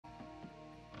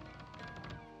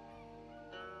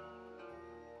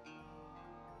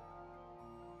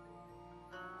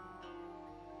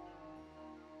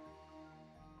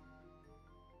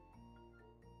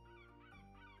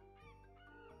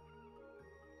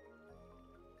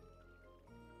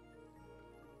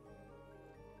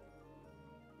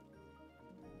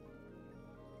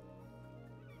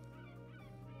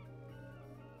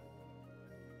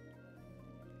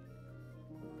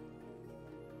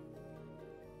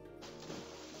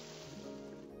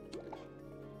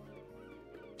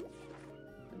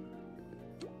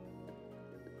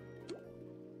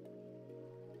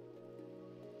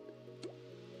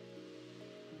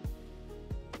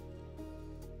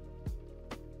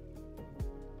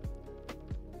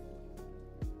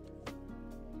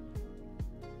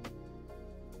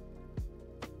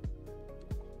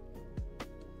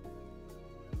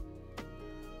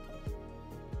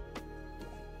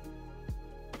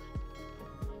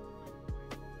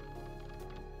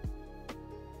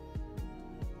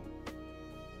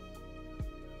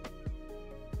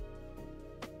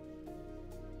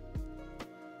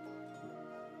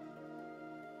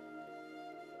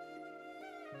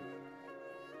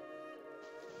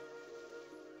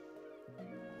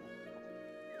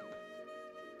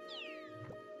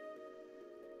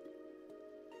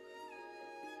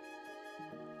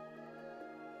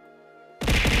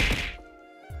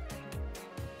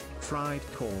fried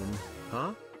corn,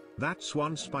 huh? That's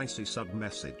one spicy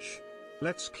sub-message.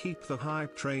 Let's keep the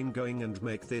hype train going and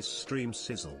make this stream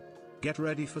sizzle. Get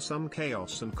ready for some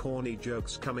chaos and corny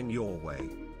jokes coming your way.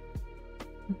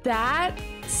 That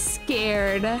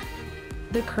scared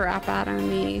the crap out of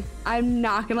me. I'm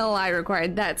not gonna lie,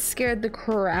 Required. That scared the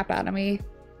crap out of me.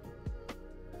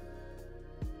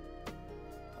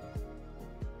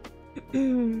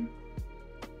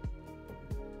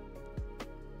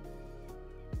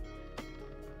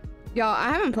 Y'all,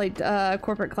 I haven't played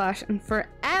Corporate Clash in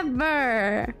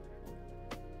forever.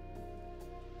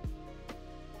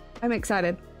 I'm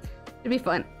excited. It'll be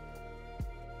fun.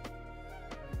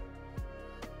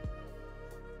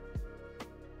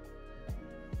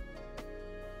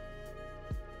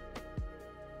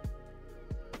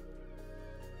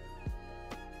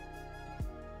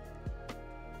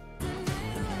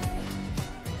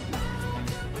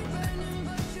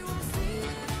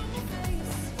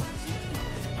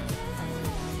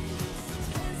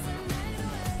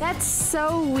 That's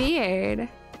so weird.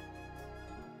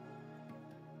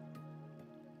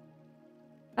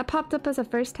 That popped up as a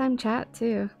first-time chat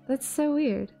too. That's so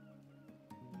weird.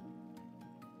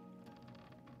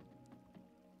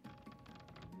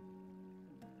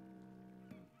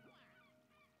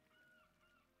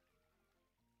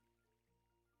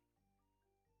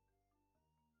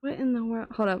 What in the world?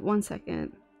 Hold up, 1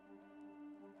 second.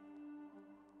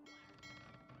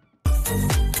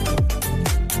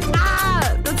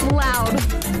 That's loud.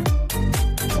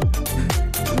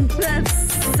 That's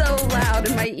so loud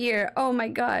in my ear. Oh my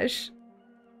gosh.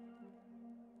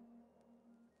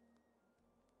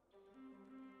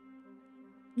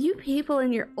 You people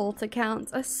in your ult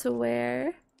accounts, I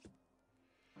swear.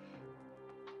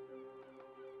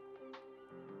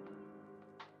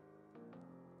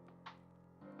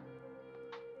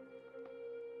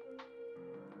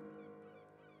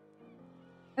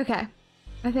 Okay.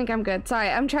 I think I'm good. Sorry,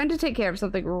 I'm trying to take care of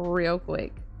something real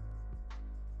quick.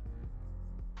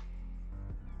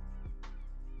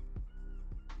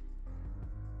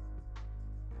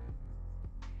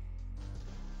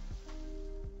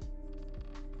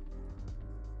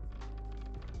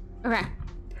 Okay.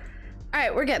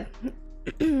 Alright, we're good.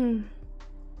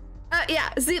 Yeah,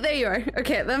 see, there you are.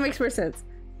 Okay, that makes more sense.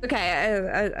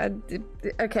 Okay,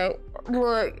 okay.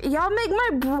 Look, y'all make my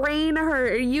brain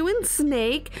hurt. Are you and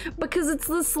Snake? Because it's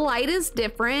the slightest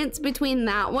difference between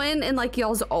that one and like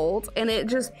y'all's ult, and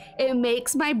it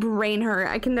makes my brain hurt.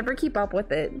 I can never keep up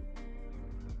with it.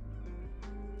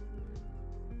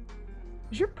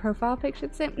 Is your profile picture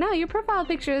the same? No, your profile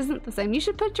picture isn't the same. You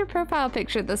should put your profile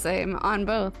picture the same on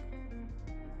both.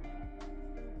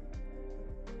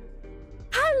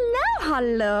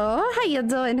 Hello, how you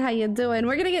doing? How you doing?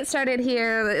 We're gonna get started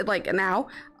here like now.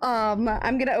 I'm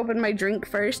gonna open my drink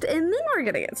first and then we're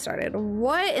gonna get started.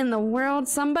 What in the world?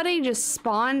 Somebody just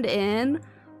spawned in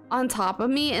on top of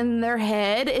me and their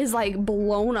head is like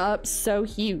blown up so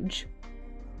huge.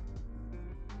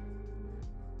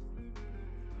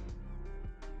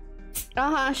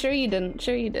 Sure you didn't.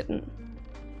 Sure you didn't.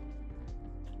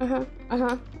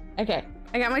 Okay,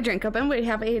 I got my drink open. We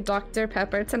have a Dr.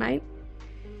 Pepper tonight.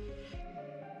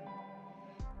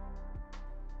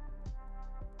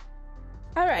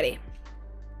 Alrighty.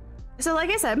 So like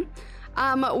I said,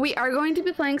 we are going to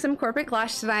be playing some Corporate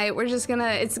Clash tonight.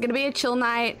 It's gonna be a chill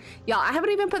night. Y'all, I haven't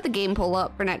even put the game poll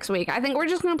up for next week. I think we're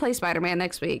just gonna play Spider-Man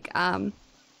next week.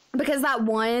 Because that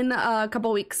won a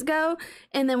couple weeks ago,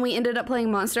 and then we ended up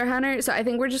playing Monster Hunter. So I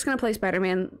think we're just gonna play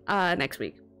Spider-Man next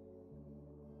week.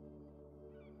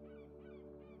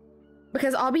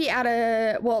 Because I'll be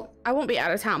well, I won't be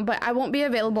out of town, but I won't be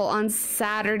available on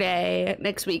Saturday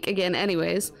next week again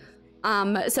anyways.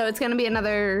 So it's gonna be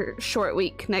another short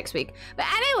week next week. But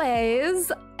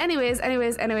anyways,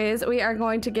 we are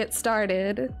going to get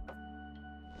started.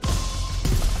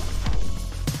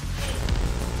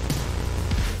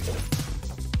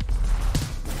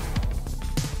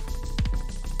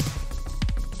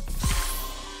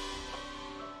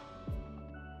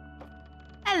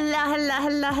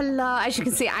 Hello. As you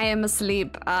can see, I am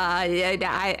asleep.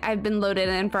 I've been loaded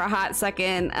in for a hot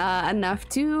second, enough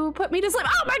to put me to sleep.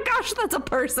 Oh my gosh, that's a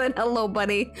person. Hello,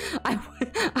 buddy.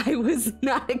 I was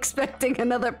not expecting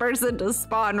another person to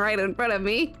spawn right in front of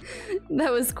me.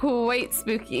 That was quite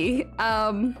spooky.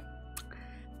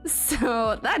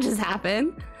 So that just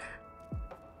happened.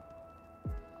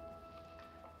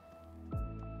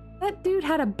 That dude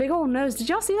had a big old nose. Did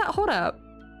y'all see that? Hold up.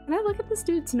 Can I look at this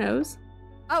dude's nose?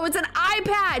 Oh, it's an eye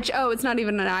patch. Oh, it's not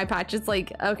even an eye patch. It's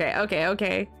like, okay.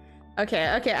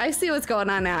 I see what's going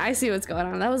on now. I see what's going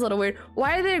on. That was a little weird.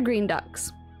 Why are there green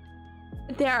ducks?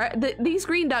 These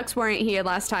green ducks weren't here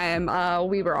last time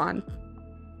we were on.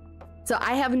 So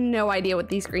I have no idea what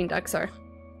these green ducks are.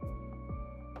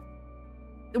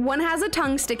 One has a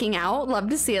tongue sticking out. Love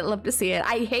to see it, love to see it.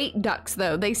 I hate ducks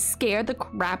though. They scare the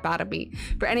crap out of me.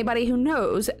 For anybody who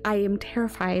knows, I am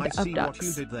terrified of ducks. I see what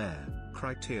you did there.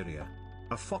 Criteria.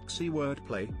 A foxy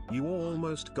wordplay. You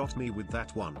almost got me with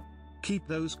that one. Keep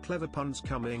those clever puns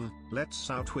coming.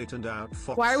 Let's outwit and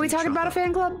outfox. Why are we talking about a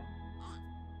fan club?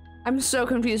 I'm so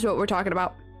confused what we're talking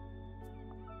about.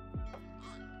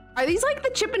 Are these like the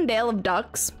Chip and Dale of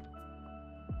ducks?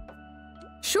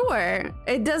 Sure.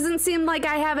 It doesn't seem like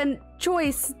I have a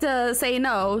choice to say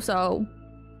no, so.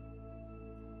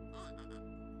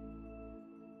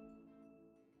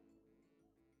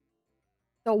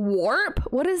 The warp?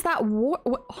 What is that warp?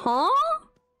 Huh?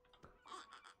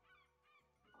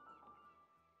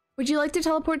 Would you like to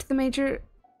teleport to the major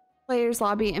players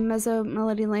lobby in Mezzo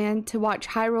Melody Land to watch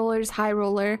High Rollers High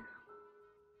Roller?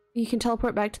 You can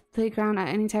teleport back to the playground at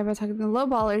any time by talking to the low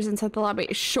ballers inside the lobby.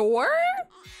 Sure?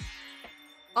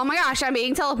 Oh my gosh, I'm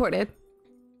being teleported.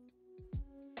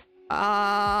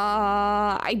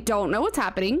 I don't know what's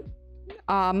happening.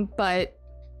 But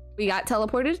we got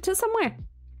teleported to somewhere.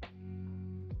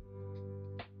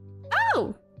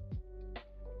 Oh!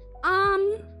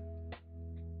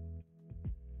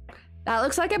 That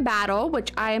looks like a battle,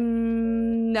 which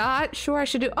I'm not sure I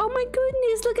should do. Oh my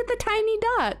goodness, look at the tiny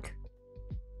duck.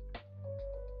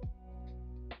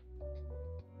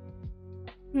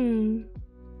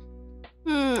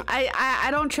 I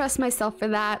don't trust myself for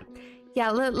that. Yeah,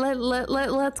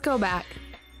 let's go back.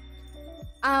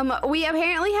 We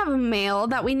apparently have a mail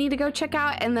that we need to go check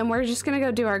out, and then we're just gonna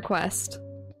go do our quest.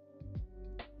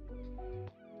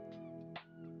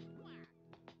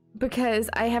 Because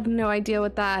I have no idea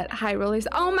what that high rollers.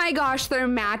 Oh my gosh, they're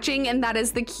matching, and that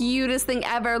is the cutest thing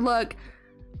ever. Look,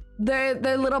 they're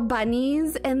little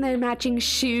bunnies, and they're matching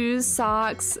shoes,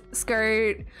 socks,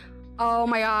 skirt. Oh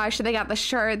my gosh, they got the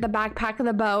shirt, the backpack,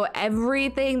 the bow,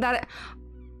 everything that.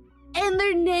 And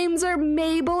their names are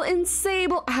Mabel and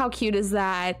Sable. How cute is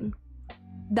that?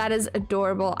 That is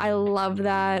adorable. I love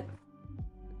that.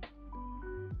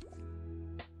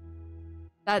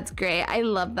 That's great. I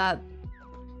love that.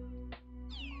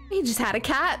 We just had a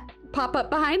cat pop up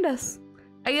behind us.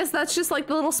 I guess that's just like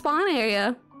the little spawn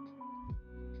area.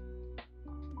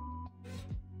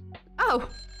 Oh,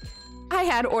 I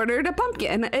had ordered a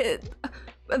pumpkin. If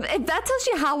that tells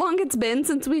you how long it's been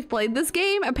since we've played this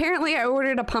game, apparently I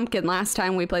ordered a pumpkin last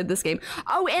time we played this game.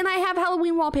 Oh, and I have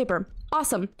Halloween wallpaper.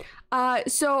 Awesome.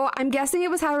 So I'm guessing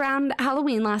it was around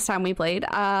Halloween last time we played.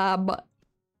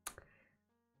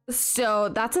 So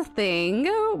that's a thing.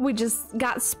 We just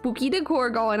got spooky decor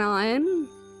going on.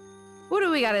 What do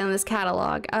we got in this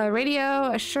catalog? A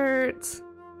radio, a shirt,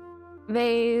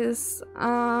 vase,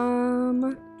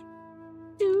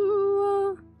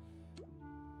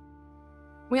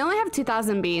 we only have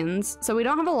 2,000 beans, so we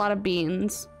don't have a lot of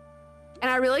beans. And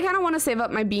I really kind of want to save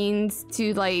up my beans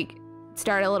to like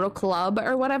start a little club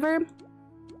or whatever.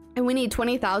 And we need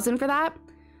 20,000 for that.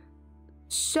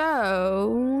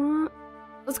 So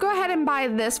let's go ahead and buy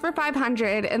this for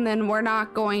 500, and then we're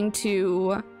not going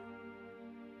to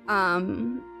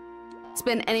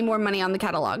spend any more money on the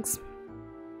catalogs.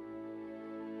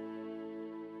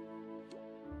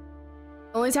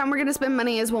 The only time we're gonna spend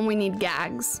money is when we need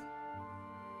gags.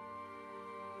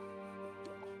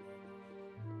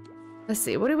 Let's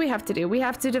see, what do we have to do? We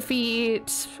have to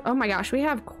defeat, oh my gosh, we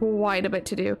have quite a bit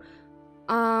to do.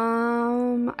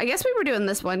 I guess we were doing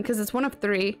this one because it's one of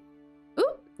 3.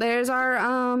 Ooh, there's our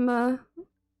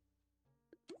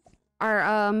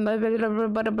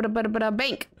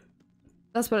bank.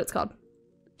 That's what it's called.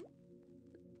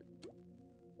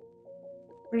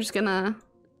 We're just gonna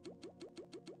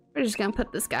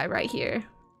put this guy right here.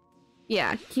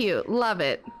 Yeah, cute, love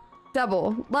it.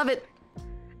 Double, love it.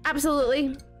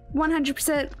 Absolutely,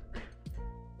 100%.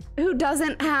 Who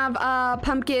doesn't have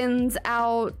pumpkins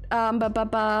out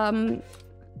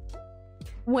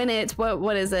when it's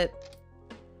what is it?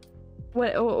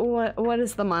 What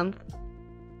is the month?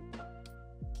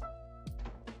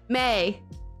 May.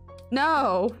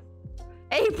 No.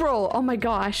 April. Oh my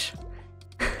gosh.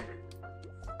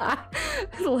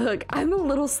 Look, I'm a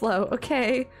little slow,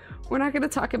 okay? We're not gonna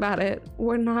talk about it.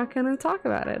 We're not gonna talk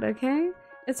about it, okay?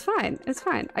 It's fine, it's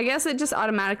fine. I guess it just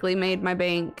automatically made my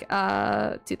bank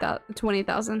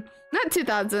 20,000. Not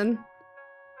 2,000.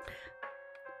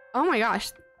 Oh my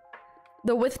gosh.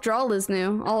 The withdrawal is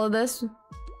new, all of this.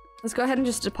 Let's go ahead and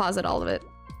just deposit all of it.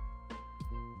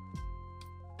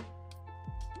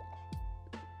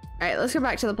 All right, let's go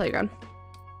back to the playground.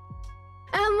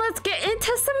 And let's get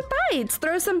into some fights.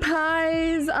 Throw some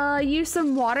pies, use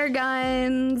some water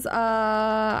guns.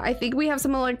 I think we have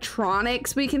some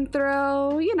electronics we can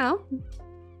throw, you know,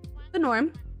 the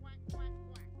norm.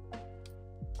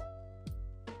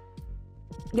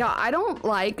 Yeah, I don't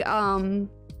like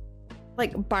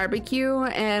barbecue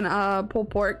and pulled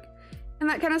pork and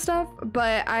that kind of stuff,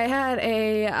 but I had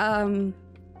a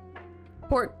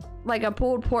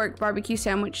pulled pork barbecue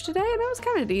sandwich today, and it was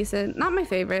kind of decent. Not my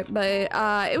favorite, but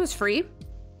it was free,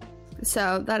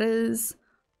 so that is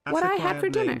what I had for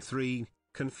dinner. 3,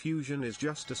 confusion is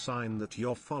just a sign that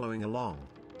you're following along.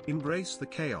 Embrace the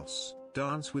chaos,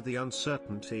 dance with the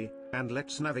uncertainty, and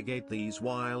let's navigate these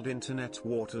wild internet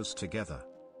waters together.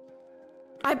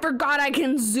 I forgot I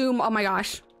can zoom. Oh my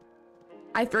gosh.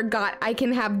 I forgot I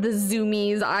can have the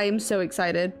zoomies. I am so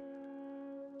excited.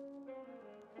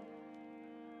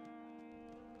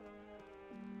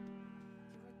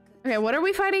 Okay, what are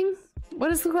we fighting?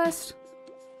 What is the quest?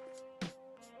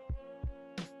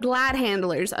 Glad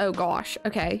handlers. Oh gosh.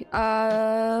 Okay.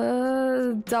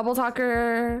 Double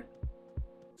talker.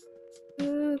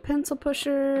 Pencil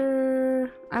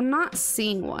pusher. I'm not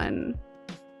seeing one.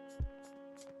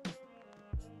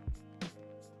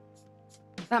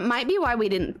 That might be why we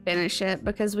didn't finish it,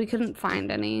 because we couldn't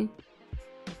find any.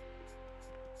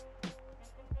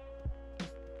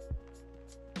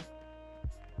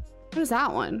 What is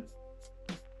that one?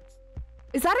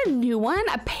 Is that a new one?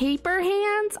 A paper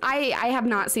hands? I have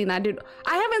not seen that dude.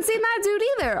 I haven't seen that dude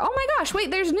either. Oh my gosh, wait,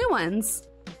 there's new ones.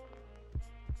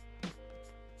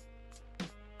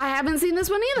 I haven't seen this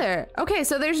one either. Okay,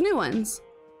 so there's new ones.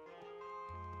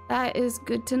 That is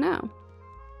good to know.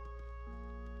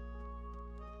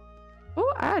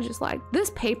 Oh, I just like this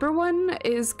paper one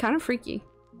is kind of freaky.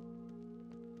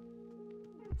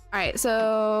 All right,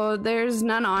 so there's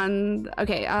none on.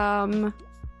 Okay, oh,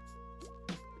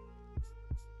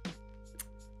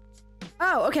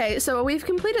 okay, so we've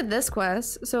completed this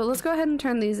quest. So let's go ahead and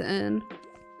turn these in.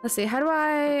 Let's see, how do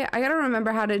I gotta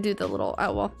remember how to do the little,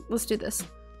 oh, well, let's do this.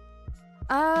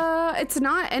 It's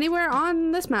not anywhere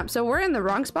on this map, so we're in the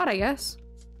wrong spot, I guess.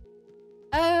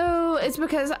 Oh, it's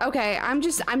because, okay, I'm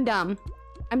dumb.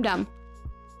 I'm dumb.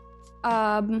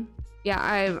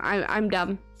 Yeah, I'm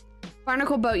dumb.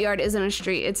 Barnacle Boatyard isn't a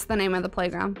street, it's the name of the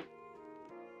playground.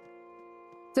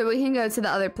 So we can go to the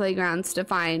other playgrounds to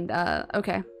find,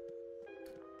 okay.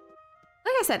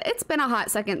 Like I said, it's been a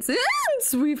hot second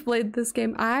since we've played this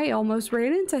game. I almost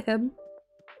ran into him.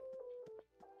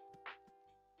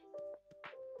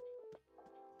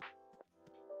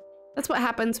 That's what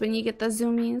happens when you get the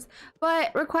zoomies.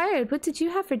 But required, what did you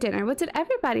have for dinner? What did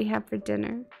everybody have for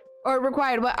dinner? Or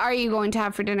required, what are you going to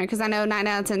have for dinner? Because I know 9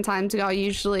 out of 10 times y'all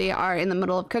usually are in the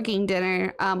middle of cooking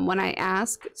dinner when I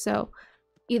ask. So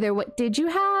either what did you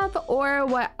have, or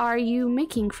what are you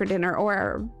making for dinner,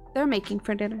 or they're making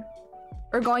for dinner.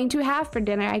 Or going to have for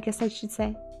dinner, I guess I should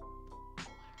say.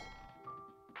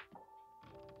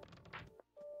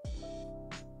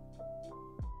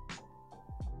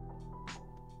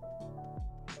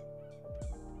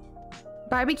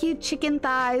 Barbecued chicken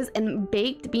thighs and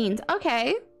baked beans.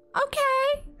 Okay,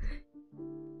 okay.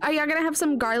 Are y'all gonna have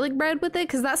some garlic bread with it?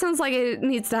 Because that sounds like it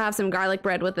needs to have some garlic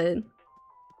bread with it.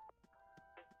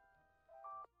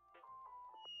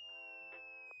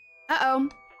 Uh-oh.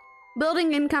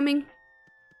 Building incoming.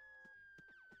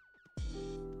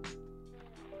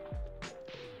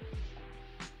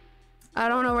 I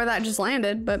don't know where that just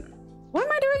landed, but what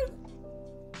am I doing?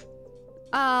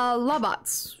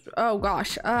 Lobots. Oh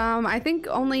gosh. I think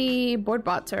only board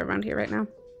bots are around here right now.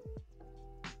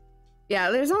 Yeah,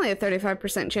 there's only a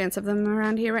 35% chance of them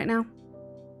around here right now.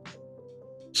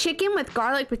 Chicken with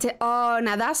garlic potato. Oh,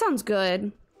 now that sounds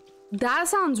good. That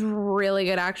sounds really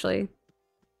good, actually.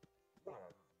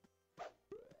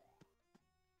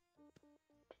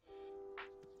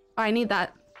 Oh, I need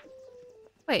that.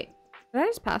 Wait, did I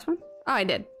just pass one? Oh, I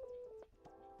did.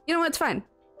 You know what? It's fine.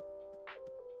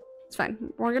 It's fine.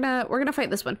 We're gonna fight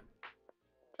this one.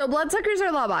 So bloodsuckers are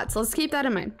lobots. Let's keep that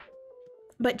in mind.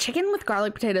 But chicken with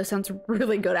garlic potato sounds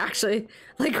really good, actually.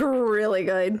 Like, really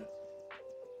good.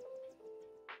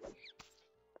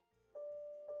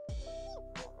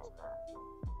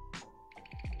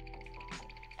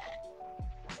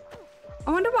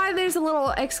 I wonder why there's a little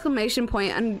exclamation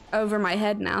point over my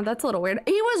head now. That's a little weird.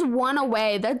 He was one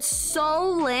away. That's so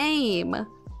lame.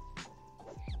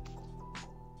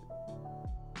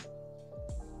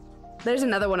 There's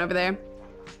another one over there.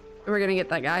 We're gonna get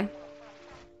that guy.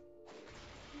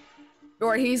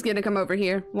 Or he's gonna come over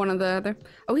here. One or the other.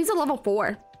 Oh, he's a level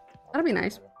 4. That'll be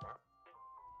nice.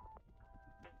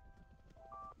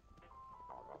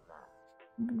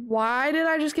 Why did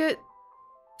I just get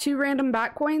 2 random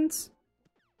bat coins.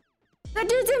 That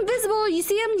dude's invisible. You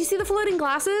see him? You see the floating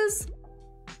glasses?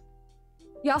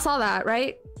 Y'all saw that,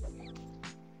 right?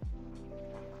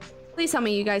 Please tell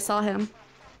me you guys saw him.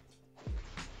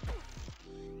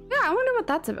 Yeah, I wonder what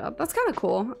that's about. That's kind of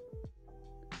cool.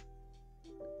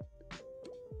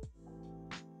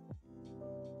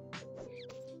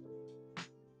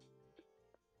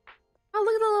 Oh,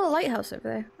 look at the little lighthouse over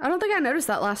there. I don't think I noticed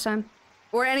that last time.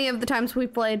 Or any of the times we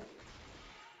played.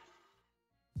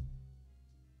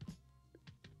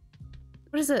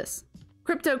 What is this?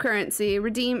 Cryptocurrency.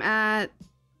 Redeem at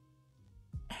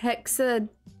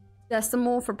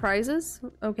hexadecimal for prizes.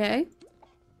 Okay.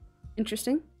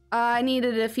 Interesting. I need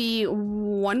to defeat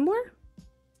 1 more?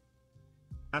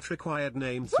 At required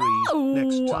name 3. Whoa!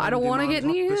 Next time I don't want to get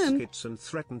near him. Biscuits and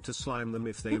threaten to slime them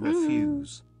if they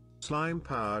refuse. Slime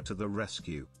power to the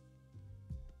rescue.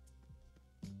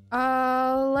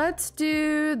 Let's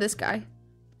do this guy.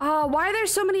 Why are there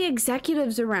so many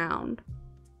executives around?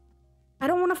 I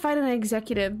don't want to fight an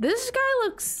executive. This guy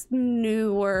looks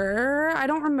newer. I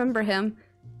don't remember him.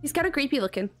 He's kind of creepy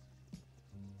looking.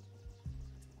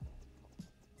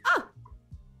 Oh!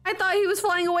 I thought he was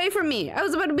flying away from me. I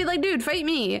was about to be like, dude, fight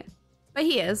me. But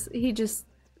he is. He just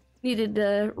needed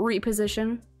to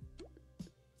reposition.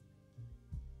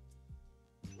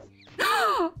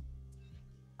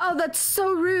 Oh, that's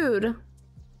so rude.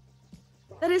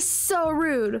 That is so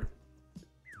rude.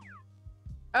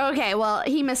 Okay, well,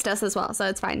 he missed us as well, so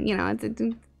it's fine. You know,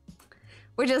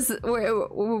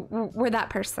 we're that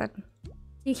person.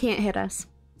 He can't hit us.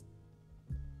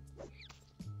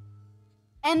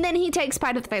 And then he takes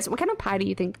pie to the face. What kind of pie do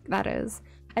you think that is?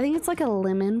 I think it's like a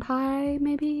lemon pie,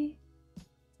 maybe?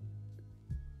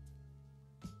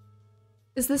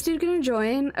 Is this dude gonna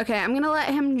join? Okay, I'm gonna let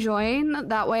him join.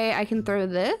 That way I can throw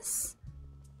this.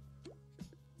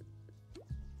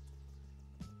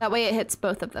 That way it hits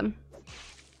both of them.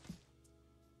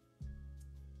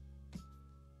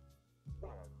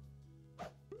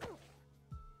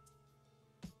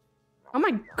 Oh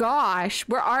my gosh,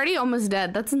 we're already almost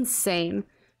dead. That's insane.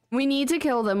 We need to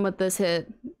kill them with this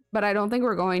hit, but I don't think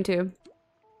we're going to.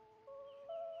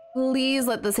 Please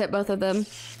let this hit both of them.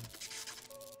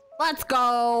 Let's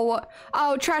go.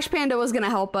 Oh, Trash Panda was gonna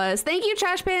help us. Thank you,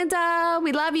 Trash Panda.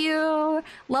 We love you.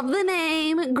 Love the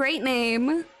name. Great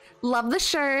name. Love the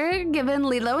shirt. Giving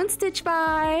Lilo and Stitch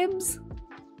vibes.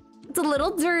 It's a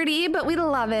little dirty, but we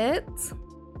love it.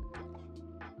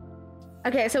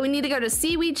 Okay, so we need to go to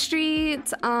Seaweed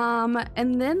Street.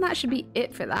 And then that should be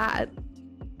it for that.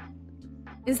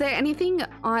 Is there anything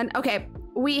on? Okay,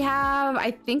 we have,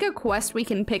 I think, a quest we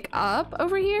can pick up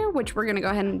over here, which we're gonna go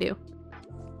ahead and do.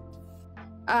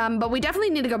 But we definitely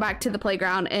need to go back to the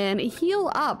playground and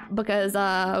heal up because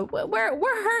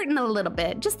we're hurting a little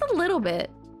bit, just a little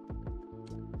bit.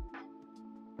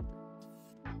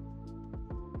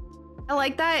 I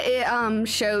like that it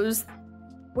shows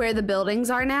where the buildings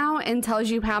are now and tells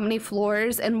you how many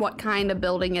floors and what kind of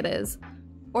building it is,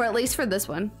 or at least for this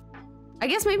one. I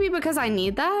guess maybe because I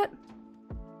need that.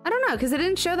 I don't know, because it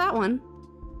didn't show that one.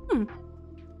 A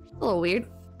little weird.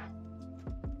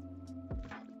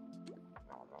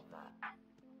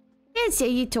 It's a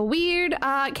little weird.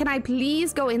 Can I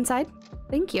please go inside?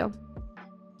 Thank you.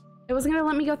 It wasn't gonna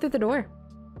let me go through the door.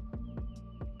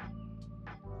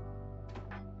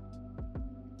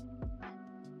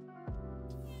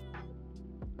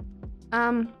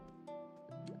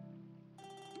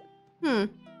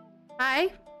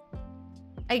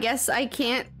 I guess I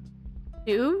can't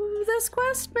do this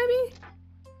quest, maybe?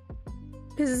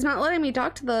 Because it's not letting me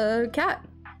talk to the cat.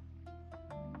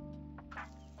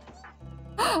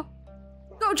 Go,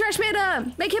 Trash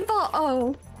Panda! Make him fall!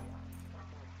 Oh.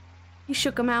 He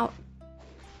shook him out.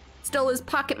 Stole his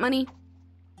pocket money.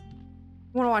 I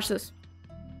want to watch this.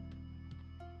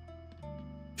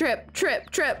 Trip, trip,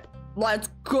 trip. Let's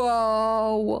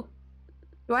go.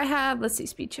 Do I have, let's see,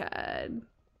 speed chat.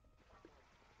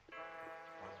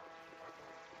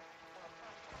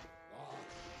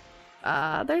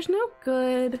 There's no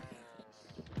good.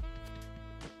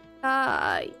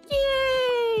 Yay!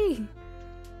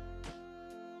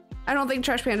 I don't think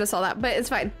Trash Panda saw that, but it's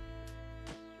fine.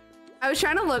 I was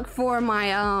trying to look for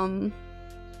my,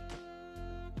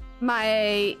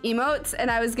 my emotes,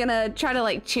 and I was gonna try to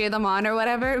like cheer them on or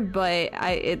whatever, but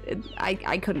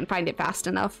I couldn't find it fast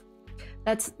enough.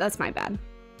 That's my bad.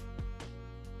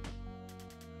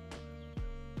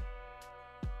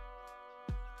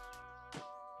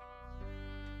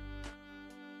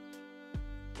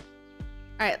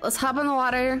 All right, let's hop in the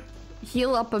water,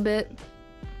 heal up a bit.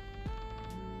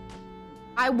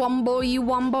 I wumbo, you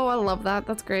wumbo. I love that.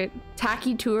 That's great.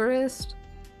 Tacky tourist.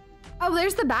 Oh,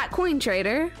 there's the Batcoin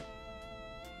trader.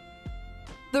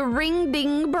 The Ring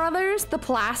Ding Brothers, the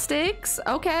plastics.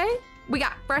 Okay. We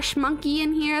got Fresh Monkey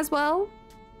in here as well.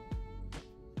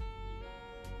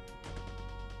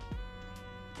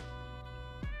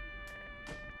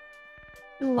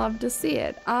 Love to see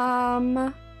it.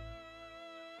 There's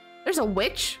a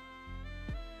witch.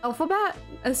 Alphabet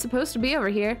is supposed to be over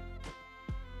here.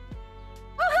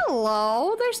 Oh,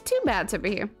 hello. There's two bats over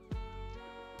here.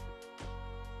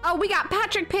 Oh, we got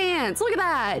Patrick Pants. Look at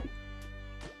that.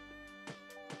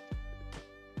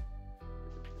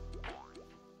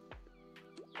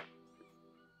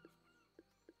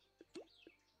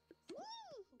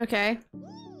 Okay.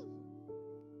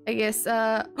 I guess,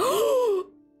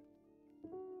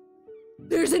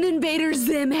 there's an Invader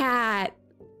Zim hat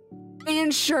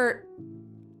and shirt.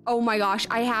 Oh my gosh,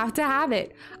 I have to have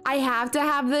it. I have to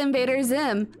have the Invader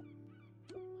Zim.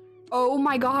 Oh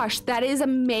my gosh, that is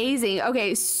amazing.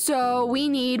 Okay, so we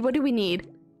need, what do we need?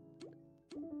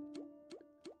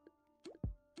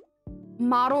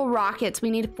 Model rockets.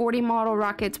 We need 40 model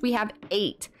rockets. We have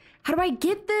 8. How do I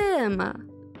get them?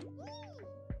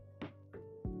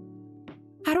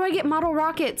 How do I get model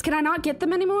rockets? Can I not get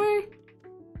them anymore?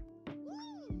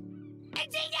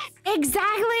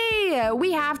 Exactly!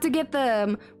 We have to get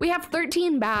them. We have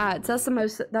 13 bats. That's the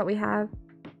most that we have.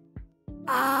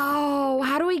 Oh,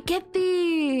 how do we get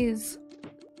these?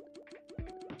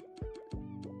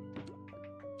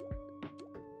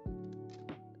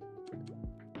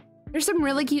 There's some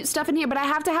really cute stuff in here, but I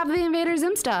have to have the Invader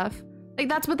Zim stuff. Like,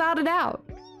 that's without a doubt.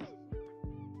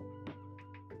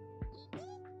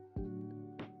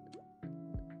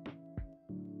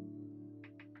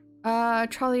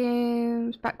 Trolley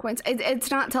games, back coins. It's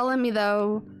not telling me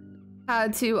though how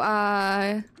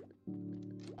to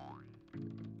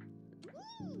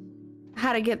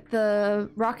get the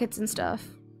rockets and stuff,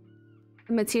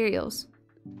 the materials.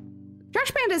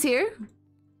 Trash Panda's here.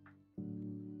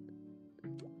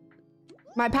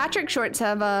 My Patrick shorts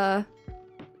have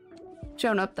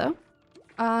shown up though.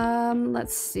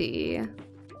 Let's see.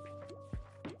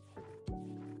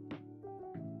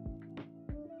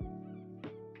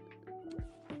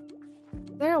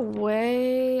 Is there a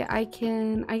way I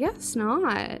can? I guess not.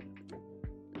 Oh,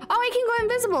 I can go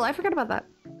invisible. I forgot about that.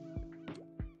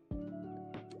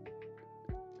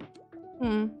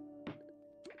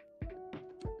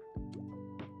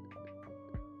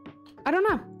 I don't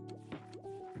know.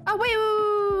 Oh, wait.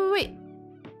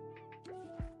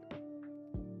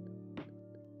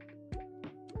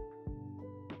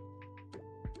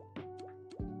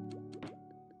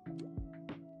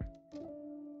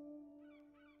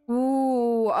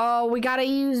 Ooh, oh, we gotta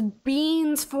use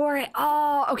beans for it.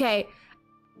 Oh, okay.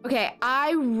 Okay,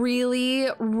 I really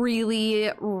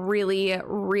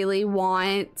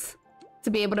want to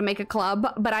be able to make a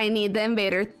club, but I need the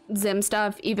Invader Zim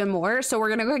stuff even more. So we're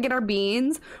gonna go get our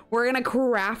beans. We're gonna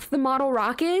craft the model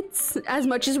rockets as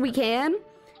much as we can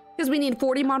because we need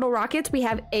 40 model rockets. We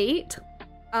have 8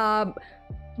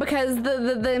 because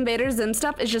the Invader Zim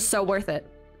stuff is just so worth it.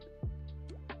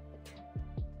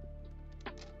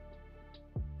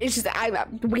 It's just,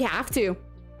 we have to.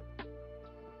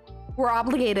 We're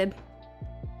obligated.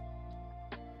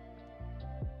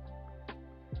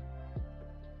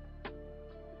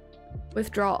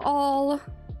 Withdraw all.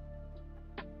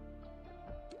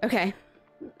 Okay.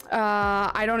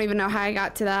 I don't even know how I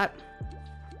got to that.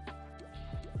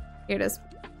 Here it is.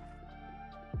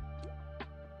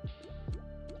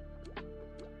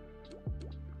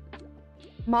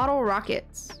 Model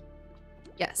rockets.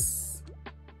 Yes.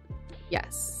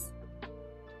 Yes.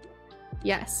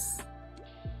 Yes.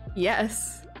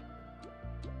 Yes.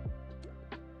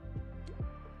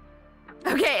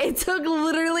 Okay, it took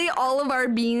literally all of our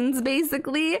beans,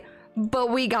 basically, but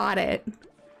we got it.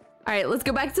 All right, let's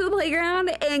go back to the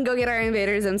playground and go get our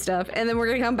invaders and stuff. And then we're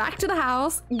gonna come back to the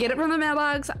house, get it from the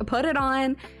mailbox, put it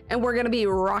on, and we're gonna be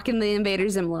rocking the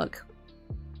invaders and look.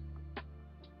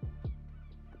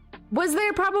 Was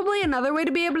there probably another way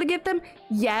to be able to get them?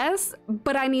 Yes,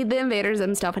 but I need the invaders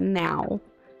and stuff now.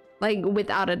 Like,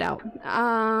 without a doubt.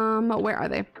 Where are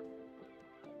they?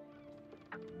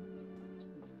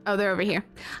 Oh, they're over here.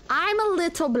 I'm a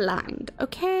little blind,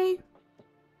 okay?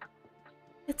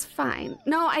 It's fine.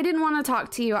 No, I didn't want to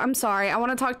talk to you. I'm sorry. I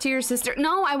want to talk to your sister.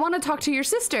 No, I want to talk to your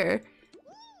sister.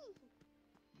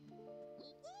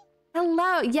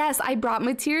 Hello. Yes, I brought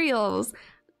materials.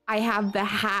 I have the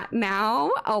hat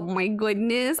now. Oh my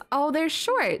goodness. Oh, there's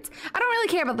shorts. I don't really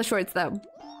care about the shorts though.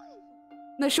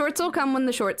 The shorts will come when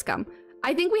the shorts come.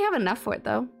 I think we have enough for it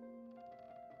though.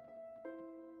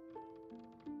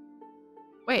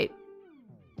 Wait.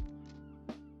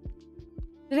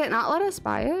 Did it not let us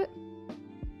buy it?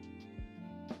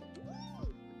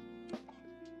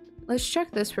 let's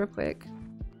check this real quick.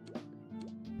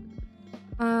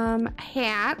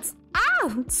 Hats.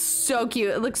 Ah, it's so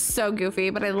cute. It looks so goofy,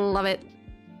 but I love it.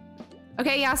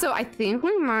 Okay, yeah, so I think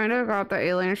we might have got the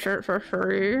alien shirt for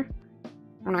free.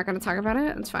 We're not gonna talk about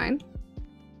it, it's fine.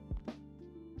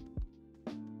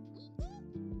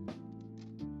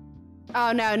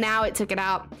 Oh no, now it took it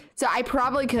out. So I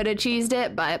probably could have cheesed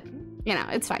it, but you know,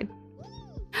 it's fine.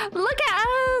 Look at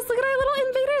us! Look at our little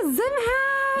Invader Zim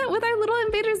hat with our little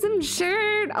Invader Zim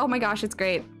shirt. Oh my gosh, it's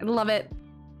great. I love it.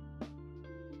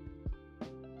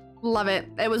 Love it.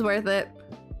 It was worth it.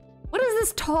 What is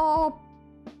this tall?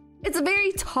 It's a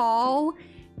very tall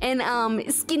and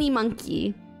skinny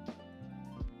monkey.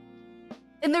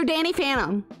 And they're Danny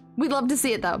Phantom. We'd love to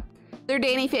see it though. They're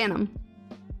Danny Phantom.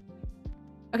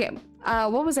 Okay,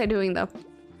 what was I doing though?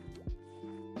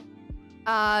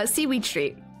 Seaweed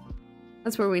Street.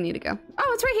 That's where we need to go.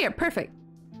 Oh, it's right here. Perfect.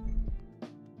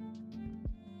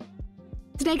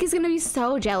 Snake is gonna be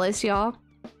so jealous, y'all.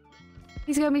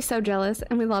 He's gonna be so jealous,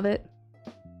 and we love it.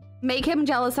 Make him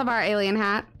jealous of our alien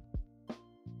hat.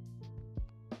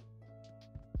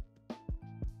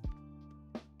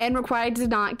 And required to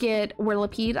not get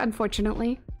Whirlipede,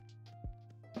 unfortunately.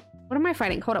 What am I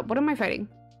fighting? Hold up, what am I fighting?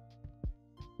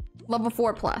 Level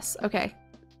 4 plus, okay.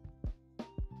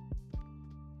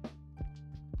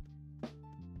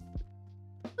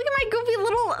 Look at my goofy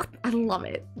little... I love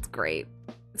it, it's great.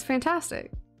 It's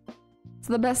fantastic. It's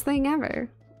the best thing ever.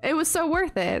 It was so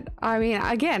worth it. I mean,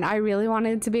 again, I really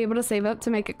wanted to be able to save up to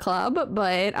make a club,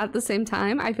 but at the same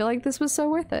time, I feel like this was so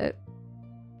worth it.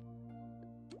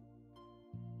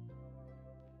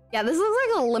 Yeah, this looks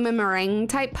like a lemon meringue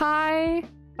type pie. It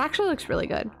actually looks really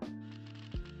good.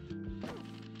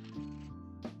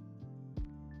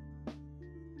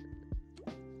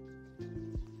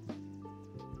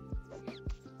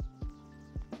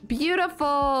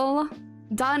 Beautiful.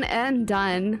 Done and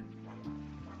done.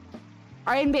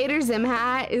 Our Invader Zim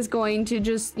hat is going to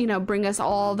just, you know, bring us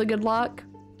all the good luck.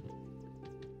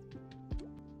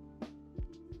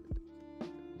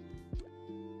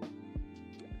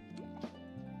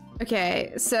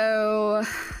 Okay, so...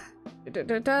 Are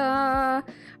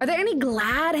there any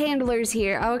glad handlers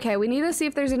here? Okay, we need to see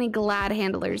if there's any glad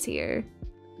handlers here.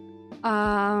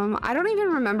 I don't even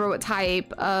remember what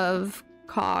type of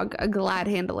cog a glad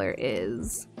handler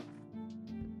is.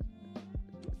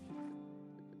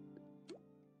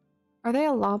 Are they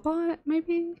a Lawbot,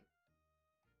 maybe?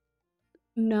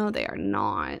 No, they are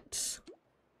not.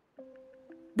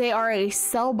 They are a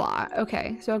Cellbot.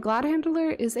 Okay, so a glad handler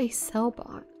is a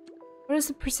Cellbot. What is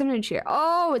the percentage here?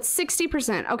 Oh, it's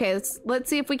 60%. Okay, let's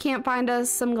see if we can't find us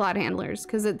some glad handlers,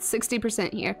 because it's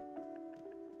 60% here.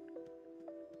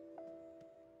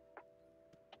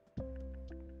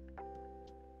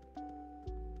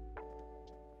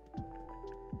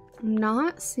 I'm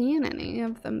not seeing any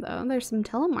of them though. There's some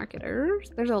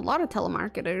telemarketers. There's a lot of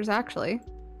telemarketers actually.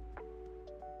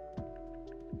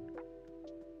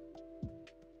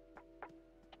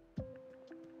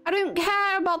 I don't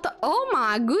care about the... Oh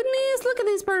my goodness, look at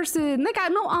this person. They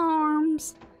got no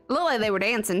arms. Looked like they were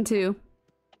dancing too.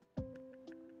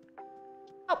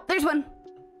 Oh, there's one.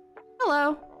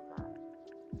 Hello.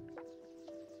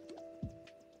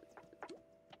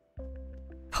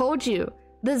 Told you.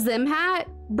 The Zim hat,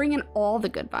 bringing all the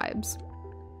good vibes.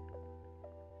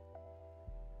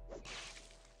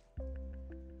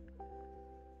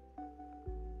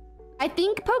 I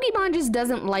think Pokemon just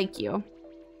doesn't like you.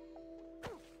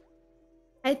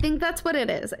 I think that's what it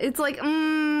is. It's like,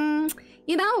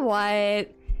 you know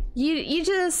what? You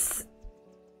just,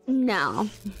 no.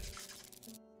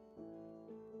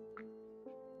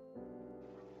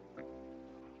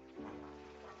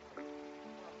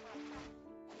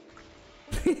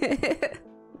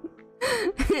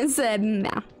 It said no.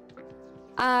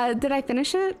 Did I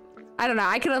finish it? I don't know.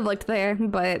 I could have looked there,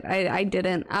 but I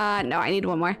didn't. No, I need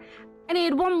one more. I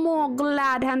need one more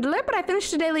glad handler, but I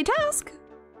finished a daily task.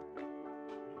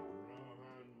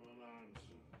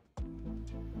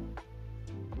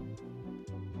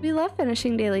 We love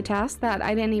finishing daily tasks that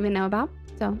I didn't even know about,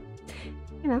 so,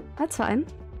 you know, that's fine.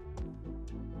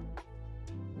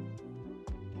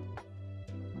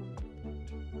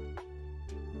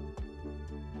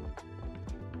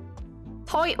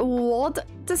 Toy, what?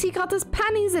 Does he got his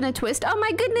panties in a twist? Oh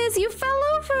my goodness, you fell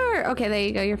over! Okay, there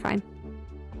you go, you're fine.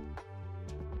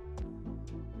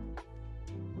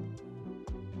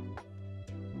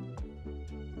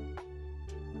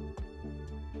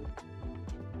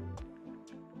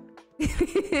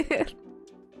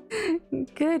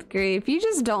 Good grief, you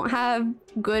just don't have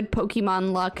good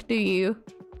Pokemon luck, do you?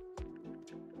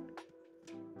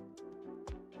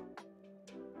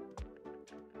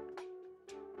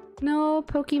 No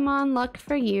Pokemon luck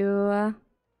for you.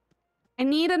 I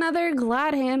need another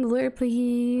Glad Handler,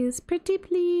 please. Pretty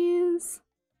please.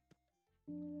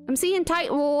 I'm seeing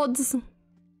Tightwads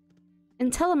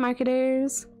and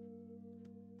telemarketers.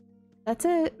 That's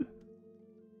it.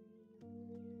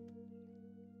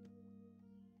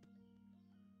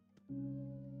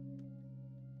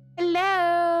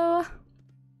 Hello.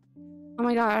 Oh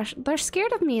my gosh, they're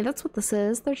scared of me. That's what this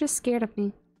is. They're just scared of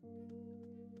me.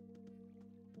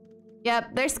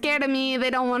 Yep, they're scared of me. They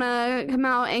don't want to come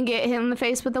out and get hit in the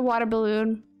face with a water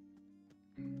balloon.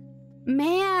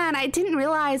 Man, I didn't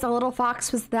realize a little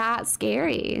fox was that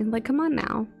scary. Like, come on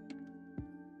now.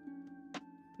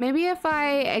 Maybe if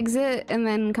I exit and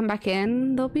then come back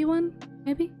in, there'll be one?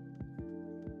 Maybe?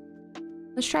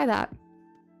 Let's try that.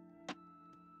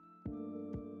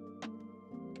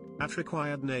 At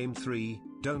required name 3,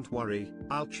 don't worry,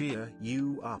 I'll cheer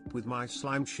you up with my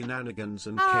slime shenanigans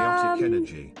and chaotic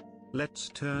energy. Let's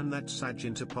turn that Sag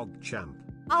into PogChamp.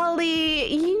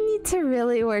 Ollie, you need to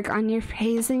really work on your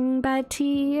phrasing,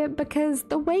 Betty, because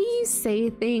the way you say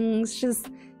things just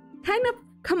kind of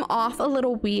come off a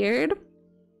little weird.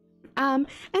 And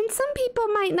some people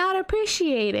might not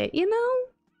appreciate it, you know?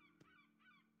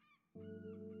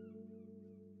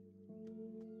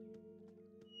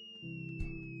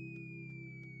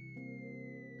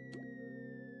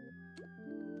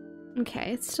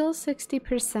 Okay, it's still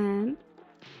 60%.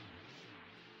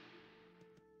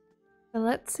 So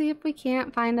let's see if we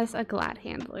can't find us a Glad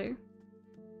Handler.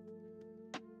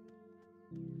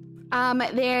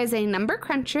 There's a Number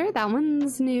Cruncher. That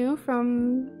one's new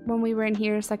from when we were in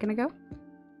here a second ago.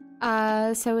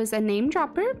 So is a Name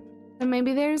Dropper. So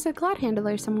maybe there's a Glad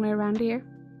Handler somewhere around here.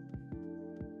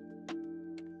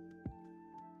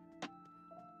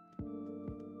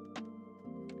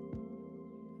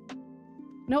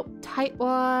 Nope,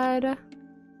 Tightwad.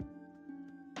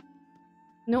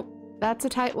 Nope. That's a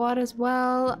Tightwad as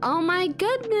well. Oh my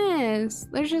goodness!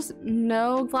 There's just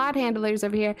no Glad Handlers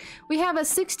over here. We have a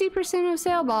 60% of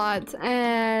Sailbots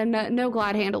and no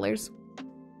Glad Handlers.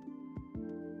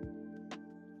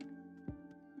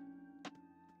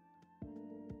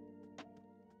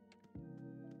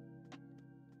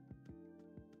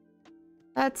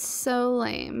 That's so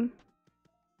lame.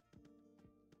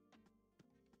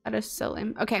 That is so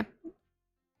lame. Okay.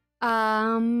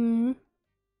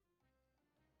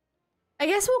 I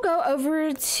guess we'll go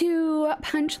over to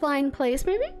Punchline Place,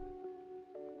 maybe?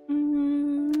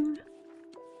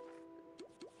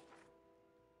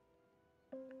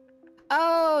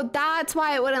 Oh, that's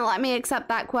why it wouldn't let me accept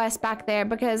that quest back there,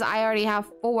 because I already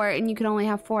have 4 and you can only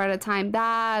have 4 at a time.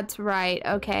 That's right,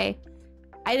 okay.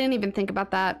 I didn't even think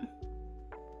about that.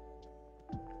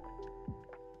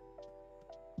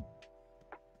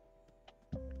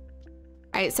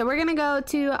 Alright, so we're gonna go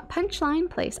to Punchline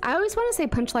Place. I always want to say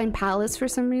Punchline Palace for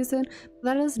some reason, but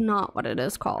that is not what it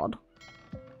is called.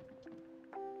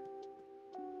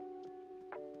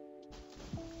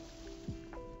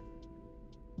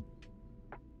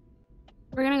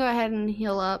 We're gonna go ahead and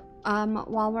heal up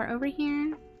while we're over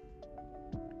here.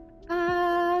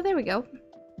 There we go.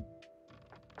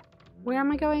 Where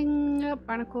am I going? Oh,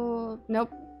 Barnacle.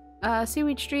 Nope.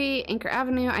 Seaweed Street, Anchor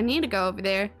Avenue. I need to go over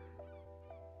there.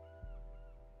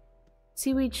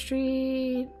 Seaweed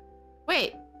Street.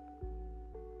 Wait.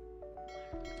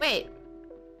 Wait.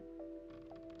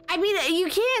 I mean, you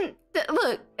can't.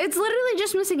 Look, it's literally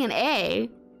just missing an A.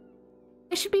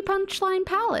 It should be Punchline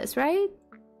Palace, right?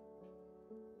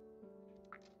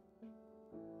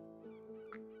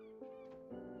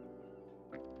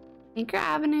 Anchor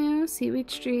Avenue,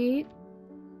 Seaweed Street,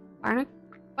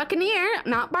 Buccaneer,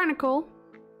 not Barnacle.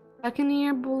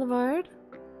 Buccaneer Boulevard.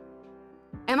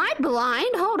 Am I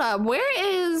blind? Hold up. Where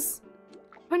is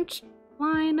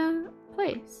Punchline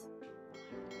Place?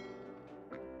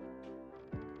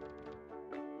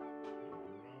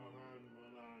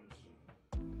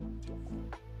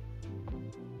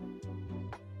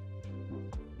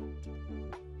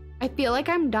 I feel like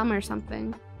I'm dumb or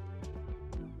something.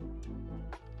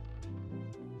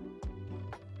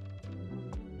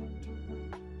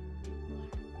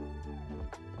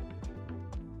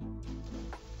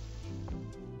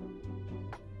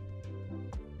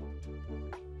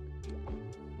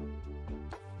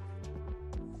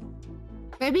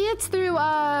 Maybe it's through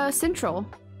Central.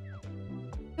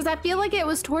 Because I feel like it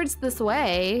was towards this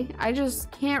way. I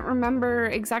just can't remember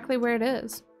exactly where it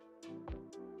is.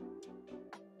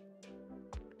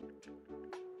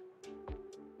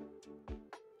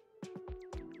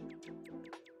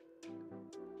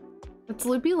 It's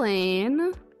Loopy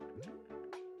Lane.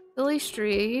 Silly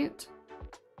Street.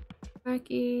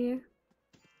 Mackie.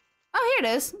 Oh, it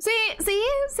is.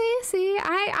 See.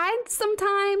 I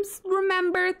sometimes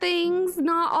remember things,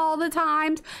 not all the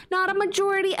times, not a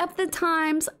majority of the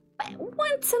times, but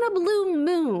once in a blue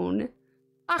moon,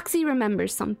 Foxy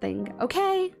remembers something,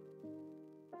 okay?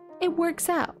 It works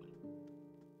out.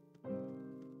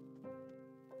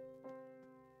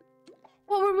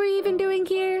 What were we even doing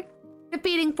here?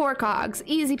 Defeating 4 cogs.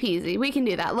 Easy peasy. We can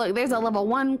do that. Look, there's a level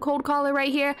 1 cold caller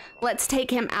right here. Let's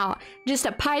take him out. Just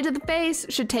a pie to the face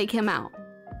should take him out.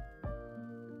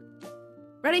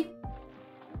 Ready?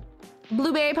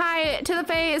 Blueberry pie to the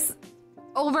face.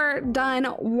 Over, done.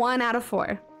 1 out of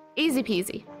 4. Easy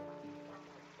peasy.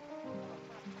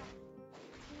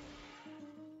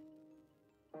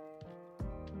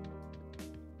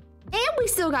 And we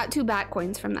still got 2 bat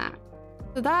coins from that.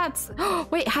 So that's,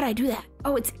 wait, how'd I do that?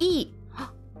 Oh, it's E.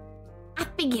 I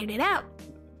figured it out.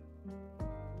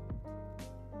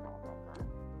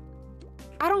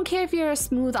 I don't care if you're a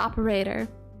smooth operator.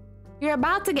 You're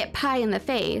about to get pie in the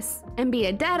face and be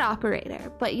a dead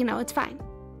operator, but you know, it's fine.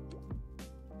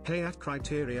 Hey at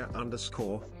criteria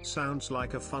underscore, sounds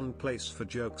like a fun place for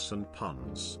jokes and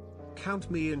puns. Count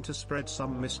me in to spread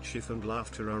some mischief and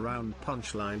laughter around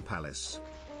Punchline Palace.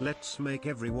 Let's make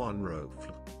everyone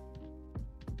rove.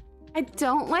 I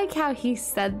don't like how he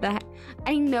said that.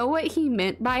 I know what he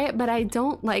meant by it, but I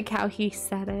don't like how he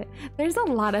said it. There's a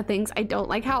lot of things I don't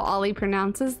like how Ollie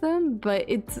pronounces them, but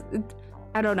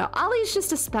I don't know. Ollie's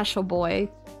just a special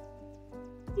boy.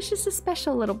 He's just a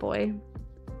special little boy.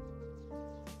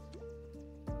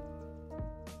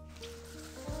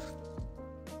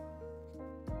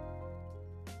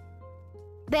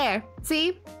 There,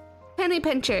 see? Penny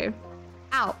pincher.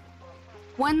 Out.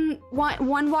 One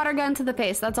water gun to the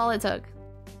face. That's all it took.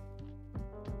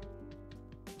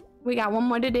 We got 1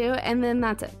 more to do, and then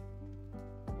that's it.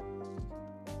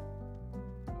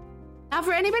 Now,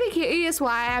 for anybody curious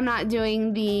why I'm not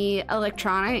doing the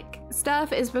electronic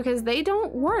stuff, is because they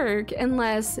don't work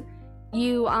unless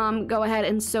you go ahead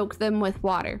and soak them with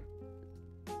water.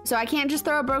 So I can't just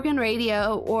throw a broken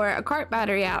radio or a cart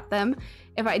battery at them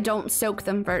if I don't soak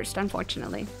them first,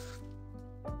 unfortunately.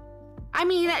 I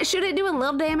mean, should it do a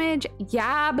little damage?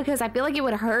 Yeah, because I feel like it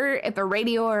would hurt if a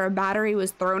radio or a battery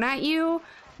was thrown at you.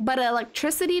 But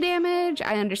electricity damage,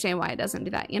 I understand why it doesn't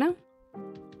do that, you know?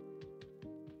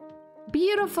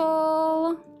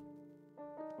 Beautiful.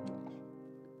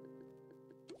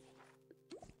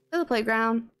 To the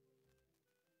playground.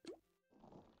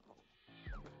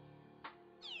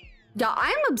 Yeah,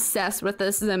 I'm obsessed with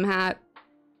this Zim hat.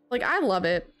 Like, I love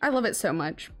it. I love it so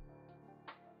much.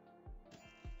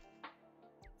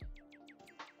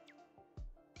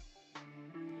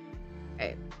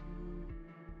 Okay.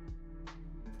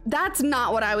 That's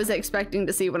not what I was expecting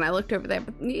to see when I looked over there,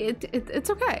 but it's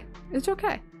okay. It's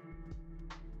okay.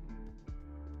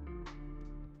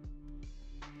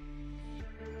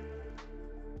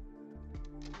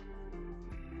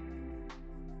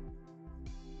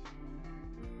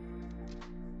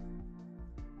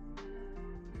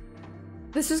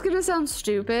 This is gonna sound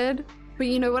stupid, but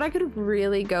you know what I could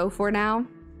really go for now?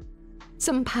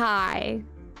 Some pie.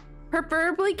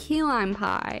 Preferably key lime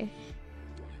pie.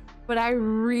 But I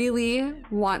really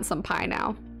want some pie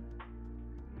now.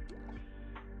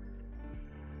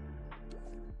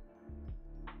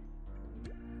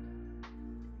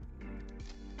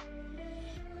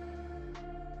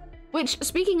 Which,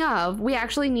 speaking of, we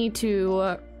actually need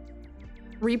to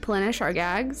replenish our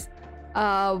gags.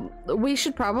 We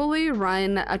should probably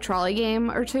run a trolley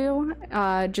game or two,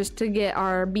 just to get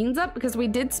our beans up, because we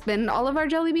did spend all of our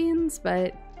jelly beans,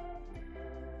 but...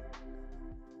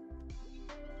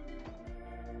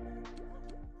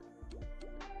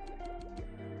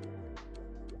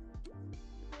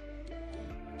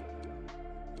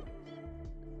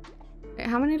 Okay,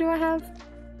 how many do I have?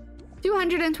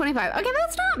 225. Okay,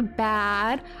 that's not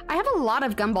bad. I have a lot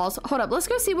of gumballs. Hold up, let's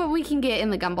go see what we can get in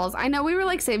the gumballs. I know we were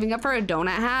like saving up for a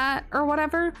donut hat or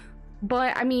whatever,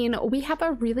 but I mean, we have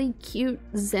a really cute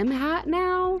Zim hat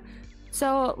now.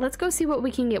 So let's go see what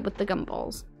we can get with the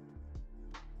gumballs.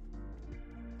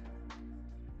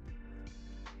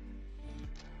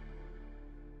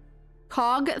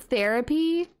 Cog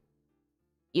therapy.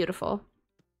 Beautiful.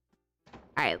 All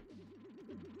right.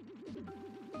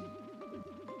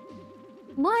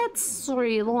 Let's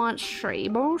relaunch 3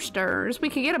 boosters. We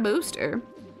could get a booster.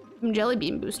 Some jelly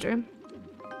bean booster.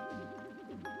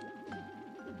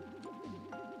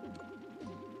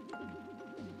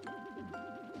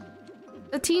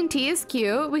 The TNT is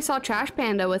cute. We saw Trash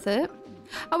Panda with it.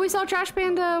 Oh, we saw Trash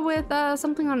Panda with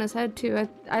something on his head too.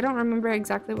 I don't remember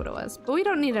exactly what it was, but we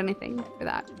don't need anything for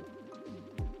that.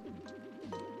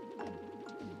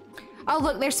 Oh,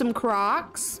 look, there's some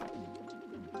Crocs.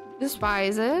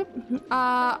 Despise it.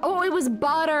 Oh, it was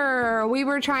butter. We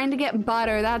were trying to get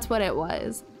butter. That's what it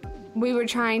was. We were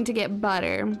trying to get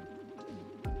butter.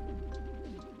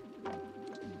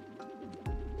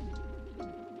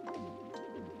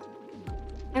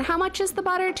 And how much is the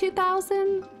butter?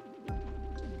 2,000?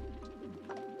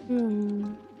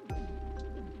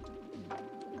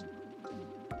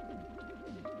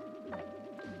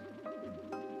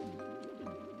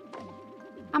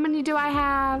 How many do I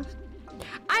have?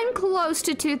 I'm close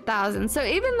to 2,000. So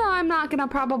even though I'm not gonna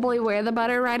probably wear the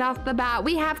butter right off the bat,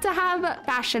 we have to have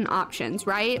fashion options,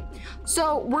 right?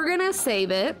 So we're gonna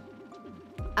save it.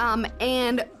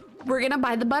 And we're gonna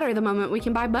buy the butter the moment we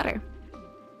can buy butter.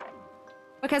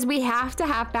 Because we have to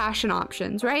have fashion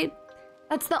options, right?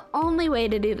 That's the only way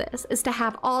to do this, is to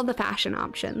have all the fashion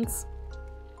options.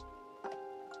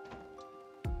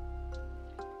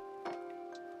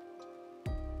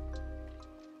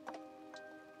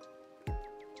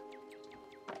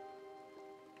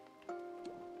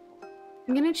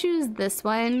 I'm gonna choose this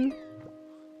one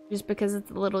just because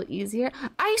it's a little easier.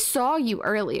 I saw you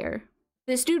earlier.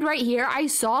 This dude right here, I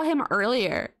saw him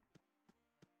earlier.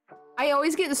 I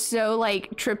always get so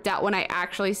like tripped out when I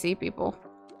actually see people.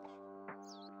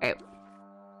 Okay.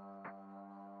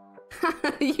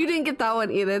 You didn't get that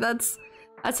one either. That's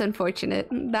unfortunate.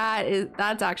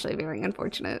 That's actually very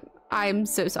unfortunate. I'm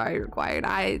so sorry, Required.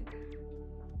 I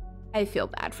feel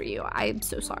bad for you. I'm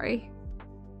so sorry.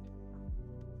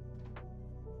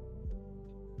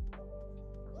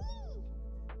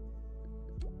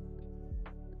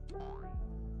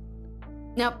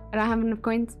 Nope, I don't have enough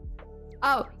coins.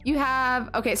 Oh, you have,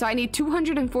 okay, so I need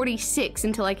 246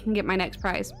 until I can get my next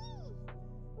prize.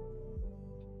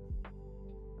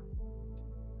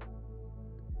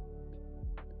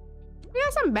 We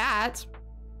got some bats.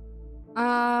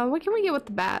 What can we get with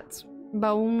the bats?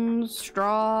 Bones,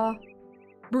 straw,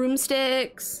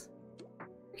 broomsticks.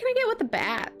 What can I get with the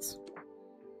bats?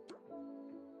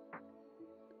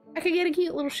 I could get a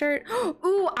cute little shirt.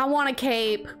 Ooh, I want a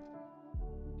cape.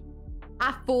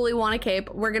 I fully want a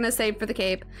cape. We're gonna save for the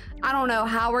cape. I don't know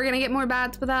how we're gonna get more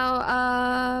bats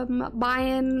without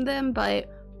buying them, but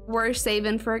we're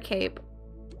saving for a cape.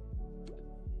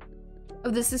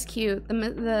 Oh, this is cute.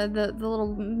 The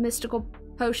little mystical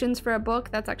potions for a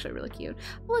book. That's actually really cute.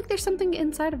 Oh, look, there's something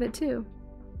inside of it too.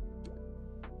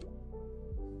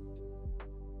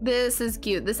 This is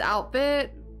cute. This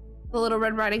outfit, the little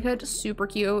Red Riding Hood, super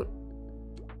cute.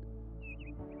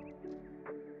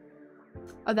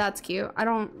 Oh, that's cute. I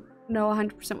don't know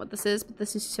 100% what this is, but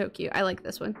this is so cute. I like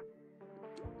this one.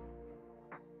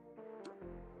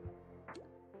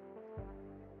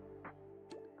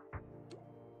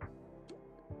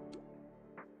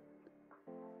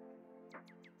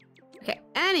 Okay,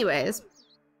 anyways.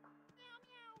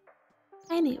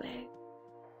 Anyway.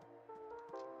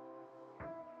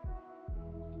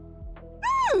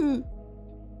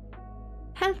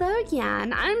 Hello,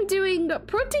 Jan. I'm doing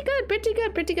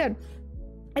pretty good.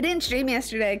 I didn't stream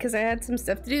yesterday because I had some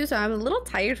stuff to do, so I'm a little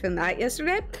tired from that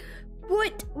yesterday.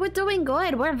 But we're doing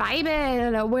good. We're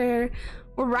vibing. We're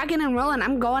rocking and rolling.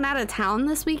 I'm going out of town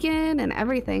this weekend and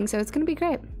everything, so it's gonna be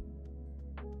great.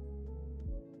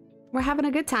 We're having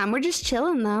a good time. We're just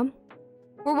chilling though.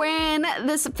 We're wearing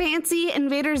this fancy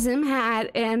Invader Zim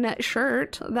hat and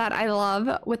shirt that I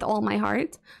love with all my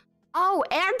heart. Oh,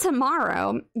 and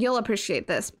tomorrow, you'll appreciate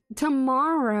this.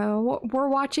 Tomorrow, we're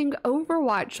watching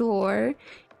Overwatch lore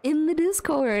in the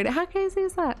Discord. How crazy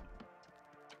is that?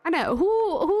 I know,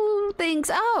 who thinks,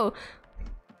 oh,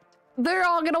 they're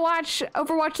all gonna watch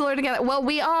Overwatch lore together? Well,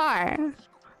 we are,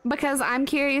 because I'm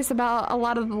curious about a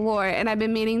lot of the lore and I've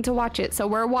been meaning to watch it. So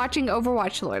we're watching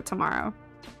Overwatch lore tomorrow.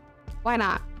 Why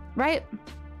not, right?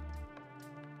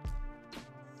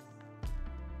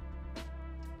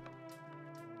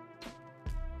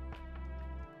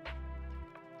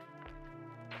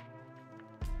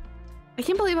 I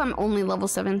can't believe I'm only level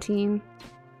 17.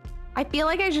 I feel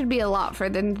like I should be a lot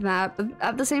further than that, but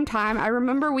at the same time, I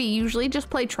remember we usually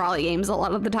just play trolley games a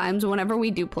lot of the times whenever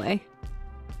we do play.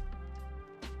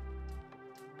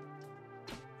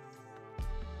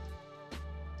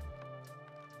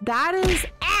 That is,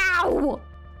 ow!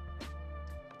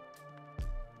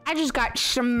 I just got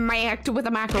smacked with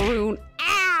a macaroon.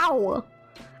 Ow!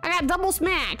 I got double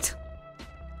smacked.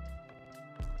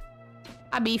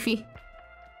 Hi, Beefy.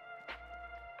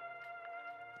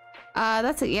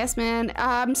 That's it. Yes, man.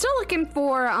 I'm still looking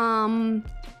for, I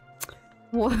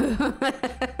love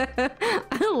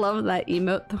that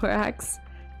emote, Thorax.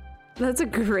 That's a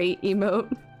great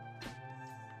emote.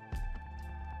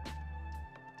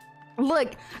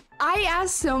 Look, I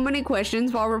ask so many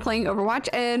questions while we're playing Overwatch,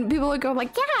 and people would go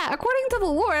like, yeah, according to the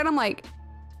lore, and I'm like,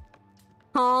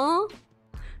 huh?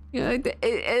 You know,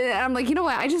 and I'm like, you know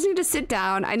what? I just need to sit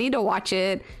down. I need to watch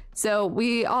it. So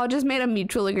we all just made a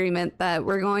mutual agreement that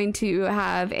we're going to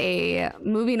have a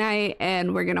movie night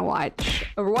and we're gonna watch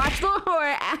Overwatch the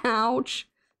lore. Ouch.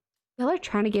 Y'all are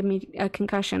trying to give me a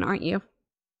concussion, aren't you?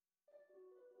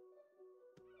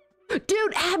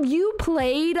 Dude, have you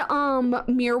played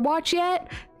Mirror Watch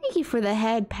yet? Thank you for the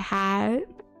head pat.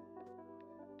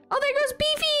 Oh, there goes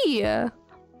Beefy. Hi,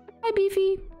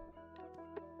 Beefy.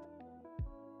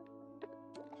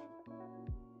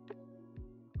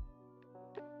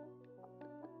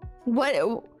 What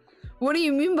do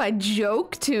you mean by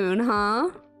joke tune,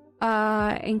 huh?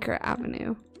 Anchor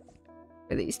Avenue.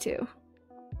 For these two.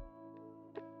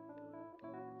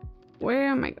 Where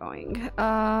am I going?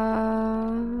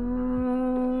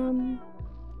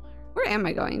 Where am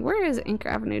I going? Where is Anchor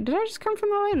Avenue? Did I just come from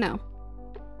that way? No.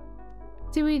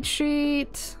 Seaweed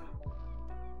Street.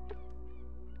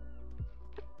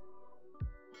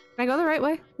 Can I go the right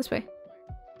way? This way.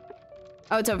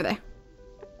 Oh, it's over there.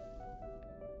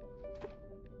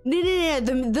 No,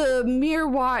 the Mirror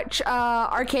Watch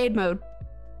arcade mode.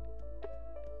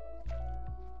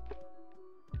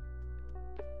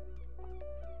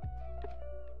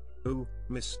 Ooh,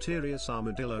 mysterious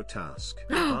armadillo task.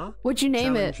 Huh? What'd you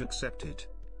name Challenge it? Accepted.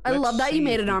 I love that you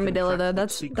made an Let's see if we can armadillo though. crack the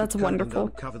That's secret code wonderful. and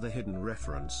uncover the hidden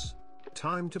reference.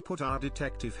 Time to put our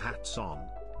detective hats on.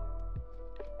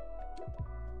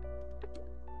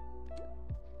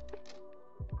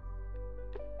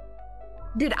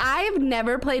 Dude, I've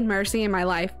never played Mercy in my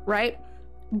life, right?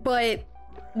 But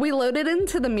we loaded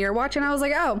into the Mirror Watch and I was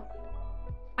like, oh,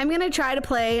 I'm gonna try to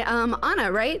play Ana,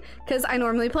 right? Because I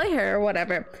normally play her or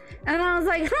whatever. And I was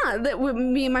like, huh,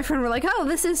 me and my friend were like, oh,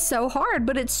 this is so hard,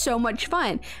 but it's so much fun.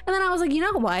 And then I was like, you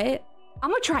know what? I'm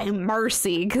gonna try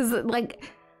Mercy, because like,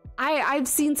 I've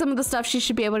seen some of the stuff she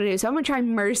should be able to do, so I'm gonna try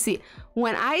Mercy.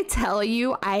 When I tell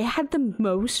you I had the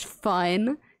most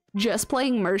fun just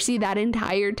playing Mercy that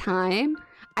entire time,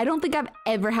 I don't think I've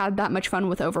ever had that much fun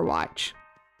with Overwatch.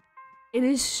 It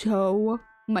is so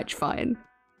much fun.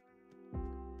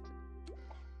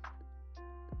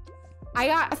 I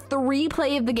got 3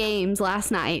 play of the games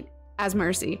last night as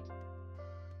Mercy.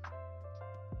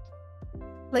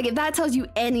 Like, if that tells you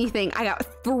anything, I got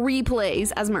 3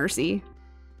 plays as Mercy.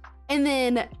 And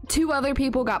then 2 other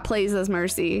people got plays as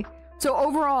Mercy. So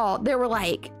overall, there were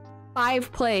like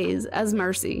 5 plays as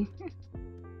Mercy.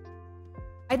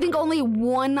 I think only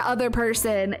one other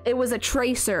person, it was a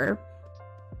Tracer,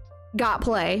 got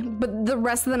play. But the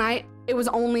rest of the night, it was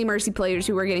only Mercy players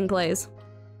who were getting plays.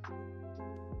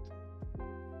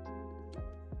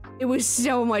 It was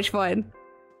so much fun.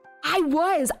 I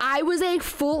was a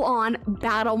full-on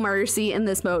battle Mercy in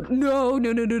this mode. No,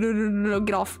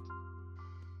 get off.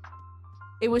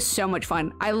 It was so much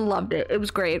fun. I loved it. It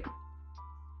was great.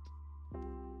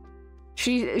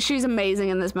 She's amazing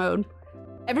in this mode.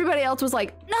 Everybody else was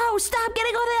like, no, stop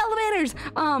getting on the elevators.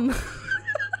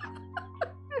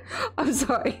 I'm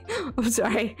sorry.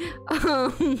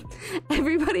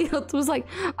 Everybody else was like,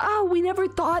 oh, we never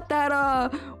thought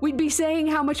that we'd be saying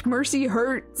how much Mercy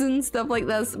hurts and stuff like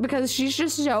this, because she's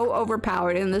just so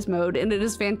overpowered in this mode, and it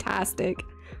is fantastic.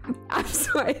 I'm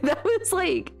sorry, that was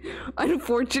like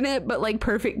unfortunate, but like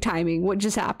perfect timing what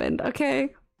just happened, okay?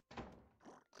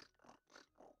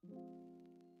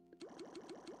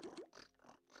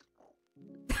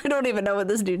 I don't even know what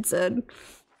this dude said.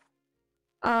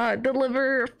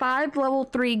 Deliver 5 level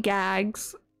 3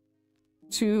 gags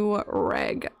to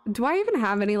Reg. Do I even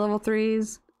have any level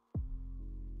 3s?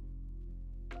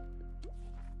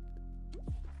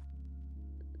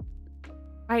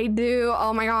 I do.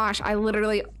 Oh my gosh, I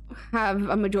literally have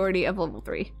a majority of level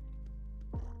 3.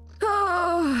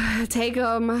 Oh, take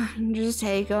them. Just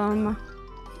take them.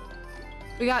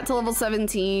 We got to level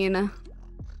 17.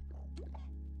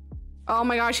 Oh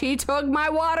my gosh, he took my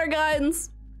water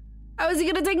guns. How is he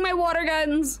gonna take my water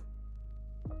guns?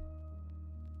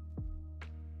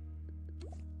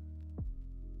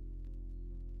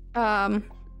 What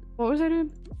was I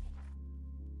doing?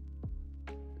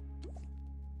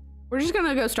 We're just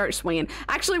gonna go start swinging.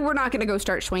 Actually, we're not gonna go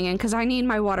start swinging because I need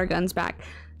my water guns back.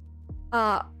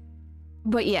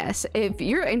 But yes, if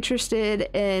you're interested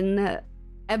in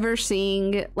ever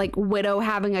seeing like Widow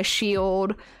having a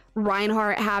shield,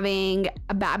 Reinhardt having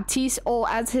a Baptiste ult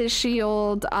as his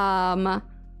shield, Ana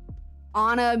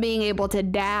being able to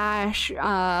dash,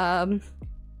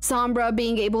 Sombra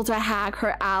being able to hack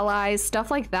her allies,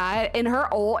 stuff like that. And her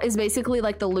ult is basically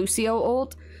like the Lucio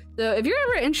ult. So if you're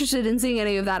ever interested in seeing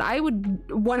any of that, I would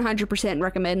 100%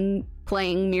 recommend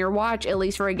playing Mirror Watch, at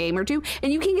least for a game or two.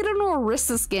 And you can get an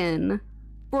Orisa skin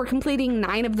for completing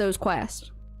 9 of those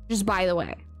quests. Just by the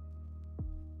way.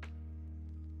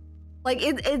 Like,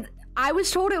 I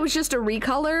was told it was just a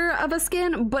recolor of a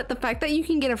skin, but the fact that you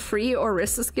can get a free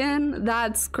Orisa skin,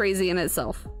 that's crazy in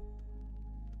itself.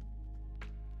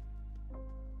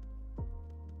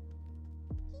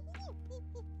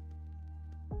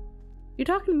 You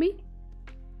talking to me?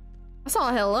 I saw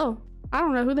a hello. I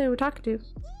don't know who they were talking to.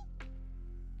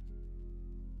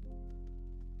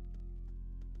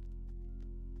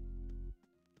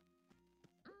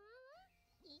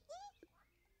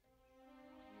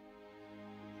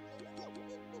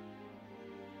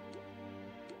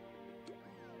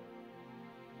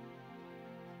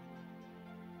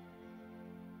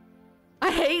 I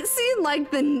hate seeing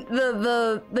like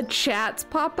the chats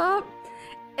pop up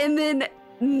and then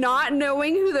not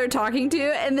knowing who they're talking to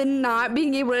and then not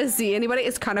being able to see anybody.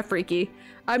 It's kind of freaky.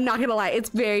 I'm not gonna lie, it's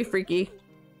very freaky.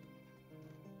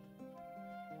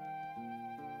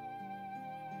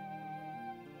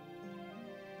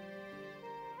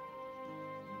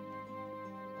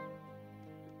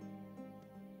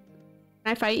 Can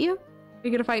I fight you? Are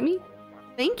you gonna fight me?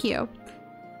 Thank you.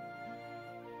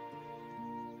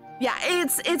 Yeah,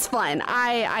 it's fun.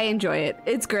 I enjoy it.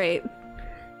 It's great.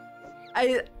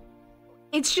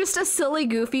 It's just a silly,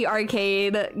 goofy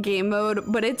arcade game mode,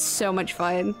 but it's so much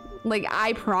fun. Like,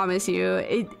 I promise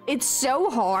you, it's so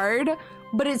hard,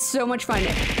 but it's so much fun.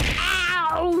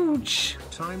 Ouch!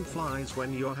 Time flies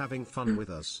when you're having fun with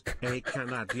us. Hey,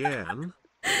 Canadian.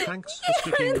 Thanks for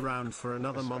sticking around for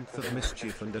another month of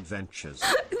mischief and adventures.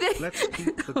 Let's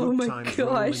keep the good times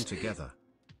rolling together.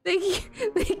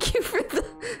 Thank you for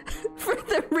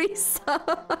the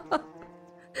resub.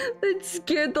 That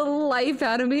scared the life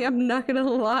out of me, I'm not gonna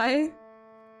lie.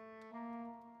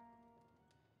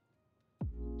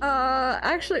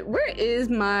 Actually, where is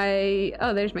my...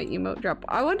 Oh, there's my emote drop.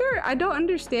 I don't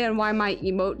understand why my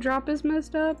emote drop is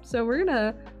messed up, so we're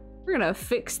gonna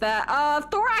fix that.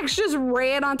 Thorax just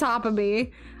ran on top of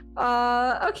me.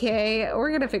 Okay,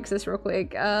 we're gonna fix this real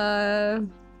quick.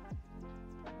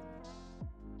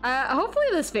 Hopefully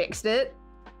this fixed it.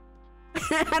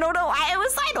 I don't know why it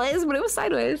was sideways, but it was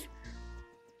sideways.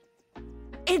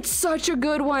 It's such a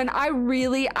good one. I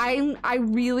really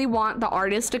want the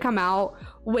artist to come out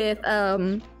with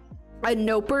a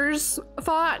Nopers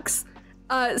fox.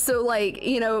 So like,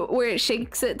 you know, where it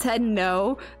shakes its head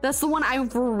no. That's the one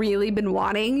I've really been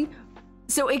wanting.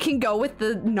 So it can go with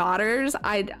the Nodders.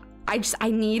 I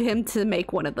need him to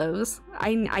make one of those.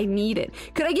 I need it.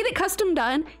 Could I get it custom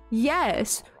done?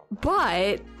 Yes,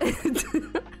 but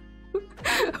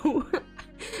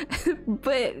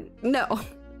but no.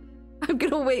 I'm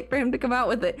gonna wait for him to come out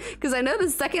with it because I know the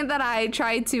second that I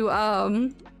try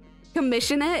to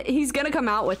commission it, he's gonna come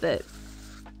out with it.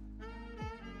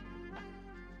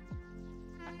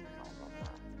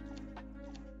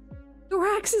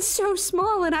 Thorax is so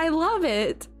small and I love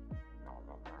it.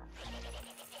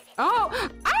 Oh,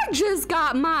 I just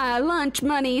got my lunch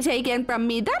money taken from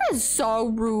me. That is so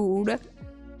rude.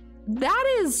 That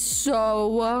is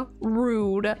so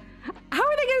rude. How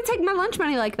are they gonna take my lunch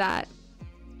money like that?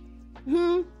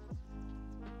 Y'all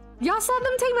saw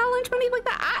them take my lunch money like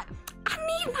that? I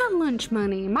need my lunch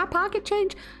money. My pocket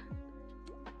change.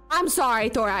 I'm sorry,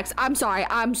 Thorax. I'm sorry.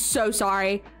 I'm so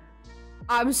sorry.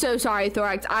 I'm so sorry,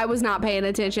 Thorax. I was not paying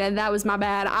attention. That was my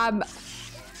bad.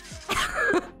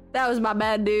 That was my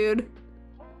bad, dude.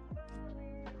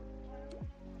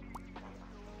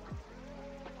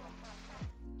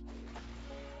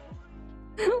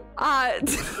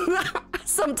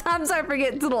 Sometimes I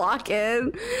forget to lock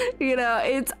in. You know,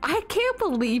 I can't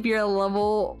believe you're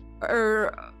level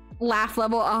or laugh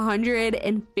level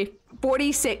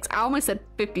 146. I almost said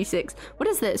 56. What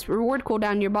is this? Reward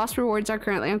cooldown. Your boss rewards are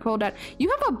currently on cooldown.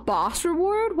 You have a boss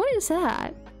reward? What is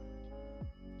that?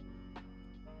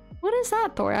 What is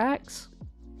that, Thorax?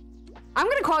 I'm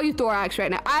gonna call you Thorax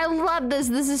right now. I love this.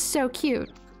 This is so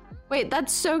cute. Wait,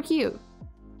 that's so cute.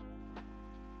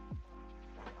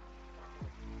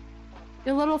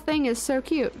 Your little thing is so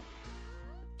cute.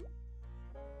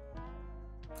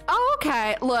 Oh,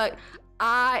 okay. Look,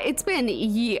 it's been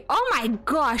oh my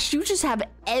gosh, you just have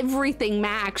everything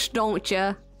maxed, don't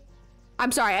you?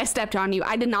 I'm sorry, I stepped on you.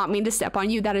 I did not mean to step on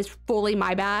you. That is fully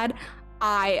my bad.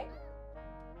 I'm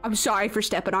sorry for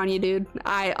stepping on you, dude.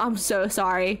 I'm so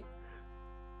sorry.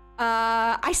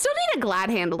 I still need a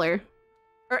glad handler.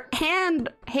 Or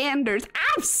handers.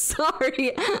 I'm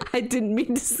sorry. I didn't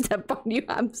mean to step on you.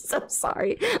 I'm so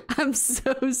sorry. I'm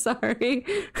so sorry.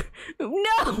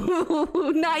 No,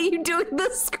 not you doing the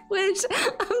squish.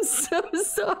 I'm so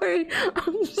sorry.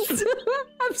 I'm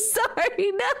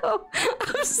sorry. No,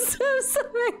 I'm so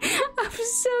sorry. I'm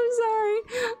so sorry.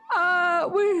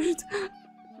 Where's?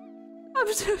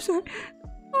 I'm so sorry.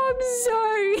 Oh, I'm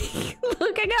sorry.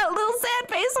 Look, I got a little sad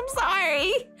face. I'm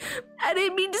sorry. I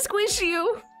didn't mean to squish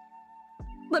you.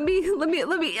 Let me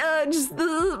just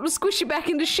squish you back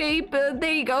into shape.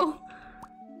 There you go.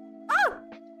 Ah,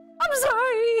 I'm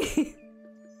sorry.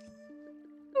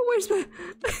 Where's my?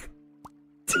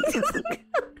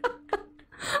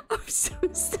 I'm so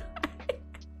sorry.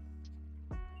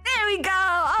 There we go.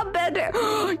 I'm better.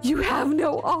 You have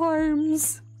no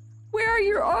arms. Where are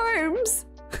your arms?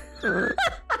 I'm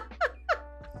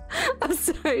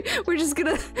sorry. We're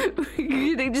gonna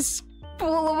just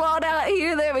pull them all out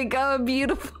here. There we go.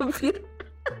 Beautiful, beautiful.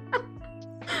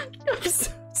 I'm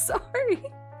so sorry.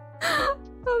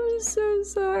 I'm so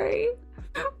sorry.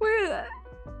 Where?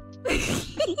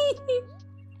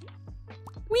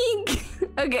 Wink.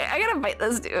 Okay, I gotta fight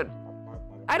this dude.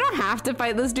 I don't have to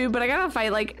fight this dude, but I gotta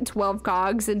fight like 12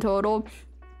 cogs in total.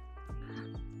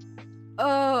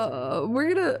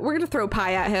 We're gonna throw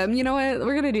pie at him. You know what?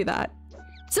 We're gonna do that.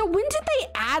 So when did they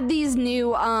add these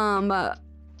new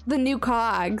the new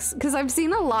cogs? Because I've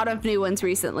seen a lot of new ones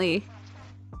recently.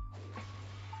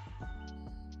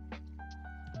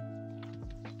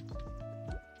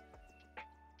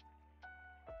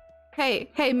 Hey,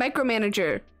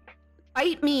 micromanager,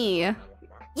 fight me.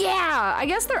 Yeah, I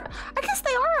guess they are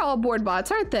all board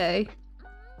bots, aren't they?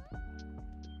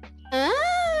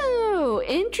 Oh,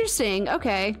 interesting.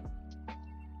 Okay.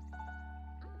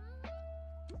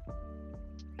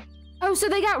 Oh, so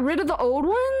they got rid of the old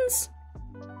ones?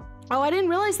 Oh, I didn't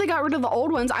realize they got rid of the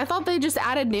old ones. I thought they just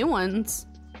added new ones.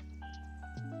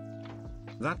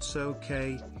 That's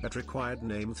okay. At required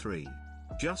name 3.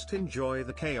 Just enjoy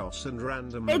the chaos and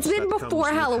randomness. It's been before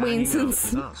Halloween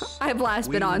since I've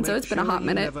last been on, so it's been a hot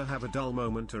minute. Never have a dull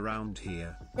moment around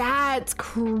here. That's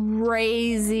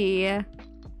crazy.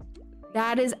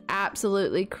 That is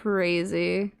absolutely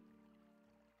crazy.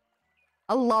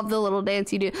 I love the little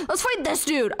dance you do. Let's fight this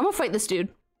dude. I'm gonna fight this dude.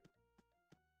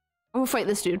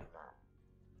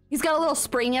 He's got a little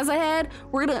spring as a head.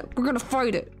 We're gonna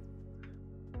fight it.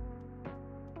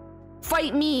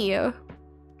 Fight me.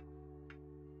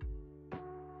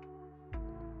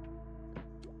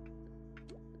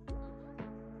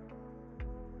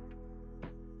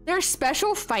 There's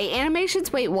special fight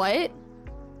animations? Wait, what?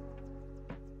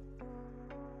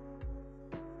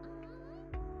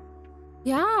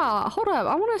 Yeah, hold up.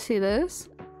 I want to see this.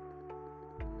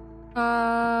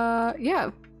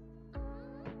 Yeah.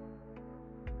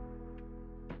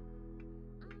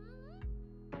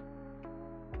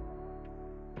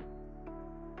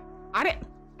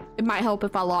 It might help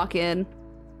if I lock in.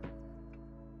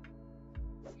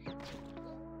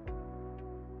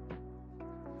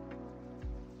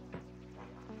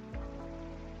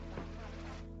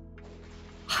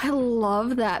 I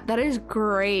love that. That is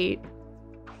great.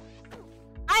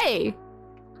 Hey,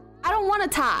 I don't want a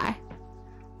tie.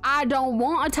 I don't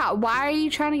want a tie. Why are you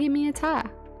trying to give me a tie?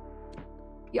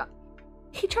 Yeah,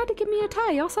 he tried to give me a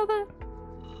tie. Y'all saw that?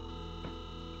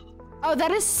 Oh,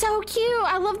 that is so cute.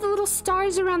 I love the little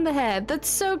stars around the head. That's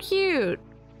so cute.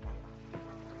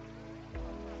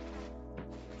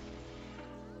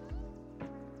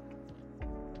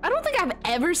 I don't think I've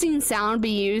ever seen sound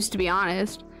be used, to be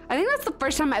honest. I think that's the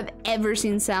first time I've ever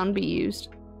seen sound be used.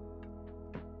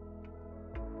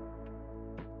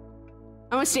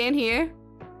 I'm gonna stand here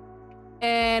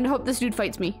and hope this dude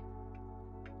fights me.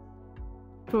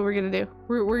 That's what we're gonna do.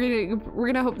 We're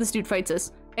gonna hope this dude fights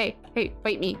us. Hey,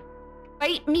 fight me.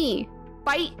 Fight me.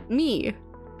 Fight me.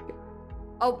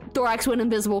 Oh, Thorax went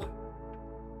invisible.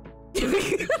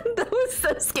 That was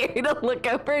so scary to look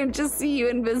over and just see you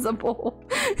invisible.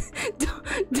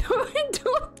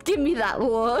 Don't give me that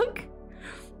look.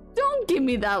 Don't give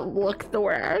me that look,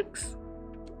 Thorax.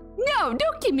 No,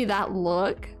 don't give me that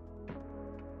look.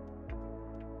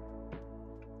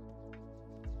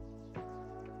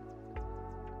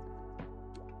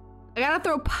 I gotta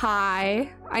throw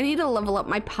pie. I need to level up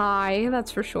my pie, that's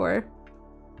for sure.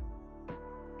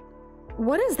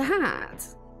 What is that?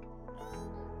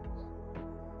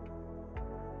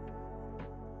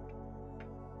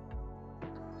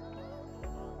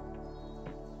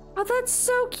 Oh, that's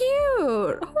so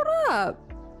cute. Hold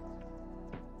up.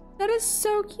 That is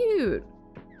so cute.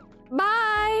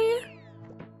 Bye.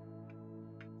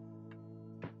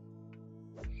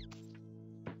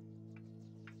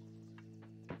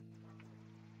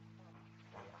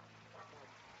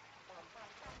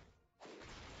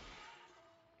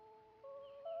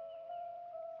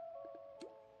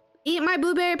 Eat my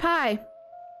blueberry pie.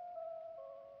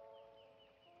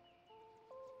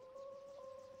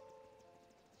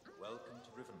 Welcome to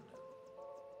Rivendell,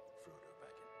 Frodo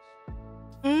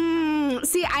Baggins.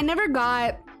 See, I never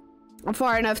got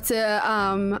far enough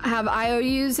to have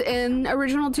IOUs in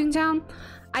original Toontown.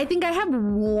 I think I have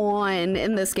one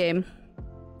in this game.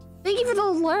 Thank you for the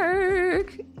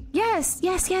lurk. Yes,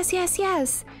 yes, yes, yes,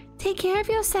 yes. Take care of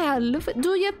yourself.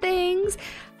 Do your things.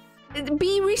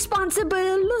 Be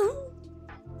responsible.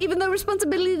 Even though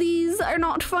responsibilities are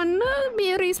not fun,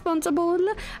 be responsible.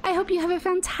 I hope you have a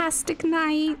fantastic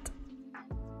night.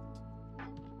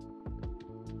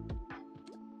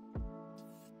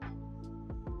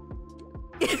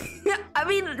 I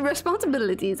mean,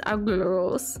 responsibilities are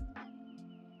gross.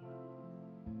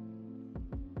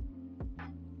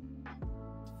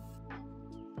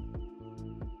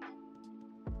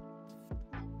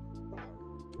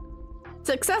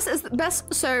 Success is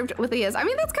best served with ease. I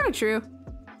mean, that's kind of true.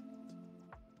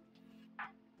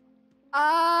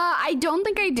 I don't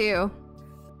think I do.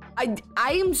 I'm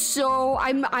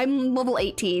level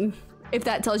 18, if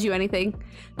that tells you anything.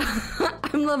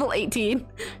 I'm level 18.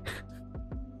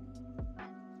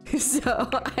 So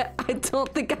I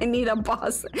don't think I need a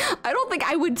boss. I don't think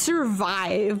I would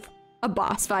survive a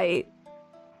boss fight.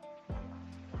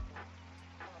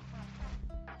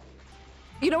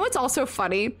 You know what's also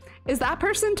funny is that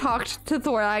person talked to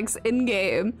Thorax in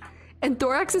game and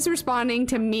Thorax is responding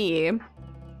to me.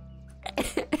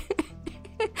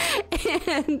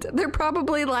 And they're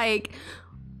probably like,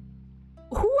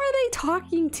 who are they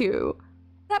talking to?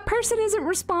 That person isn't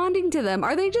responding to them.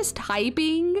 Are they just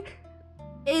typing?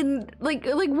 And like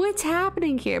what's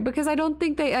happening here? Because I don't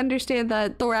think they understand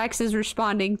that Thorax is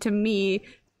responding to me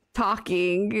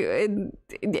talking. And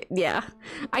yeah,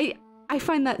 I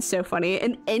find that so funny.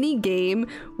 In any game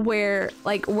where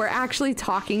like we're actually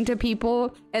talking to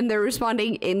people and they're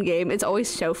responding in game, it's always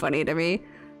so funny to me.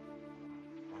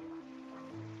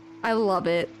 I love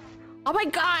it. Oh my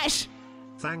gosh!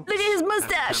 Thanks. Look at his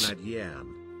mustache!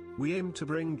 We aim to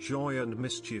bring joy and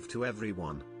mischief to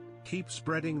everyone. Keep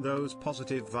spreading those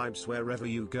positive vibes wherever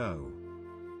you go.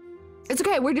 It's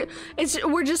okay. We're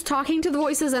just talking to the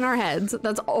voices in our heads.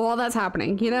 That's all that's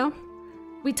happening, you know?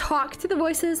 We talk to the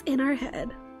voices in our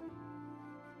head.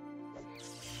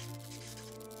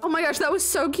 Oh my gosh, that was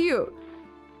so cute.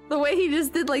 The way he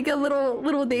just did like a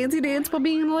little dancey dance while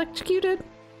being electrocuted.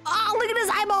 Oh, look at his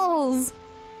eyeballs!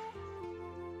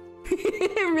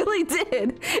 It really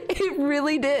did. It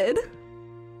really did.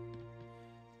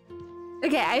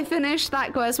 Okay, I finished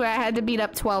that quest where I had to beat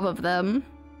up 12 of them.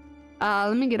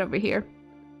 Let me get over here.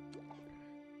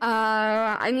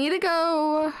 I need to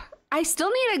go... I still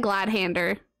need a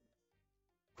Gladhander.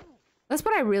 That's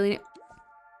what I really need.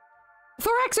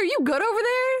 Thorax, are you good over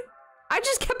there? I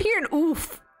just kept hearing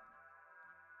oof.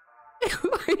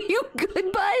 Are you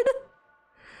good, bud?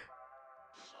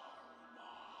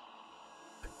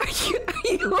 Are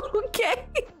you okay?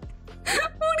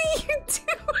 What are you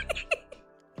doing?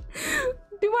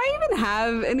 Do I even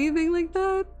have anything like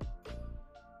that?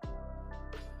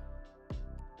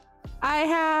 I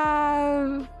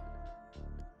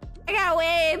got a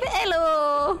wave.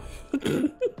 Hello.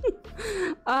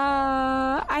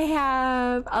 I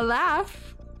have a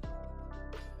laugh.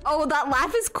 Oh, that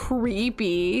laugh is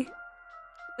creepy.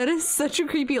 That is such a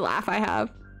creepy laugh I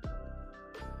have.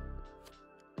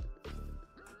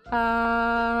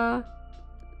 I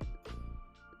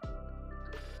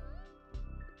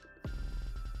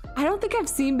don't think I've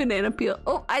seen banana peel.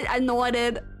 Oh, I know I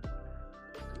did.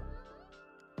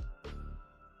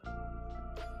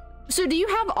 So do you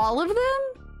have all of them?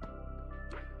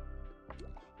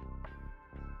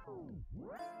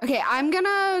 Okay, I'm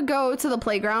gonna go to the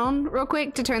playground real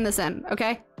quick to turn this in,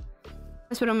 okay?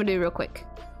 That's what I'm gonna do real quick.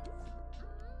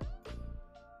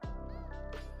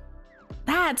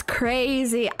 That's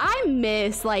crazy. I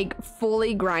miss like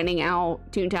fully grinding out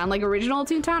Toontown, like original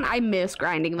Toontown. I miss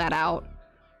grinding that out.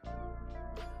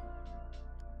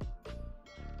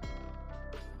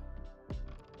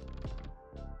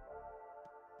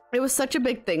 It was such a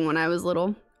big thing when I was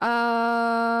little. Where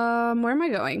am I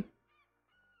going?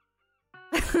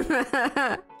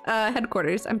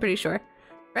 Headquarters, I'm pretty sure.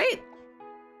 Right?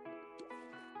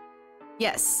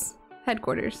 Yes,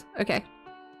 headquarters. Okay.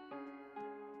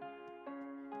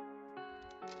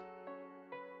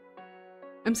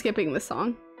 I'm skipping this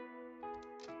song.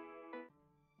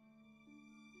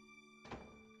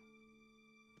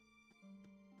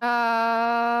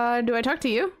 Do I talk to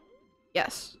you?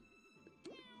 Yes.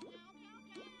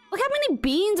 Look how many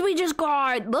beans we just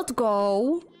got. Let's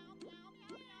go.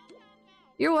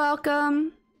 You're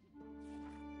welcome.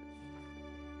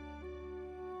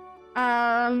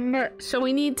 So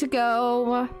we need to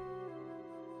go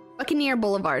Buccaneer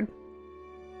Boulevard.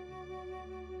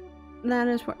 That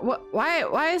is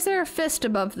why is there a fist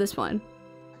above this one?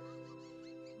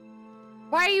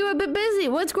 Why are you a bit busy?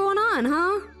 What's going on,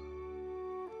 huh?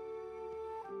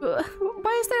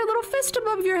 Why is there a little fist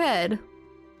above your head?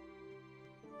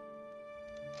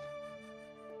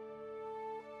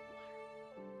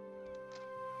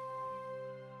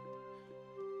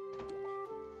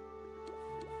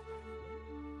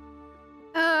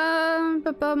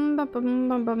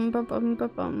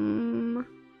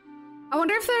 I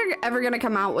wonder if they're ever gonna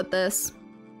come out with this.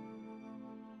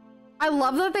 I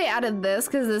love that they added this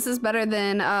because this is better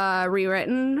than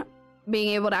rewritten, being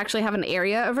able to actually have an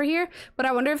area over here. But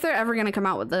I wonder if they're ever gonna come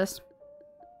out with this.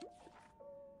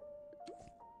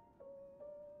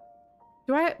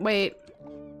 Wait.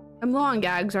 I'm low on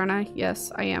gags, aren't I?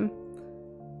 Yes, I am.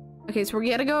 Okay, so we're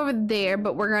gonna go over there,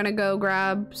 but we're gonna go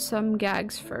grab some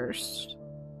gags first.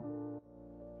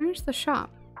 Where's the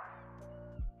shop?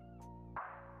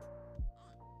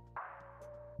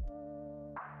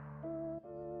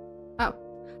 Oh,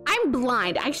 I'm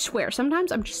blind. I swear.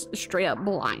 Sometimes I'm just straight up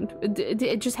blind.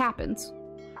 It just happens.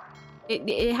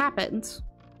 It happens.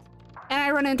 And I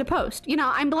run into post. You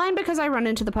know, I'm blind because I run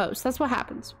into the post. That's what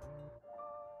happens.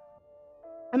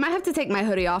 I might have to take my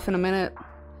hoodie off in a minute.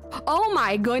 Oh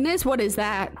my goodness, what is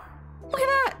that? Look at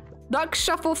that. Duck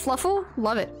Shuffle Fluffle.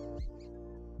 Love it.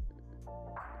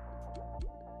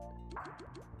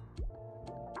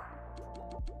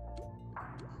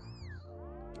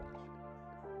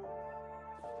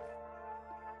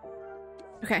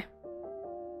 Okay.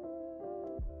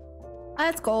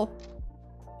 Let's go.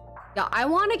 Yeah, I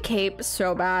want a cape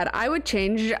so bad. I would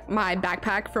change my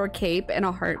backpack for a cape in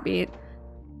a heartbeat.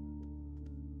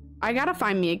 I gotta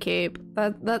find me a cape.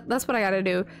 That's what I gotta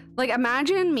do. Like,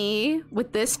 imagine me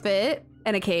with this fit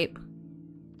and a cape.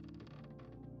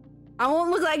 I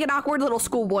won't look like an awkward little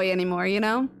schoolboy anymore, you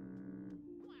know?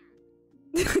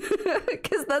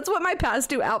 Because that's what my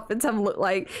past two outfits have looked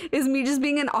like, is me just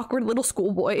being an awkward little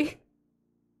schoolboy.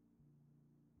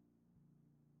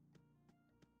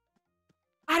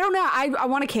 I don't know. I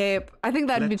want a cape. I think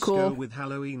that'd be cool. Let's go with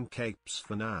Halloween capes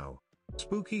for now.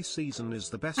 Spooky season is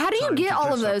the best. How do you get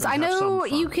all of those? I know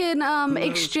you can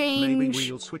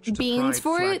exchange beans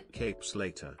for it. Capes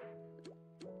later.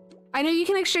 I know you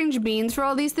can exchange beans for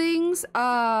all these things.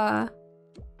 But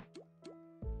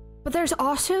there's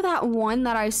also that one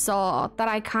that I saw that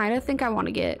I kind of think I want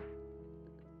to get.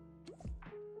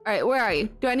 All right, where are you?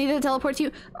 Do I need to teleport to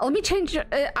you? Let me change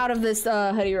out of this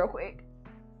hoodie real quick.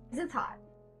 It's hot.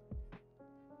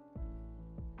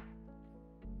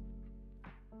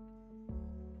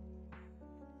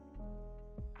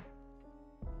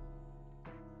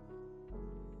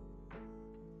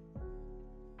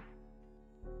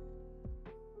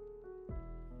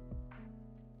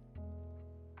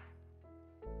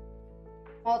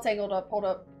 All tangled up, hold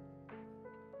up.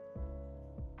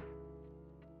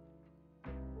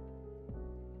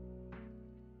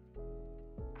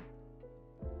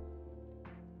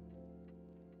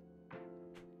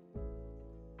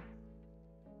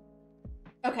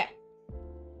 Okay.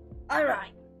 All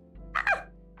right. Ah!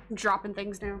 I'm dropping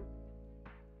things now.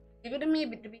 Leave it to me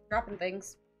to be dropping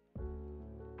things.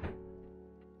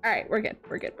 All right, we're good.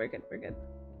 We're good.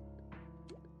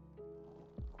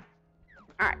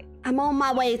 Alright, I'm on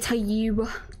my way to you,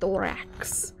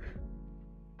 Thorax.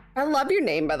 I love your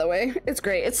name, by the way. It's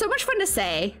great. It's so much fun to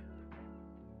say.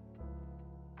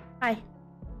 Hi.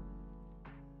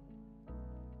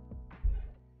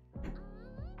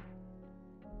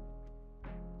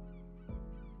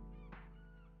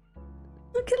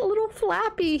 Look at little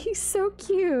Flappy. He's so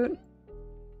cute.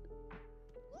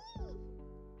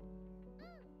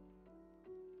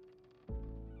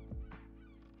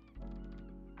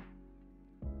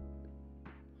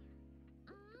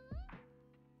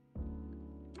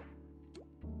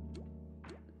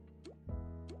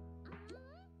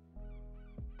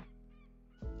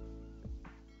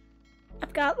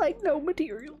 I've got like no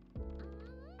material.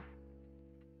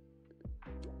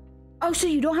 Oh, so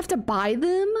you don't have to buy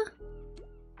them?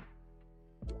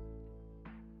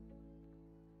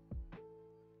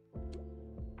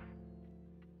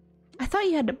 I thought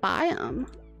you had to buy them.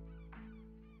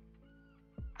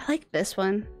 I like this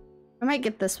one. I might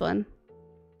get this one.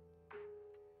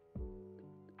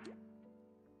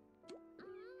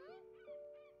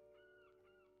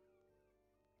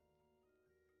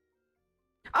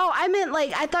 Oh, I meant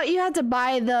like, I thought you had to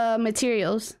buy the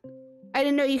materials. I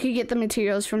didn't know you could get the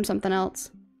materials from something else.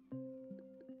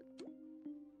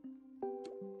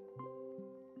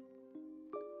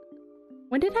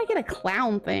 When did I get a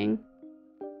clown thing?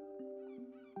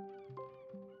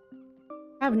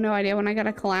 have no idea when I got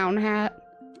a clown hat.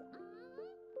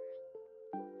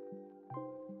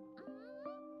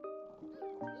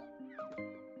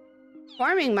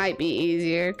 Farming might be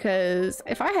easier, because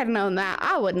if I had known that,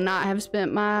 I would not have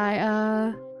spent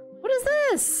my, what is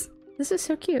this? This is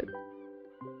so cute.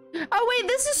 Oh wait,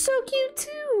 this is so cute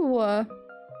too! I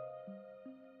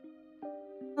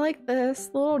like this.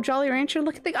 The little Jolly Rancher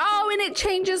looking thing. Oh, and it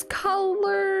changes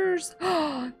colors!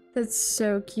 Oh, that's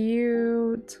so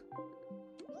cute.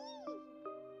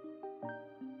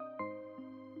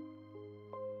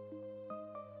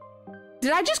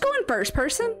 Did I just go in first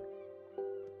person?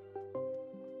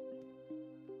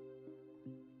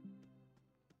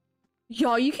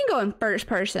 Y'all, you can go in first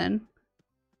person.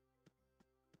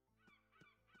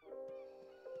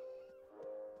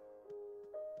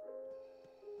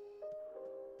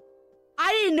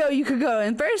 I didn't know you could go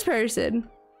in first person.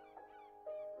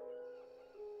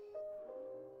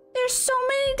 There's so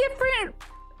many different...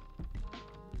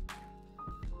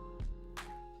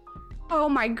 Oh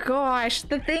my gosh,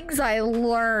 the things I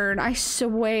learn, I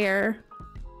swear.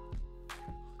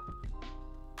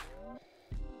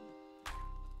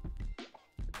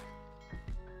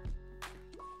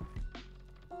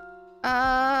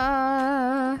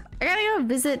 I gotta go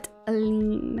visit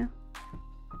Aline.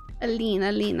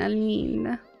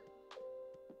 Aline.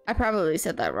 I probably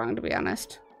said that wrong, to be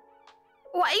honest.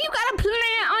 Why you got a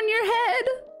plant on your head?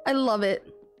 I love it.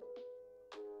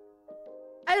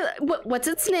 What's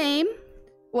its name?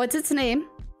 What's its name?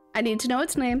 I need to know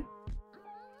its name.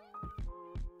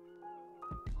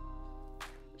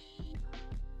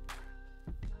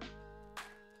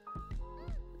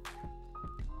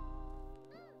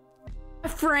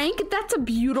 Frank? That's a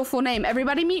beautiful name.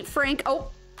 Everybody meet Frank.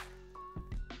 Oh.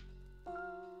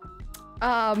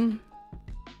 I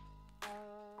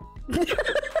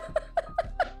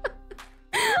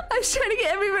was trying to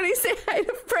get everybody to say hi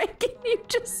to Frank and you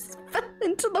just fell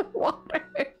into the water.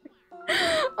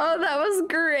 Oh, that was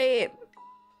great.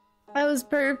 That was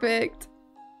perfect.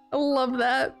 I love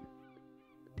that.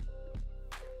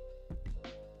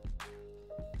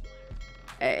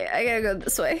 Hey, I gotta go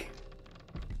this way.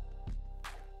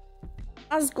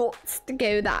 I was got to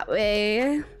go that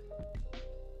way.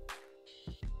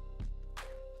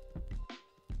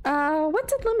 What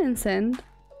did Lemon send?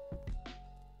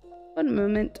 One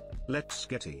moment. Let's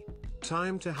Getty.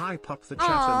 Time to hype up the chat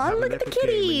Aww, and have look an at the epic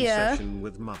kitty. gaming session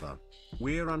with Mother.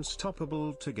 We're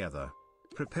unstoppable together.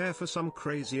 Prepare for some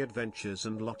crazy adventures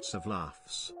and lots of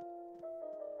laughs.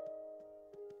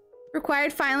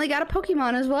 Required finally got a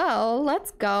Pokemon as well.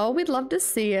 Let's go. We'd love to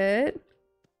see it.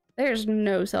 There's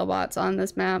no Sellbots on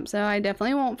this map, so I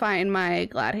definitely won't find my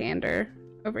Gladhander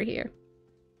over here.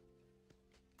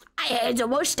 I had a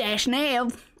mustache now.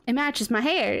 It matches my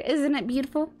hair. Isn't it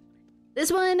beautiful?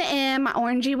 This one and my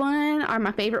orangey one are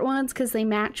my favorite ones because they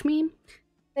match me.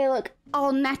 They look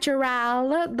all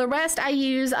natural. The rest I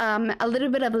use a little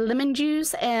bit of lemon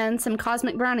juice and some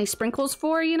Cosmic Brownie sprinkles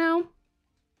for, you know.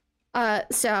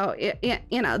 So,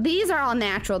 you know, these are all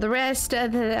natural. The rest,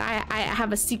 I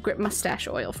have a secret mustache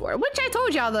oil for, which I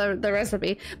told y'all the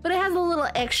recipe, but it has a little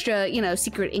extra, you know,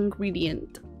 secret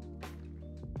ingredient.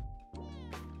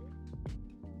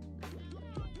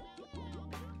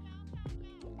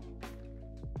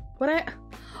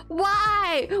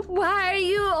 Why are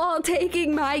you all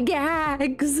taking my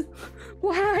gags?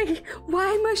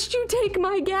 Why must you take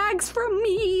my gags from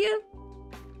me?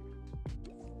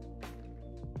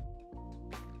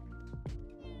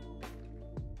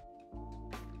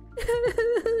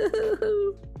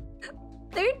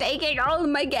 They're taking all of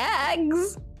my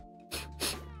gags.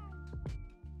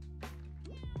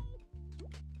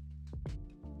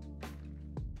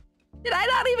 Did I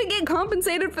not even get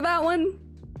compensated for that one?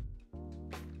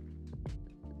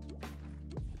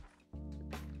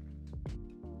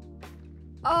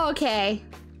 Okay.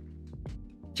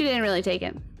 She didn't really take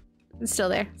it. It's still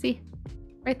there. See?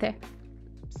 Right there.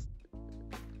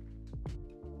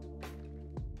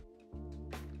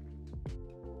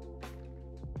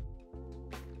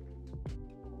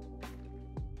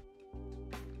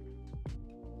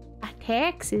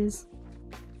 Taxes.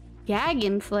 Gag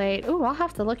inflate. Oh, I'll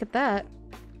have to look at that.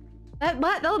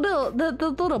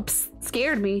 The little psst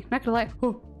scared me. Not gonna lie.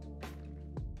 Oh.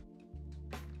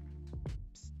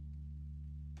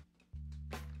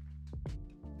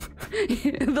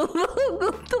 the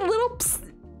little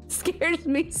psst scares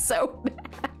me so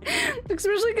bad.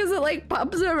 Especially because it like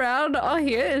pops around all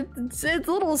here. It's a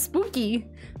little spooky.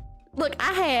 Look,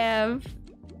 I have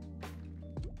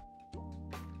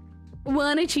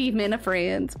one achievement of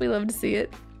friends. We love to see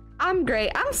it. I'm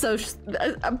great. I'm so,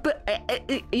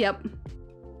 yep.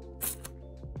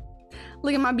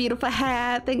 Look at my beautiful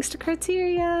hat. Thanks to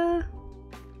Criteria.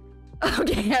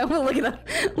 Okay, I will look it up.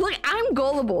 Look, I'm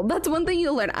gullible. That's one thing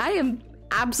you'll learn. I am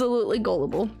absolutely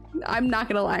gullible. I'm not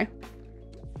gonna lie.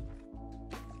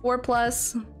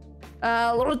 4+.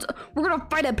 We're gonna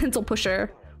fight a pencil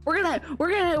pusher. We're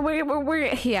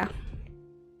yeah.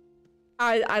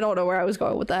 I don't know where I was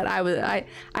going with that.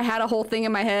 I had a whole thing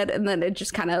in my head and then it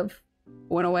just kind of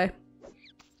went away.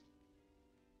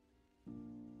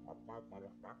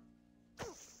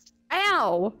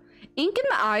 Ow! Ink in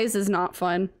the eyes is not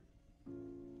fun.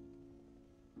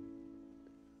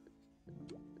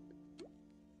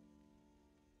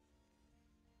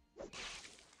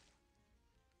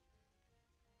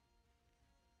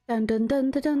 Dun dun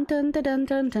dun dun dun dun dun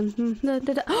dun dun dun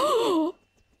dun. Oh!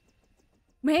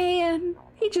 Man,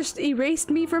 he just erased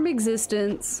me from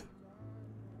existence.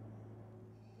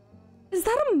 Is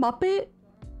that a Muppet?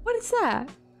 What is that?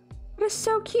 That is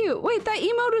so cute. Wait, that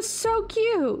emote is so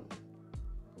cute.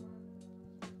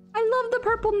 I love the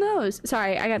purple nose.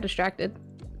 Sorry, I got distracted.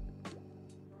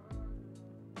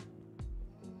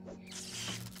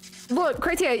 Look,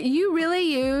 Criteria, you really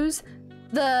use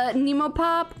the Nemo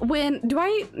Pop when do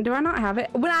I not have it?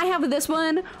 When I have this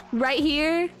one right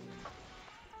here.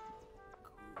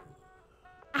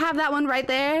 I have that one right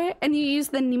there, and you use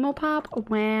the Nemo Pop.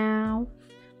 Wow.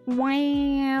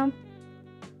 Wow.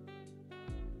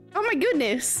 Oh my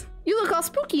goodness. You look all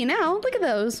spooky now. Look at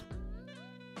those.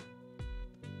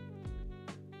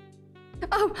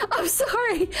 Oh, I'm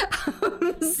sorry.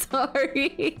 I'm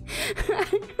sorry.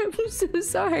 I'm so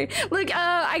sorry. Look,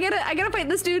 I gotta fight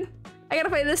this dude. I gotta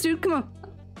fight this dude. Come on.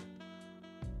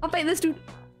 I'll fight this dude.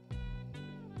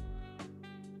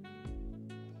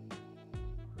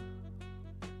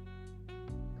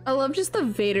 I love just the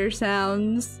Vader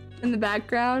sounds in the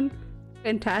background.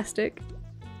 Fantastic.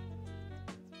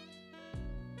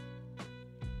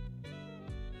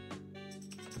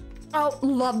 Oh,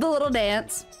 love the little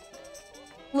dance.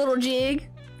 Little jig.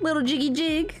 Little jiggy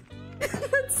jig.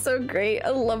 That's so great. I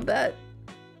love that.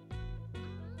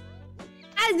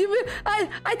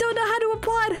 I don't know how to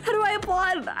applaud. How do I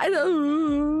applaud? I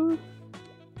don't.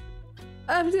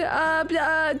 How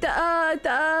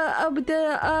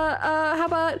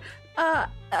about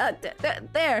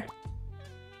there?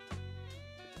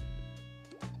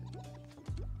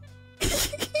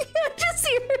 Just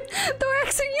hear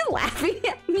Thorax. Are you laughing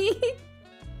at me?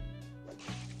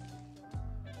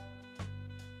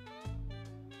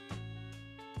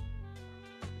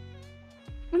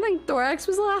 I think Thorax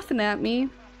was laughing at me.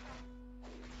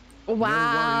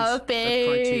 Wow,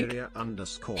 fake.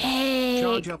 Criteria_. Fake.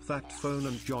 Charge up that phone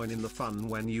and join in the fun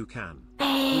when you can.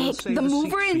 Fake. We'll The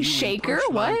mover and shaker?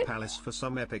 What? Palace for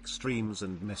some epic streams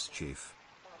and mischief.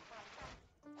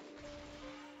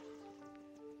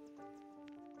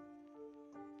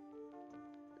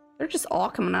 They're just all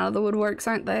coming out of the woodworks,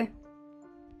 aren't they?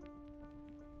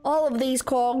 All of these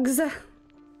cogs.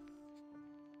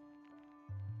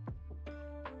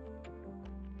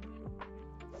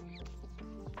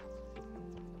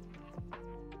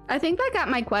 I think I got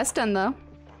my quest done though.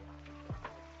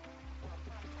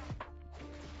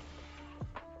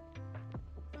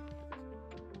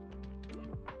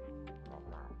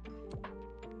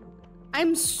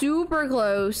 I'm super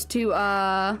close to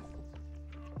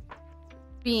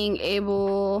being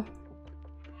able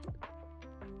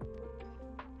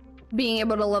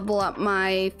to level up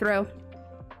my throw.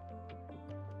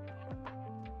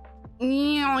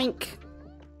 Yoink.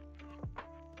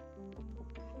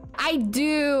 I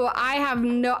do. I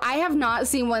have not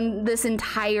seen one this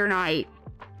entire night.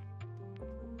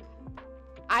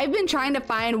 I've been trying to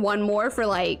find one more for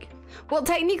like, well,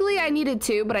 technically I needed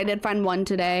 2, but I did find 1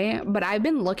 today. But I've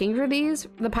been looking for these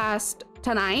the past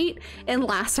tonight and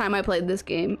last time I played this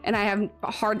game, and I have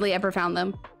hardly ever found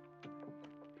them.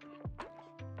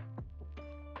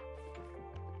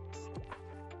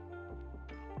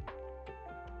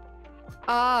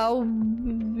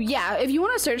 Yeah, if you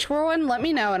want to search for one, let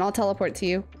me know and I'll teleport to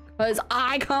you. Because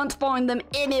I can't find them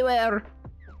anywhere.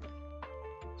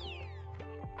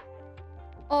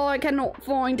 Oh, I cannot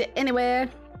find it anywhere.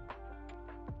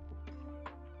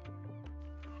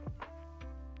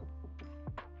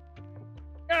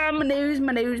 My nose,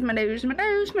 my nose, my nose, my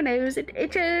nose, my nose, it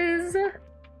itches.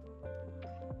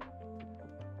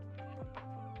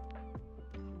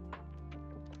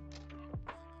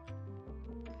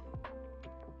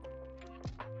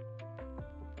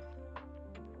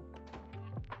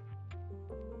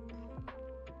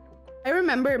 I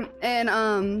remember in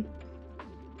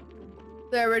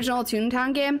the original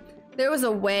Toontown game, there was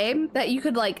a way that you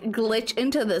could like glitch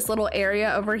into this little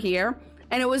area over here,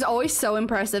 and it was always so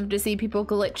impressive to see people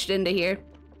glitched into here.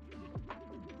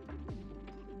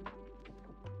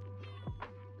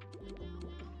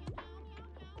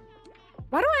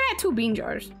 2 bean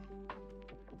jars.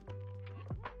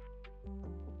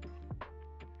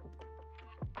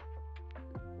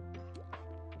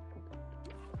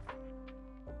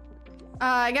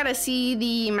 I gotta see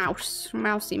the mouse.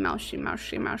 Mousy, mousy,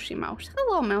 mousy, mousy, mouse.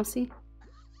 Hello, mousy.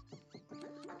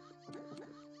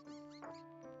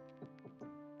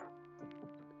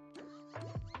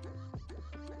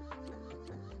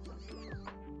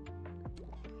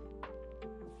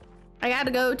 I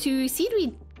gotta go to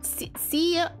Seaweed Street.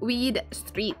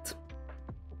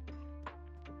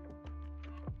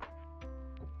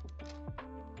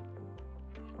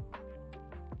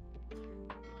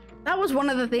 That was one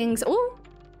of the things. Oh!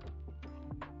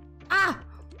 Ah!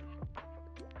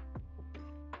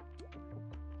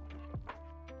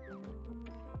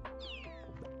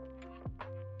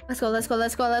 Let's go, let's go,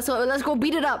 let's go, let's go, let's go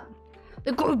beat it up.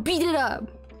 Let's go beat it up.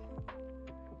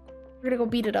 We're gonna go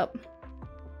beat it up.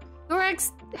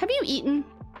 Thorax, have you eaten?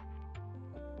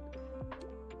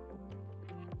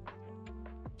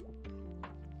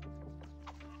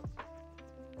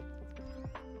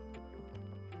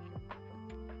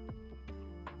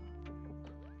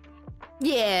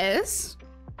 Yes.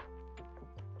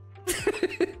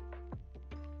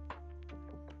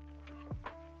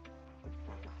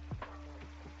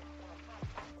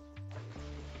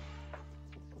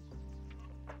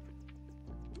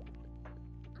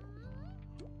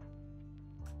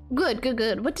 Good, good,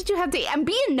 good. What did you have to eat? I'm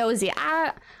being nosy.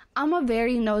 I'm a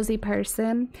very nosy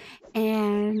person,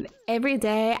 and every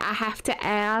day I have to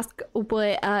ask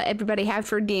what everybody had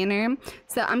for dinner.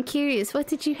 So I'm curious, what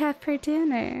did you have for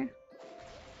dinner?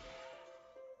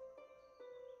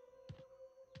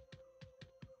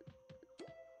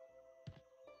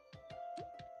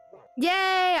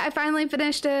 Yay! I finally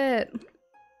finished it.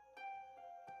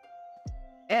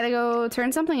 I gotta go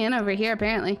turn something in over here,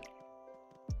 apparently.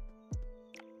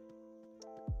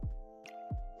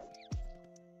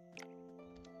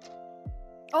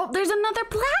 Oh, there's another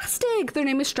plastic. Their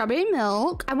name is Strawberry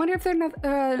Milk. I wonder if they're not,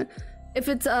 if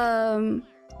it's a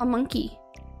monkey.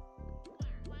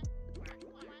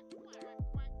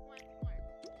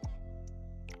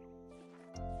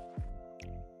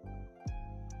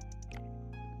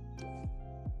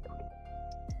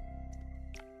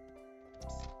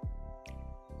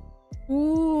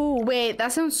 Ooh, wait,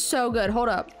 that sounds so good. Hold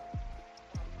up.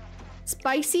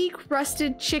 Spicy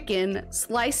crusted chicken,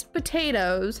 sliced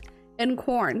potatoes, and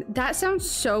corn. That sounds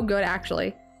so good,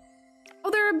 actually.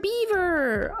 Oh, they're a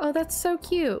beaver. Oh, that's so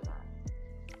cute.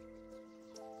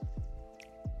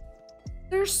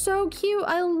 They're so cute.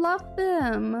 I love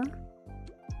them.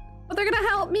 Oh, they're gonna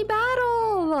help me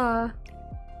battle.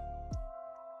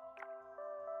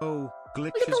 Oh,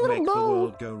 glitches little make the bow.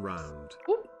 world go round.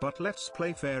 Oop. But let's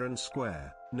play fair and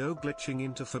square. No glitching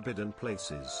into forbidden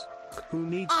places. Who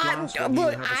needs Uh, glass when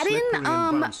look, you have a I didn't, slippery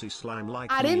and bouncy slime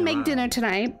like I me didn't make around? dinner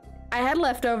tonight. I had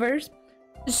leftovers.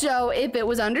 So if it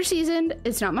was under seasoned,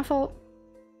 it's not my fault.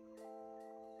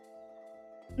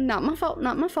 Not my fault,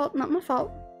 not my fault, not my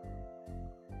fault.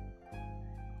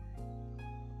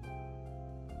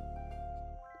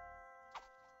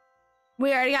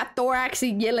 We already got Thorax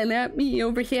yelling at me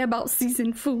over here about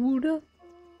seasoned food.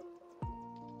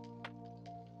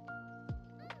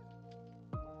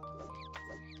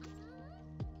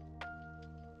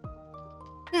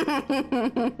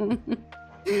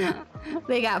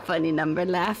 They got funny number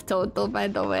laugh total, by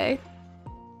the way.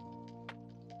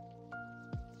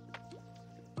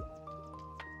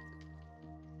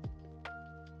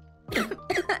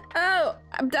 Oh,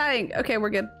 I'm dying. Okay, we're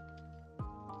good.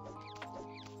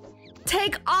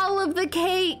 Take all of the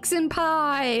cakes and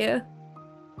pie.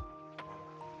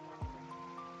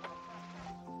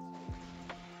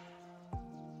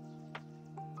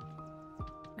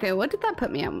 Okay, what did that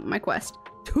put me on my quest?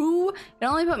 2? It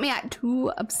only put me at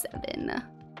 2 of 7.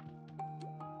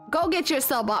 Go get your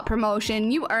Sellbot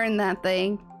promotion. You earned that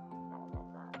thing.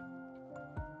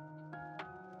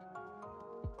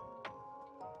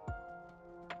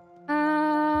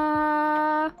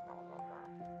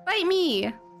 Fight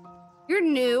me. You're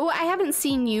new. I haven't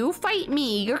seen you. Fight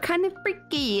me. You're kind of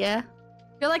freaky.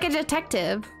 You're like a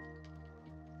detective.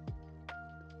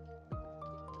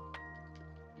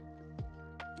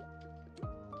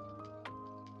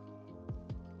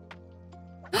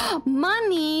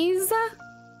 Monies.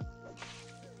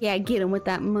 Yeah, get him with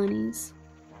that monies.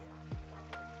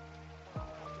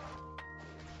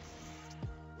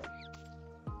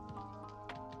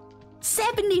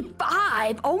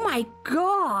 $75. Oh my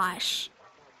gosh.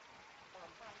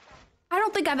 I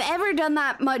don't think I've ever done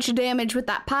that much damage with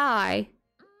that pie.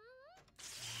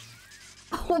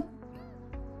 Oh.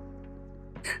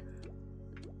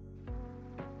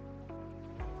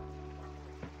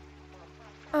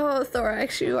 Oh,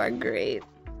 Thorax, you are great.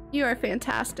 You are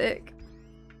fantastic.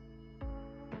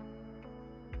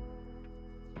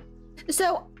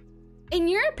 So, in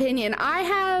your opinion, I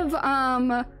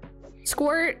have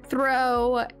squirt,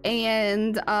 throw,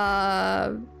 and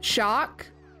shock.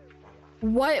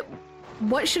 What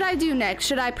should I do next?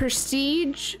 Should I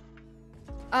prestige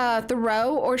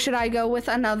throw, or should I go with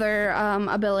another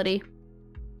ability?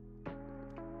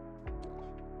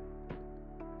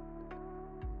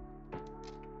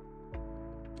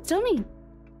 It's only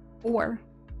 4.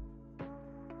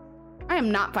 I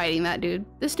am not fighting that dude.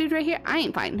 This dude right here, I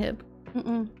ain't fighting him.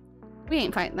 We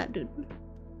ain't fighting that dude.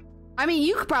 I mean,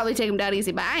 you could probably take him down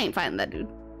easy, but I ain't fighting that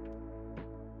dude.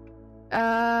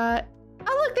 Oh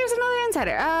look, there's another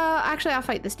insider. Actually, I'll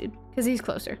fight this dude because he's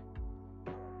closer.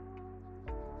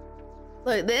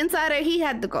 Look, the insider, he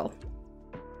had the goal.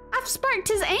 I've sparked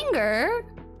his anger.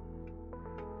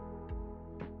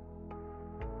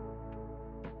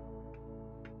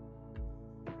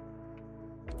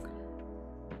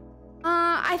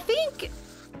 I think,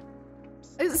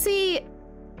 see,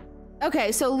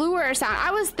 okay, so lure or sound.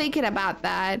 I was thinking about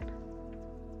that.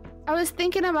 I was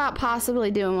thinking about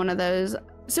possibly doing one of those.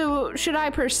 So should I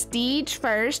prestige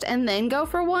first and then go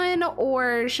for one,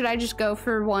 or should I just go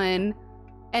for one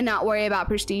and not worry about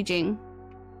prestiging?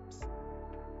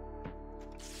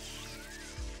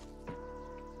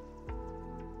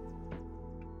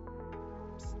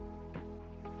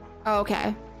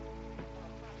 Okay.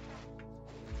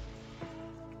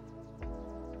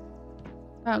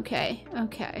 Okay.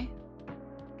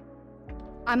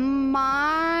 I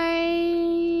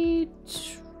might...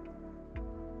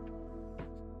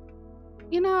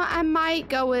 You know, I might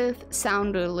go with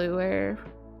sound or lure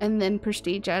and then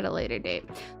prestige at a later date.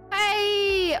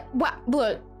 Hey! What?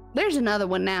 Look, there's another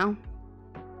one now.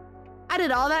 I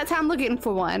did all that time looking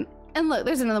for one. And look,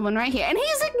 there's another one right here. And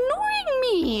he's ignoring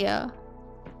me! I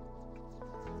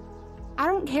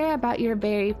don't care about your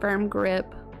very firm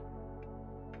grip.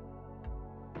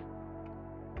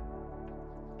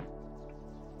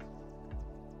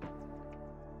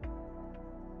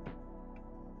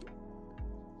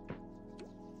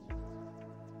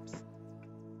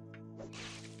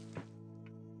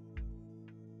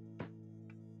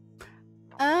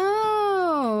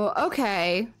 Oh,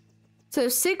 okay. So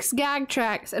 6 gag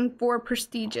tracks and 4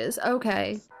 prestiges.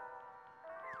 Okay.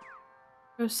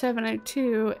 So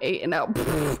 702, 8 and 0.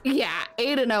 Yeah,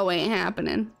 8 and 0 ain't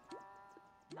happening.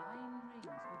 9 rings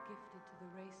were gifted to the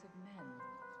race of men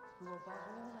who, above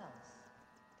all else,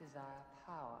 desire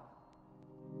power.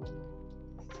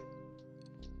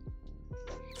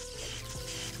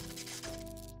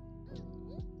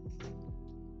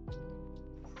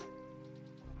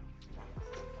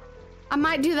 I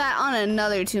might do that on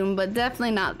another tomb, but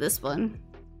definitely not this one.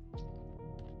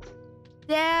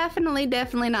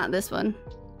 Definitely not this one.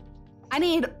 I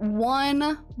need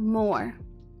one more.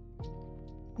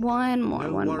 One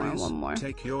more.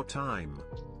 Take your time.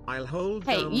 I'll hold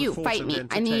Hey, down you, the fort fight and me. I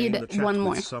entertain need the chat one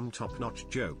more. with some top-notch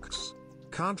jokes.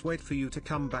 Can't wait for you to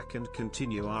come back and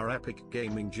continue our epic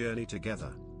gaming journey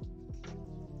together.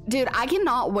 Dude, I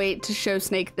cannot wait to show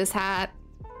Snake this hat.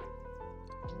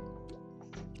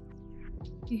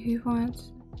 Who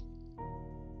wants?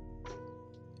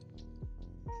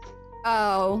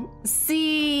 Oh,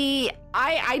 see,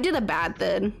 I did a bad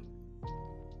then.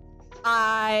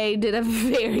 I did a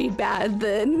very bad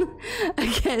then.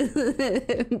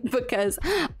 Because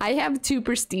I have 2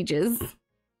 prestiges.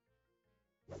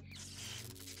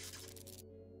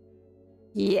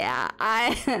 Yeah,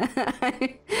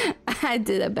 I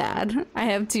did a bad. I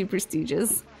have 2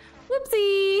 prestiges.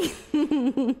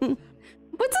 Whoopsie.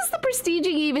 What does the prestiging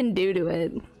even do to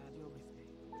it?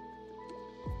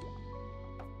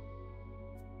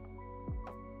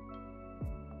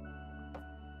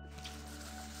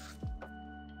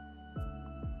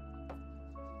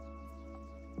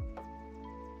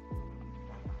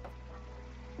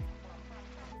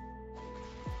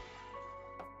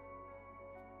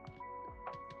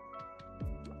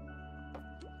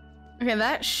 Okay,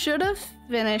 that should have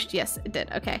finished. Yes, it did.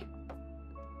 Okay.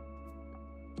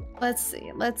 Let's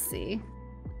see.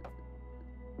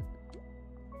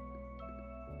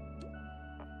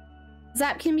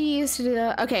 Zap can be used to do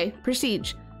okay,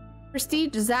 prestige.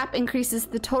 Prestige zap increases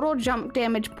the total jump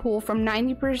damage pool from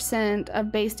 90%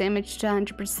 of base damage to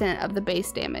 100% of the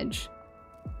base damage.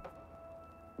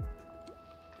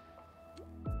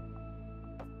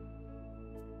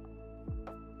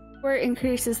 Where it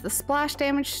increases the splash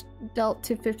damage dealt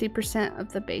to 50%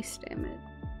 of the base damage.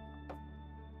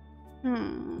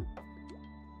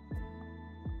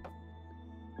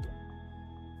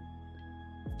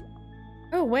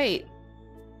 Oh, wait.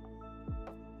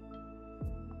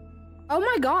 Oh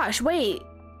my gosh, wait.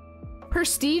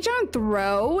 Prestige on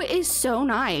throw is so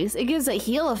nice. It gives a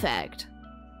heal effect.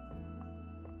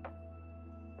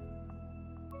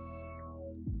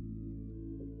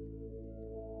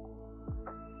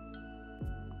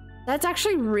 That's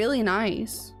actually really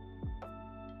nice.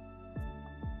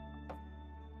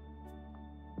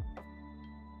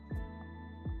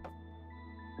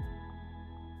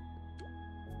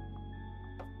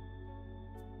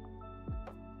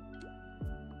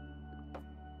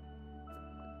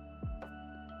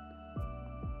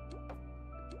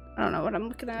 I don't know what I'm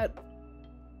looking at.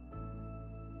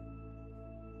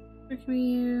 What can we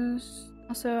use?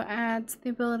 Also adds the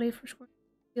ability for square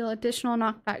to deal additional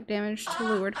knockback damage to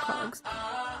lured cogs.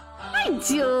 I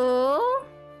do.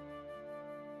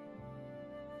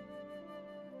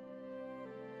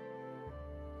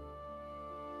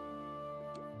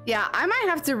 Yeah, I might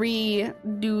have to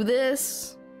redo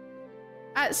this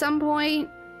at some point.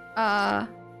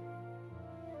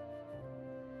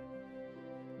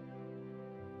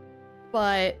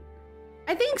 But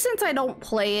I think since I don't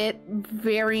play it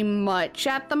very much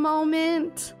at the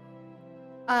moment,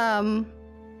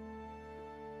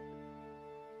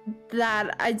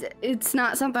 it's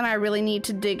not something I really need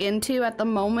to dig into at the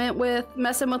moment with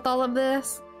messing with all of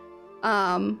this.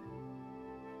 But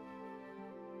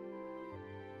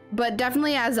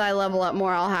definitely as I level up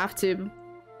more, I'll have to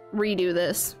redo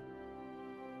this.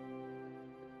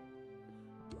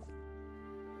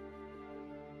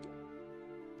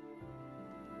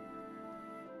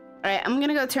 Alright, I'm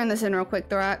gonna go turn this in real quick,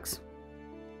 Thorax.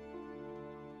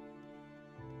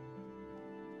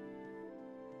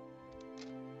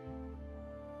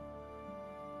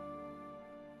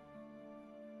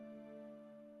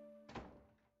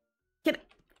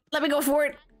 Let me go for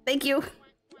it. Thank you.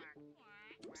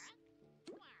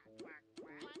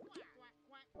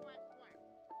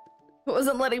 It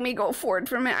wasn't letting me go forward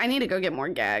for a minute. I need to go get more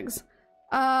gags.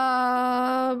 We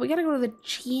gotta go to the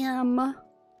gym.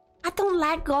 I don't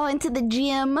like going to the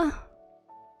gym.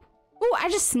 Oh,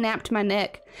 I just snapped my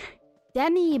neck.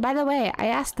 Danny, by the way, I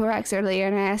asked Thorax earlier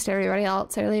and I asked everybody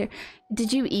else earlier,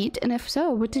 did you eat? And if so,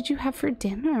 what did you have for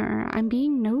dinner? I'm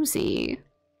being nosy.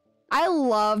 I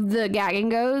love the gag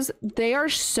and goes. They are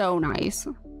so nice.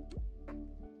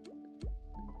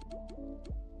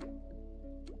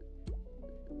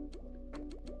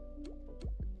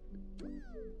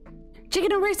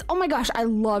 Chicken and rice. Oh my gosh, I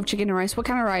love chicken and rice. What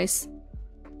kind of rice?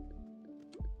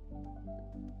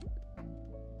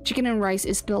 Chicken and rice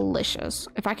is delicious.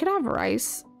 If I could have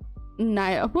rice.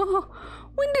 No.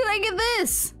 When did I get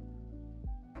this?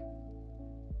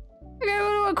 I gotta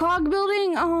go to a cog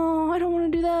building. Oh, I don't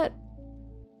want to do that.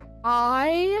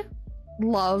 I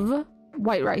love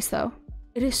white rice though.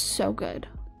 It is so good.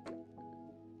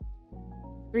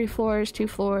 3 floors, 2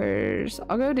 floors.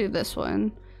 I'll go do this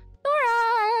one.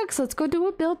 Thorax, let's go do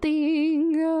a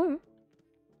building.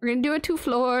 We're gonna do a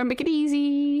 2-floor, make it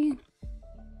easy.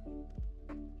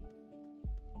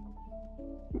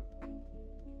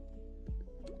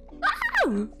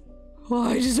 Ah! Oh,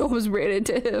 I just almost ran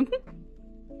into him.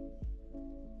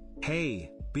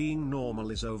 Hey, being normal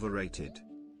is overrated.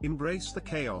 Embrace the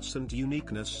chaos and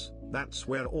uniqueness, that's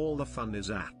where all the fun is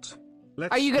at.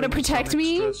 Let's Are you gonna bring protect some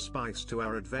me? extra spice to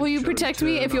our adventure Will you and protect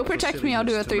me? turn If you'll our protect me, I'll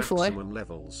do a facilities to 3-floor. maximum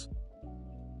levels.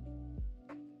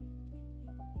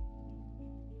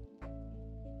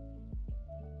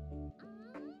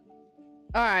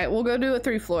 Alright, we'll go do a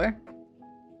 3-floor.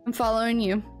 I'm following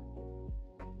you.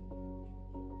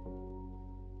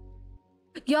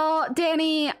 Y'all,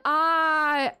 Danny,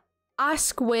 I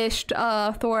squished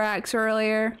Thorax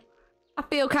earlier. I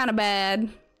feel kind of bad.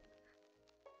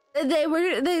 They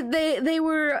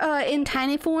were in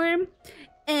tiny form,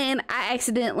 and I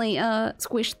accidentally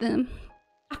squished them.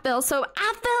 I felt so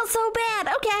bad.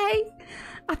 Okay,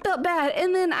 I felt bad,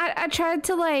 and then I tried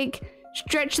to like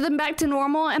stretch them back to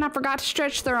normal, and I forgot to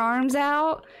stretch their arms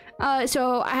out.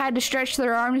 So I had to stretch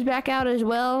their arms back out as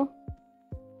well,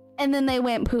 and then they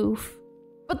went poof.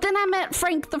 But then I met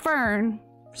Frank the Fern,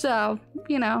 so,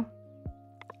 you know,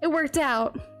 it worked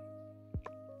out.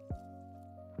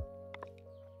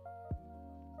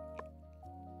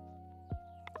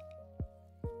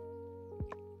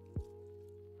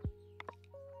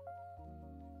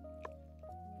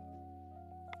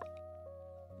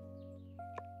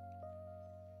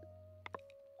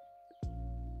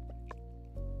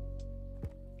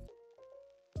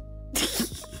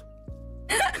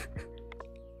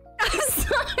 I'm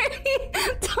sorry.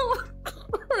 Don't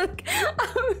look.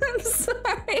 I'm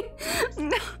sorry.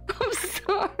 No, I'm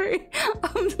sorry.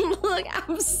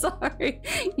 I'm sorry.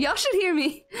 Y'all should hear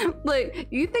me. Look,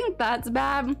 you think that's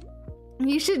bad?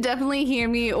 You should definitely hear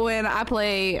me when I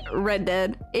play Red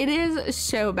Dead. It is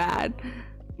so bad.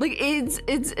 Like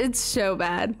it's so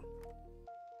bad.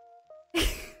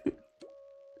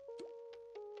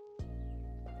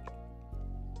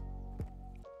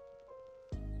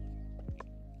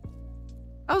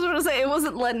 I was gonna say it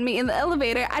wasn't letting me in the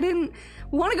elevator. I didn't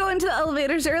want to go into the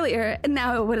elevators earlier, and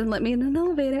now it wouldn't let me in an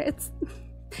elevator. It's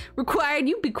required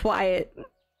you be quiet.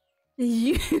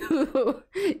 You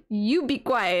be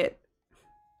quiet.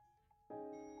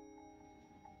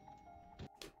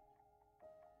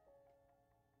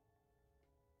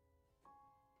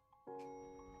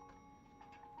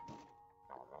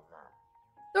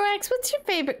 Thorax, what's your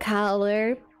favorite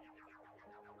color?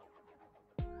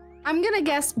 I'm gonna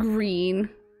guess green.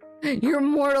 Your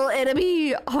mortal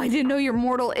enemy? Oh, I didn't know your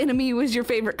mortal enemy was your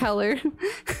favorite color.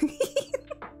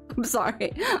 I'm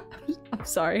sorry. I'm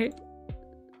sorry.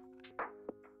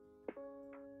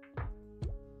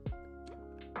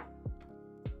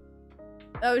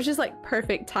 That was just like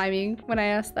perfect timing when I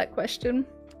asked that question.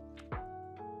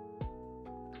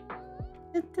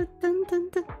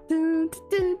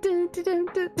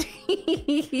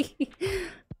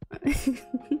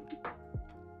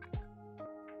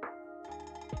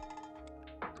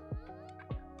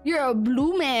 You're a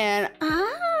blue man.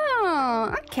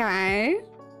 Oh, okay.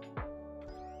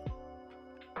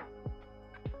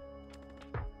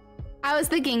 I was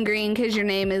thinking green because your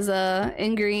name is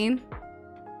in green.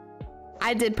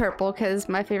 I did purple because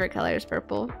my favorite color is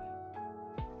purple.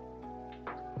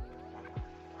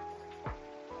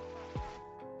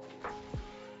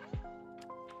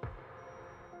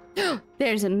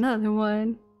 There's another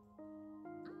one.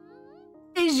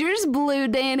 Is yours blue,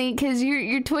 Danny? Because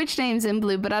your Twitch name's in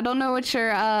blue, but I don't know what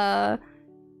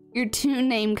your toon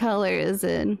name color is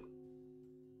in.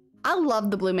 I love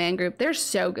the Blue Man Group. They're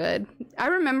so good. I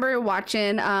remember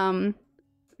watching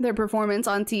their performance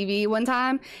on TV one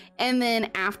time, and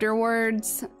then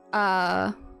afterwards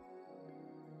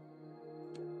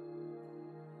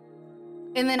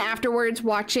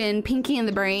watching Pinky and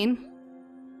the Brain.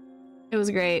 It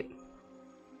was great.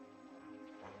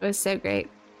 It was so great.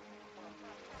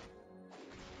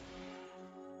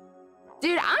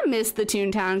 Dude, I miss the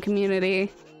Toontown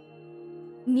community.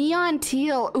 Neon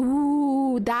teal.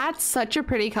 Ooh, that's such a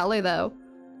pretty color though.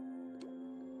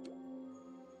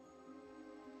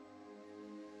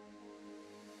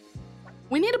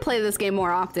 We need to play this game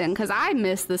more often because I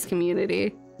miss this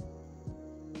community.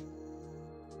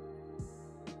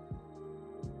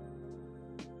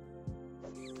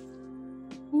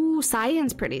 Ooh,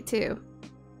 Cyan's pretty too.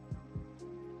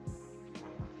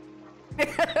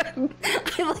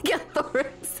 I like how Thor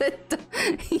said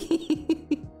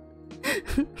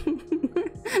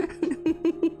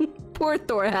poor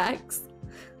Thorax.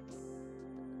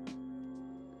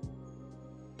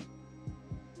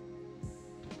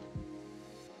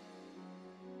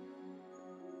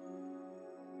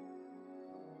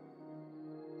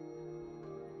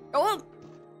 Oh,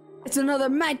 it's another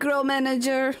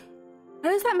micromanager. How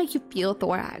does that make you feel,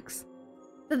 Thorax?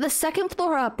 The second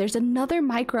floor up, there's another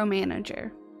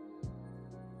micromanager.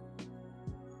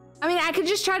 I mean, I could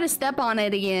just try to step on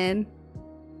it again.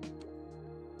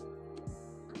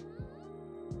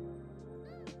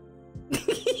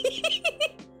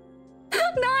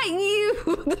 Not you,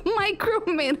 the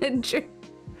micromanager.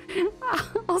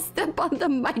 I'll step on the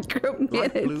micromanager.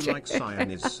 Like blue like cyan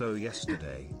is so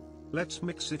yesterday. Let's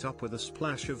mix it up with a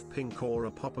splash of pink or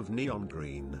a pop of neon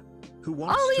green. Who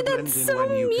wants Ollie, to blend that's in so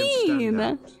when you can stand mean.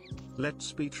 out?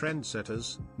 Let's be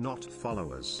trendsetters, not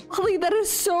followers. Ollie, that is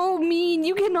so mean.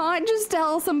 You cannot just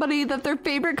tell somebody that their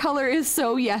favorite color is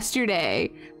so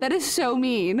yesterday. That is so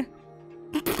mean.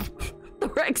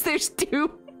 The Rex, there's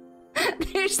two.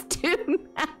 There's two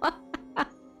now.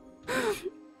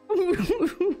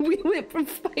 We went from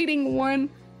fighting one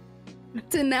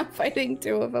to now fighting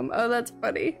two of them. Oh, that's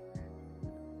funny.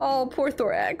 Oh, poor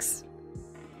Thorax.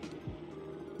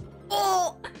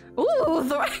 Oh! Ooh,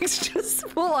 Thorax just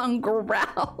full on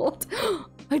growled.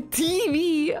 A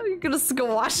TV? Are you gonna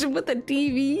squash him with a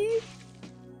TV?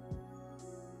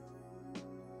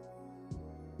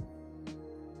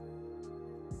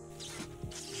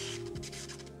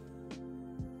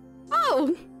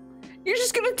 Oh! You're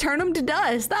just gonna turn him to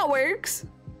dust. That works.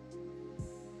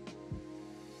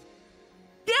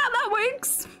 Yeah, that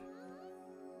works.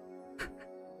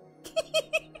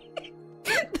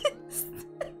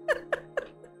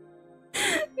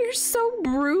 You're so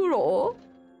brutal.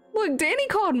 Look, Danny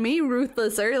called me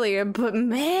ruthless earlier, but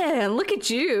man, look at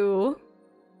you.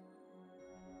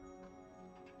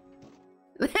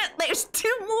 There's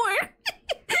two more.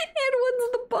 And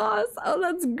one's the boss. Oh,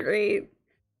 that's great.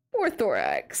 Poor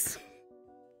Thorax.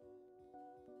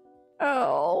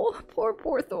 Oh,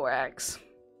 poor Thorax.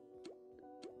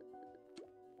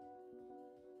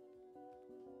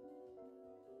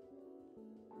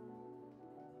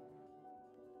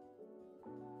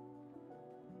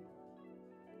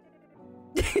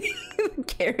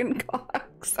 Karen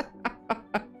Cox.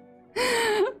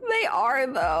 They are,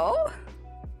 though.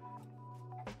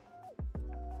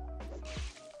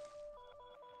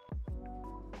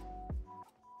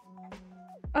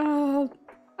 Oh,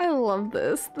 I love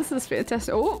this. This is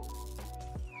fantastic. Oh.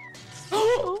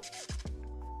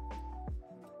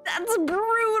 That's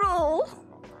brutal.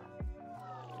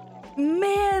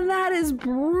 Man, that is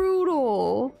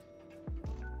brutal.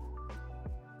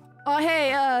 Oh,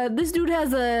 hey, this dude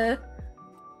has a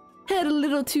head a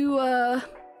little too, a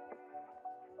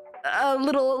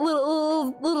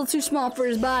little too small for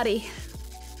his body.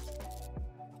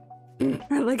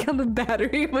 I like how the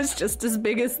battery was just as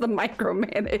big as the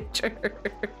micromanager.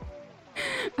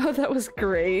 Oh, that was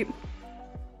great.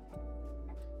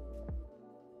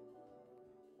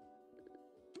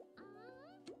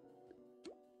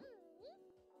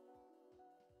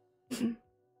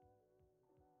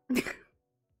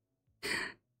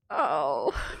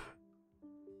 Oh.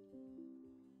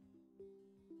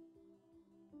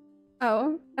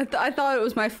 Oh, I thought it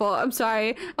was my fault. I'm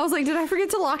sorry. I was like, did I forget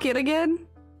to lock in again?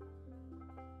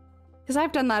 Because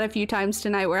I've done that a few times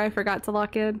tonight where I forgot to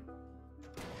lock in.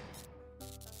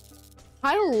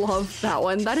 I love that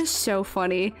one. That is so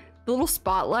funny. The little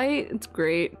spotlight, it's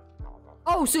great.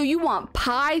 Oh, so you want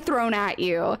pie thrown at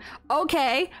you.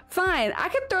 Okay, fine. I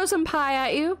can throw some pie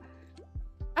at you.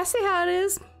 I see how it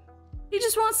is. He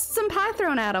just wants some pie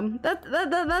thrown at him.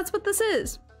 That's what this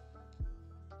is.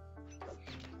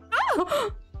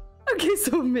 Oh! Okay,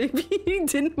 so maybe he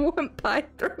didn't want pie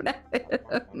thrown at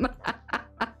him.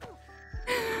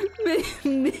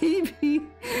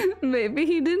 Maybe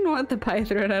he didn't want the pie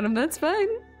thrown at him. That's fine.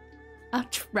 I'll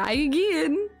try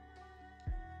again.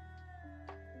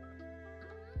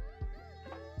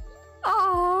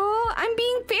 Oh, I'm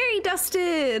being fairy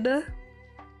dusted.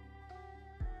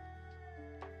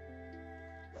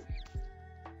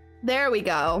 There we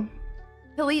go.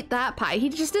 He'll eat that pie. He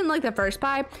just didn't like the first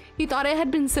pie. He thought it had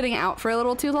been sitting out for a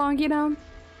little too long, you know?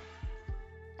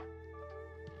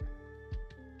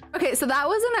 Okay, so that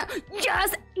wasn't a—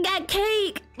 Yes! Got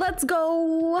cake! Let's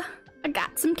go! I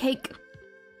got some cake.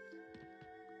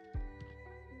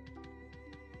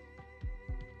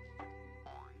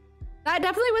 That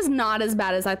definitely was not as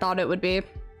bad as I thought it would be.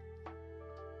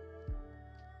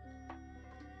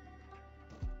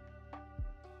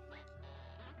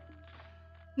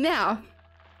 Now,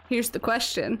 here's the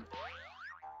question.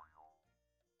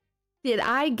 Did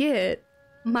I get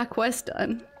my quest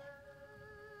done?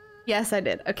 Yes, I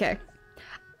did. Okay.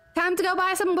 Time to go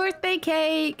buy some birthday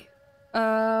cake.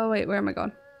 Wait, where am I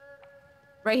going?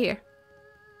 Right here.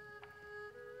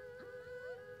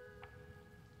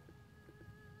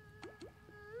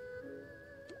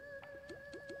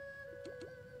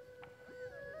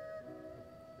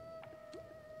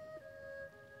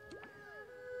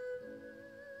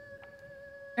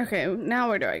 Okay, now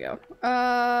where do I go?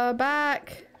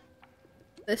 Back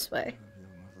this way.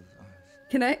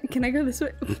 Can I go this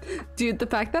way? Dude, the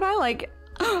fact that it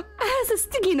has a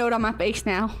sticky note on my face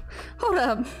now. Hold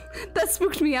up. That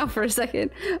spooked me out for a second.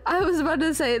 I was about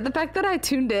to say, the fact that I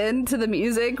tuned in to the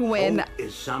music when— Hope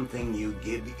is something you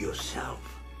give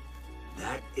yourself.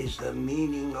 That is the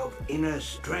meaning of inner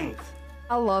strength.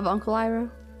 I love Uncle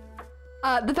Iroh.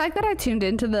 The fact that I tuned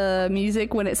into the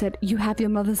music when it said, "You have your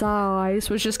mother's eyes,"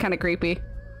 was just kind of creepy.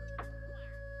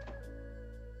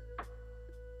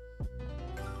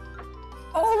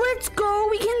 Oh, let's go!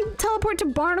 We can teleport to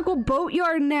Barnacle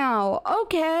Boatyard now.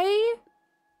 Okay.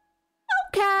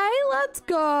 Okay, let's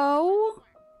go.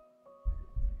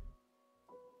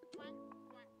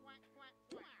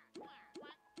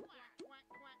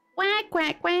 Quack,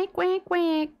 quack, quack, quack,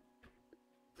 quack.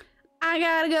 I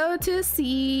gotta go to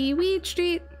Seaweed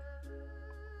Street.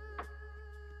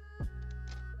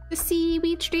 To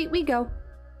Seaweed Street we go.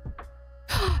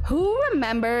 Who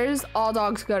remembers All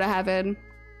Dogs Go to Heaven?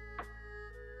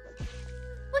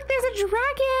 Look, there's a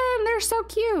dragon! They're so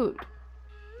cute.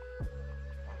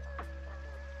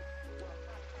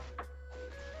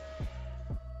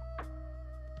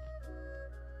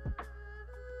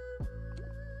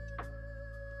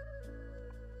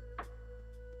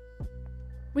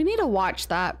 We need to watch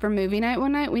that for movie night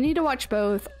one night. We need to watch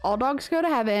both All Dogs Go to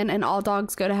Heaven and All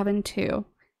Dogs Go to Heaven 2.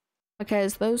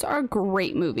 Because those are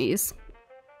great movies.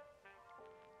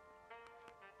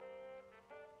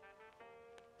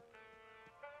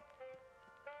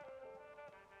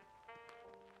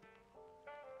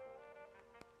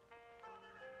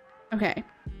 Okay.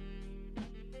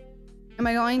 Am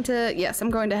I going to... Yes, I'm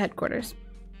going to headquarters.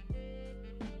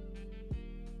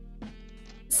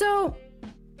 So...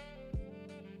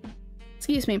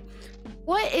 Excuse me.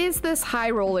 What is this high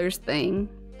rollers thing?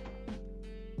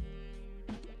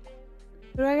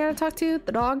 Who do I gotta talk to?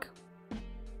 The dog?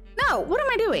 No, what am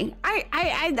I doing?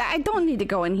 I don't need to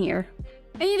go in here.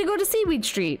 I need to go to Seaweed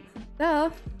Street. Duh.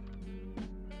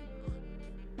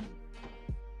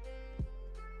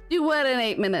 Do what in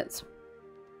 8 minutes?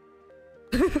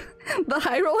 The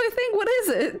high roller thing? What is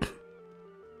it?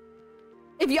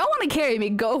 If y'all want to carry me,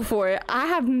 go for it. I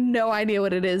have no idea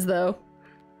what it is, though.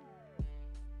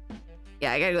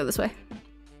 Yeah, I gotta go this way.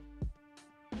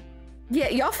 Yeah,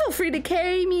 y'all feel free to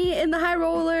carry me in the high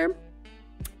roller.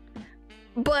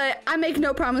 But I make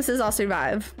no promises I'll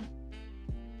survive.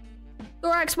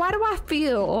 Thorax, why do I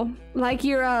feel like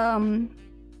your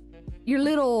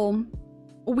little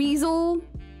weasel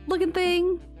looking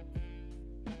thing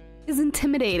is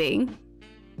intimidating?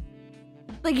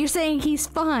 Like you're saying he's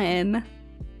fun,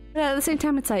 but at the same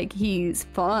time it's like he's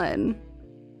fun.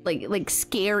 Like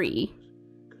scary.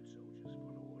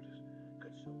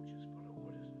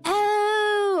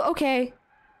 Oh, okay.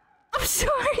 I'm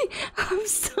sorry. I'm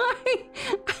sorry.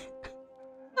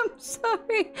 I'm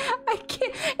sorry. I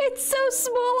can't. It's so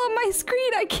small on my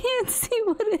screen. I can't see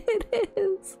what it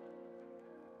is.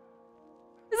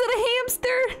 Is it a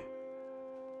hamster?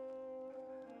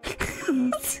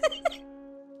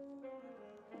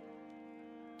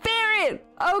 Ferret.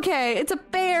 Okay, it's a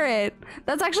ferret.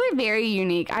 That's actually very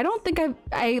unique. I don't think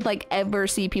I like ever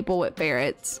see people with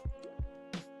ferrets.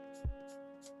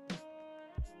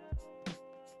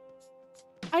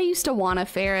 I used to want a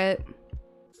ferret,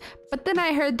 but then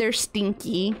I heard they're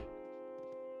stinky.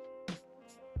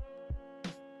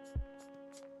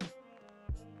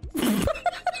 Because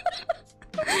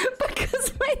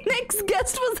my next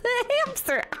guest was a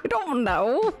hamster. I don't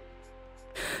know.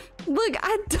 Look,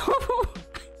 I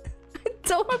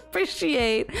don't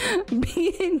appreciate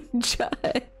being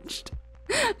judged.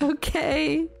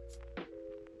 Okay.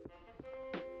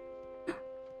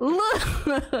 Look,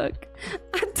 I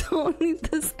don't need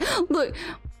this. Look,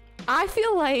 I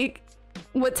feel like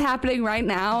what's happening right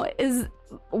now is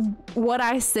what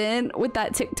I sent with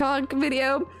that TikTok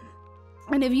video.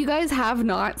 And if you guys have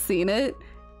not seen it,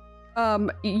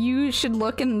 you should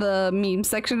look in the meme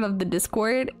section of the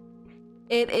Discord.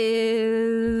 It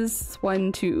is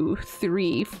 1, 2,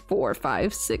 3, 4,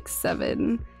 5, 6,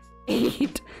 7,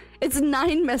 8. It's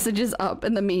 9 messages up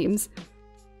in the memes.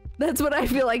 That's what I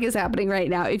feel like is happening right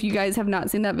now. If you guys have not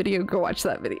seen that video, go watch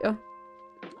that video.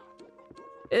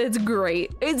 It's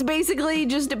great. It's basically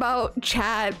just about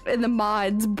chat and the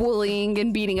mods bullying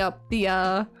and beating up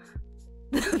the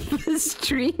the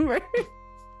streamer.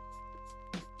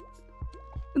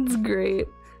 It's great.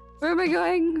 Where am I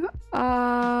going?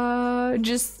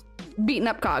 Just beating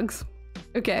up cogs.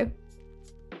 Okay.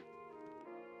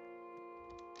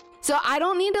 So I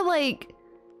don't need to like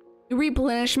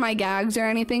replenish my gags or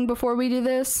anything before we do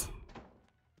this.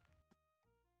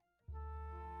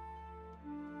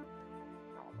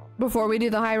 Before we do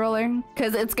the high roller,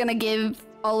 because it's gonna give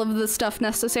all of the stuff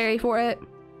necessary for it.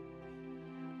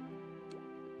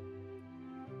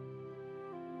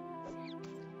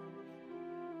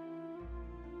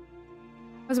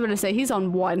 I was about to say he's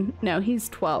on 1. No, he's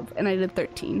 12 and I did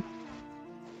 13.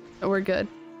 So we're good.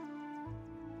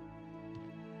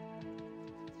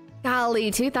 Golly,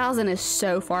 2000 is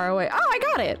so far away. Oh, I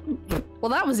got it.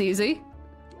 Well, that was easy.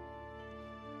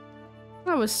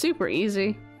 That was super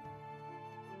easy.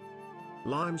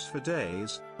 Limes for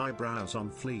days, eyebrows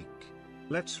on fleek.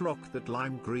 Let's rock that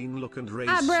lime green look and raise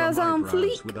Eyebrows some on eyebrows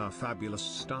fleek. with our fabulous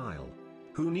style.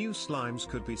 Who knew slimes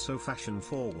could be so fashion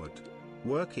forward?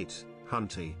 Work it,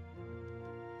 Hunty.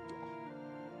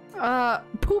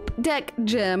 Poop Deck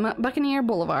Gym, Buccaneer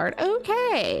Boulevard.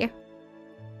 Okay.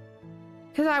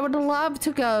 Because I would love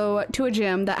to go to a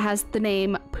gym that has the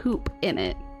name Poop in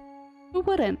it. Who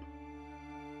wouldn't?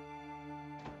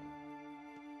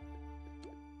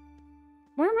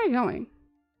 Where am I going?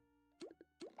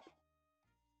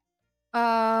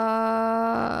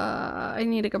 I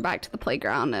need to go back to the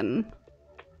playground and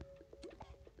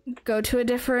go to a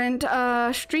different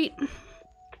street.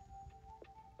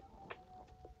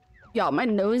 Y'all, my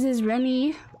nose is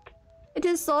runny. It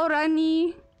is so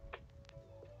runny.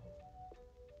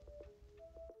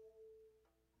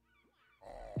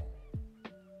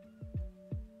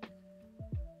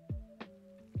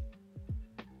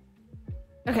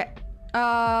 Okay. Where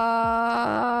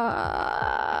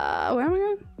am I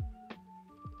going?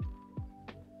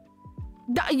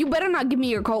 You better not give me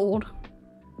your cold.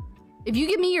 If you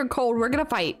give me your cold, we're gonna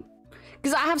fight.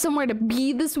 because I have somewhere to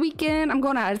be this weekend. I'm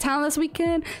going out of town this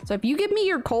weekend. So if you give me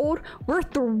your code, we're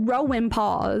throwing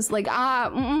paws. Like,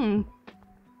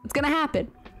 it's gonna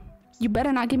happen. You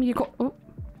better not give me your code.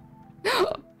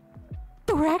 Oh.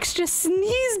 Thorax just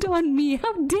sneezed on me.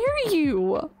 How dare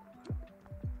you?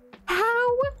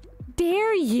 How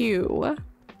dare you?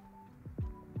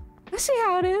 Let's see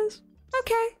how it is.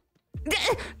 Okay.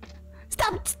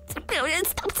 Stop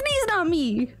sneezing on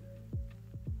me.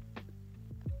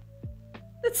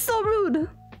 It's so rude.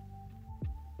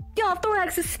 Y'all,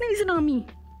 Thorax is sneezing on me.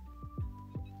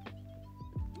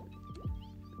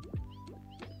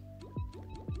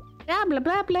 Blah, blah,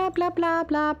 blah, blah, blah, blah,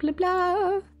 blah, blah,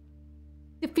 blah.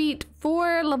 Defeat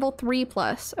 4 level 3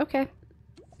 plus. Okay.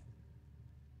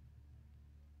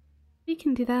 We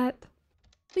can do that.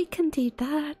 We can do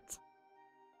that.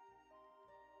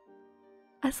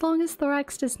 As long as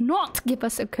Thorax does not give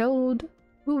us a code,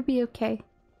 we'll be okay.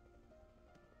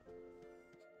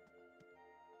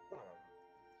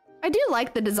 I do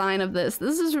like the design of this.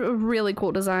 This is a really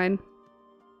cool design.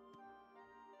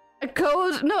 A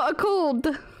code? No, a cold.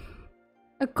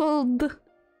 A cold.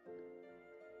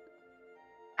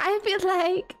 I feel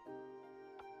like...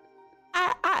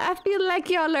 I feel like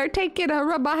y'all are taking a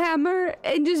rubber hammer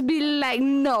and just be like,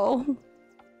 no.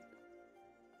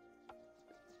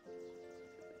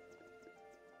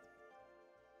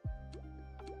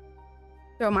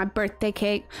 Throw my birthday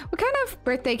cake. What kind of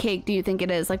birthday cake do you think it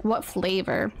is? Like, what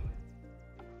flavor?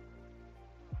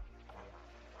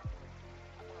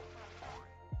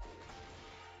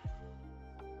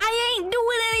 I ain't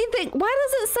doing anything. Why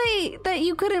does it say that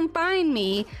you couldn't find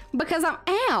me? Because I'm...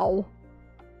 Ow.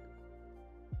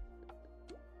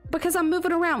 Because I'm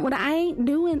moving around when I ain't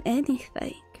doing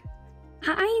anything.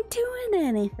 I ain't doing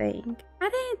anything. I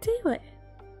didn't do it.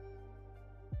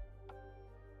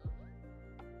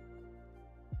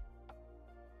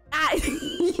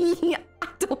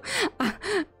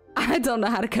 I don't know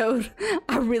how to code.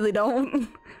 I really don't.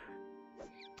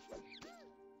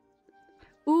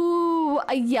 Ooh,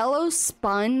 a yellow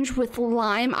sponge with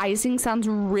lime icing sounds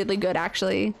really good,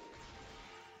 actually.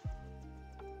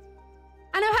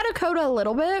 I know how to code a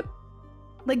little bit.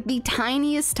 Like the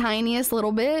tiniest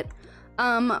little bit.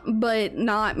 But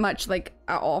not much, like,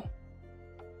 at all.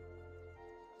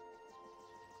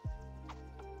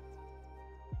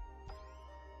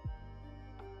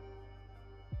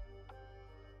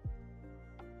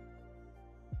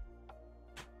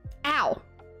 Ow.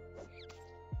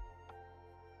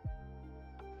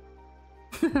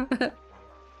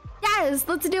 Yes,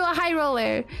 let's do a high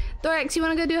roller. Thorax, you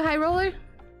wanna go do a high roller?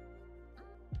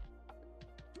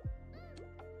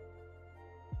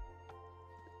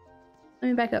 Let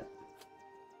me back up.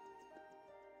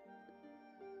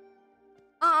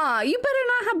 You better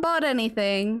not have bought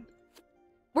anything.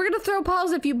 We're gonna throw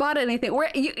paws if you bought anything.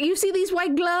 You see these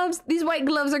white gloves? These white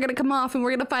gloves are gonna come off and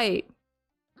we're gonna fight.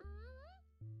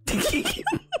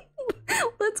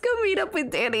 Let's go meet up with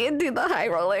Danny and do the high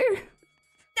roller.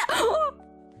 No!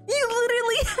 You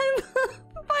literally have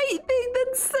a fight thing.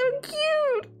 That's so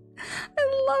cute. I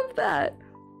love that.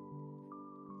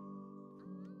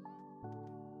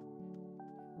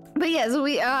 But yeah, so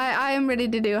I am ready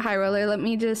to do a high roller. Let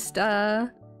me just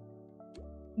do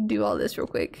all this real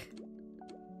quick.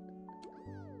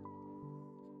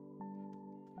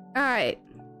 All right.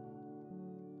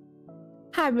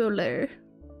 High roller.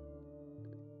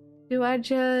 Do I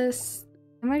just...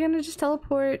 Am I gonna just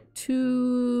teleport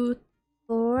to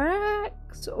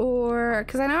Thorax? Or...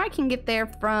 Because I know I can get there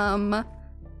from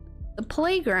the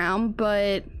playground,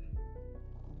 but...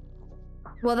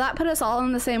 Will that put us all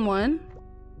in the same one?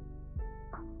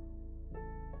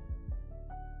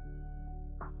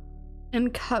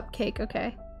 And Cupcake,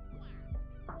 okay.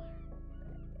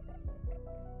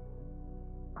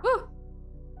 Woo!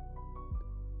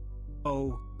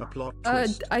 Oh, a plot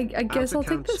twist. I guess I'll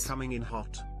take this. Coming in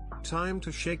hot. Time to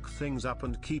shake things up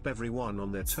and keep everyone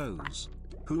on their toes.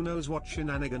 Who knows what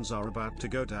shenanigans are about to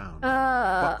go down?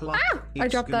 Buckle up, I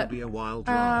dropped that. Be a wild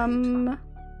ride.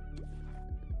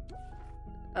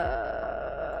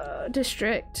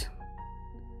 District.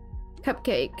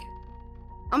 Cupcake.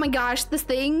 Oh my gosh, this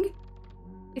thing.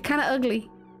 It's kind of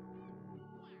ugly.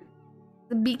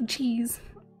 The big cheese.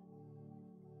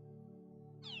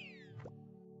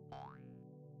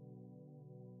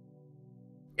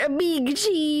 A big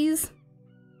cheese.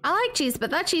 I like cheese,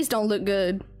 but that cheese don't look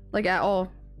good. Like, at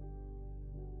all.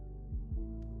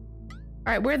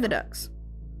 Alright, where are the ducks?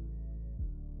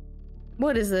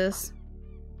 What is this?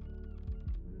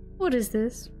 What is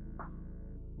this?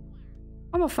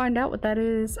 I'm gonna find out what that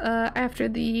is after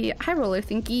the high roller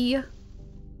thingy.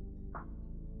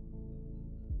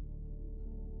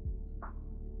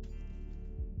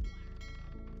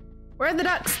 Where are the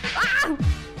ducks? Ah!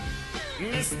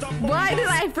 Why did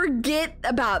I forget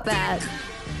about that?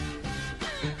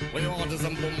 We order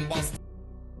some bombastic,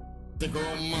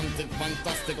 romantic,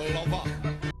 fantastic lover.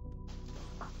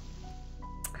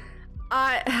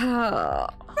 I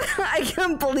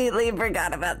completely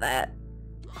forgot about that.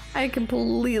 I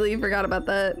completely forgot about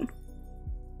that.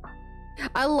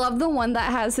 I love the one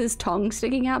that has his tongue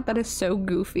sticking out. That is so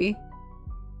goofy.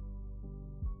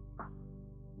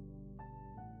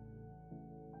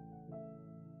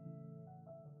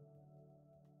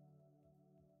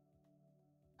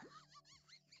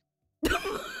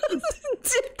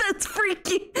 Dude, that's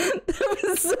freaky. That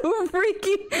was so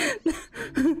freaky.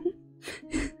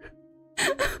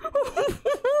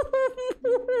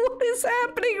 What is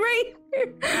happening right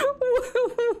here?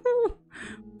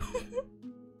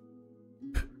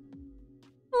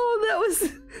 Oh, that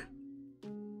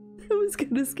was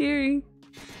kind of scary.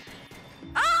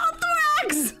 Oh,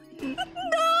 Thorax! No!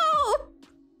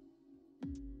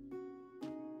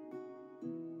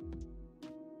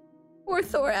 Poor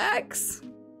Thorax.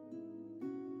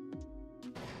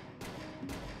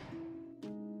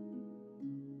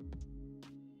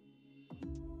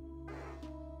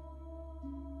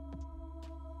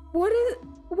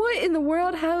 What in the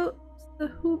world? How the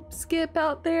hoop skip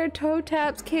out there? Toe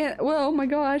taps can't. Well, oh my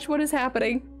gosh, what is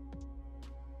happening?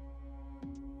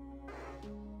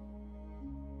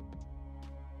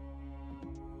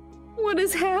 What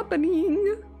is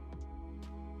happening?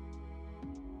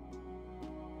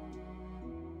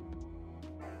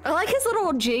 I like his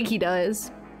little jig he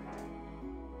does.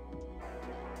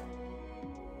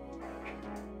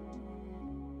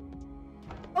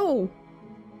 Oh,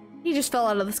 he just fell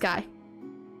out of the sky.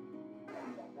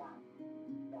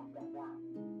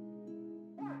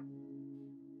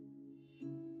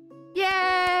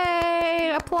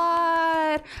 Yay!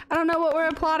 Applaud! I don't know what we're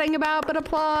applauding about, but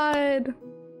applaud!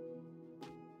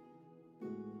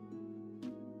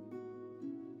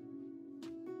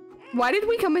 Why did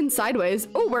we come in sideways?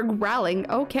 Oh, we're growling.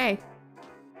 Okay.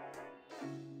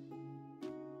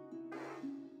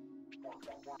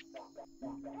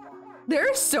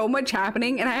 There's so much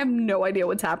happening, and I have no idea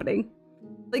what's happening.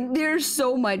 Like, there's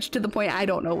so much to the point I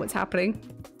don't know what's happening.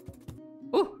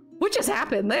 Oh, what just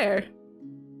happened there?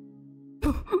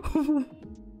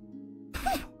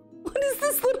 What is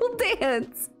this little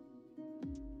dance?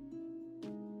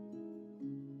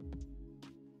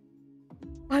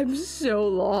 I'm so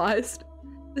lost.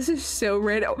 This is so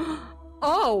random.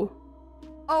 Oh!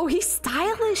 Oh, he's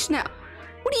stylish now.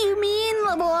 What do you mean,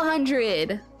 level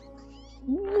 100?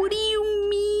 What do you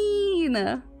mean?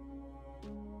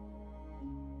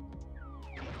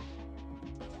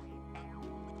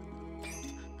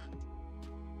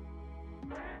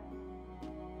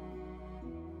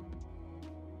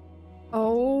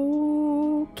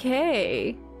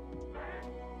 Okay.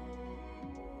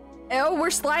 Oh, we're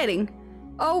sliding.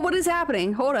 Oh, what is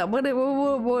happening? Hold up. What?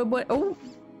 Oh.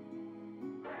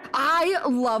 I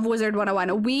love Wizard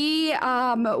 101. We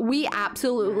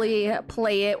absolutely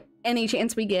play it any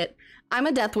chance we get. I'm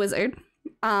a death wizard.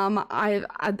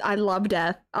 I love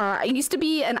death. I used to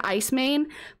be an ice main,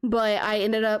 but I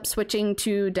ended up switching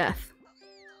to death.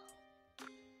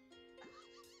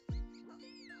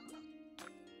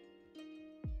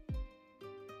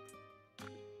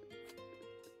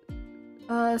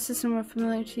 System are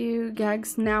familiar to you.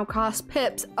 Gags now cost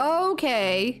pips.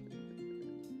 Okay.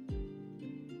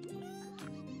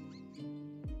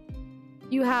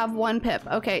 You have 1 pip.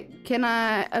 Okay, can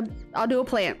I? I'll do a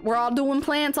plant. We're all doing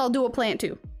plants. I'll do a plant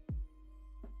too.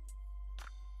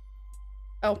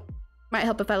 Oh, might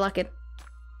help if I lock in.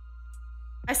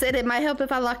 I said it might help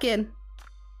if I lock in.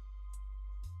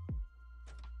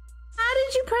 How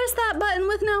did you press that button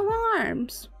with no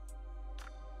arms?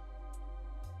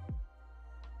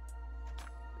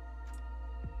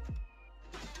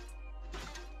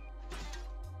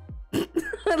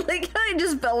 Like, I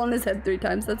just fell on his head 3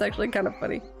 times. That's actually kind of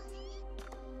funny.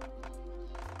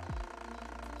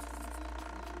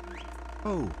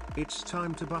 Oh, it's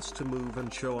time to bust a move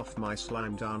and show off my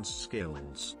slime dance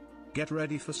skills. Get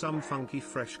ready for some funky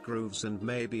fresh grooves and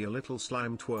maybe a little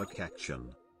slime twerk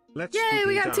action. Let's Yay,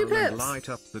 we got 2 down and pips. light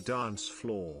up the dance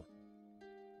floor.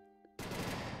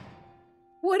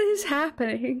 What is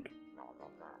happening?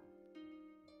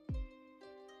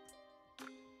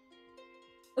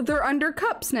 They're under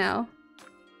cups now.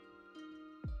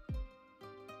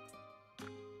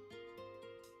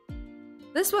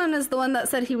 This one is the one that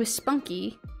said he was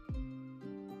spunky.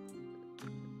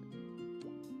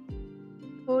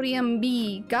 Podium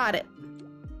B, got it.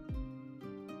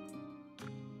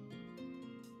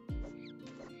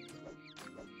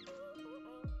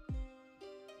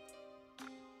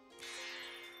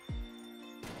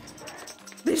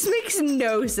 This makes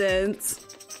no sense.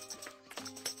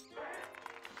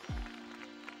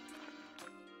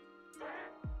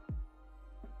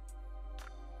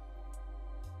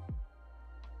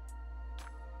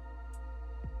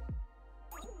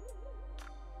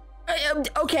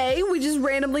 Okay, we just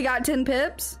randomly got 10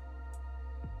 pips.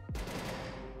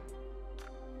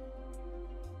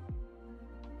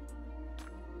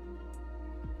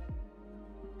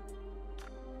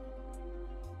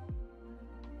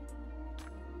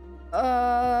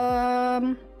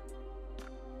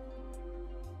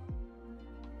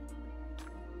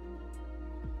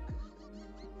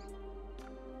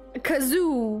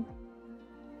 Kazoo.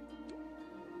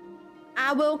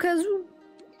 I will kazoo.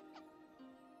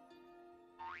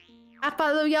 I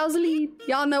follow y'all's lead.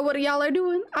 Y'all know what y'all are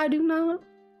doing. I do not.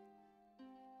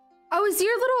 Oh, is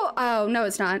your little... Oh, no,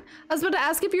 it's not. I was about to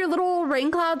ask if your little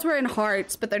rain clouds were in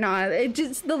hearts, but they're not. It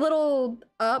just... The little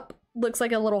up looks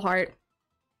like a little heart.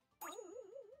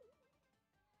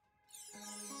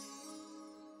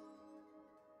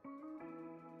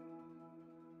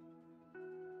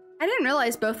 I didn't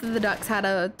realize both of the ducks had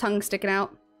a tongue sticking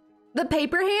out. The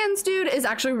paper hands dude is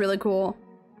actually really cool.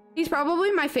 He's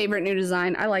probably my favorite new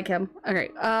design. I like him. Okay,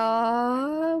 what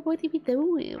are we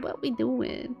doing? What are we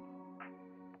doing?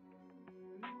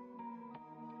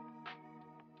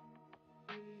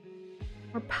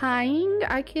 We're pieing?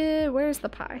 I could... Where's the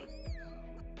pie?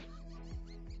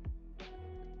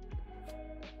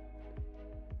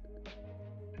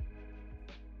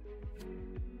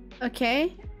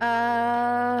 Okay,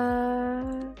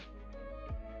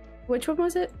 which one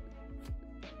was it?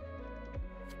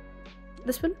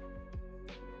 This one?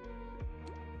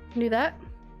 I can do that.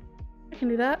 I can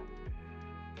do that.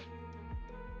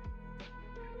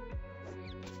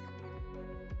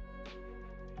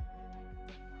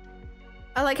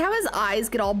 I like how his eyes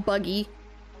get all buggy.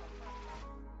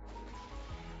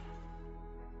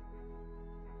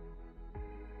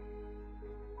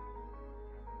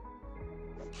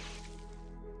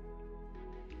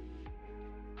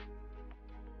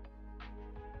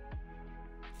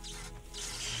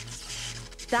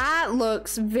 That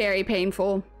looks very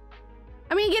painful.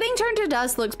 I mean, getting turned to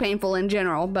dust looks painful in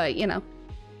general, but you know.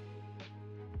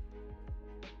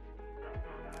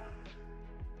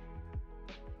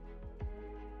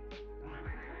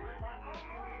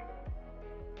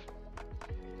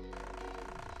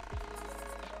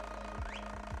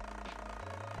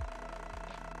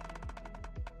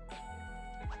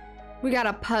 We got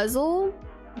a puzzle.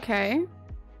 Okay.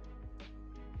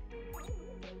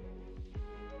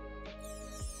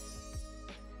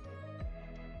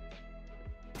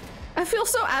 I feel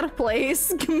so out of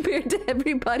place compared to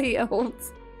everybody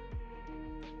else.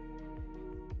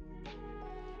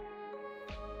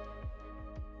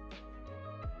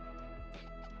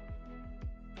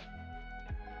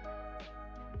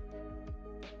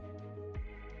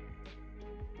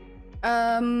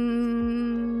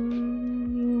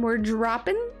 We're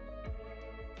dropping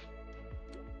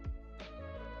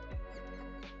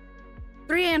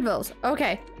 3 anvils.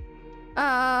 Okay.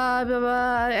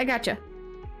 I gotcha.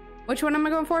 Which one am I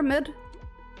going for? Mid?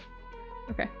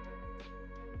 Okay.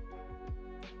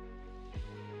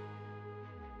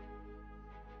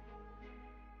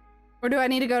 Or do I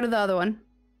need to go to the other one?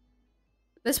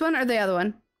 This one or the other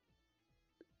one?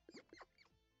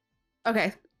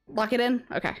 Okay. Lock it in?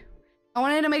 Okay. I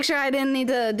wanted to make sure I didn't need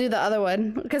to do the other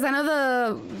one. Because I know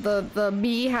the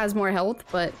bee has more health,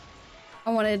 but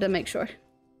I wanted to make sure.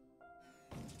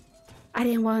 I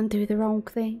didn't want to do the wrong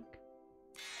thing.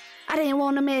 I didn't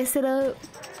want to mess it up.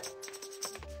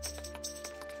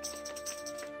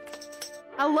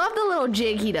 I love the little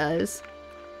jig he does.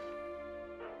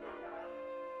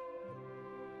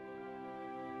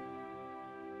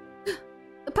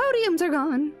 The podiums are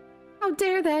gone. How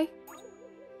dare they?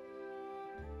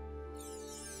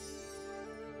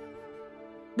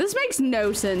 This makes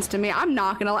no sense to me. I'm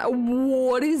not gonna lie.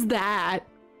 What is that?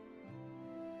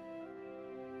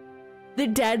 The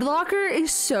Deadlocker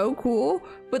is so cool,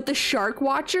 but the Shark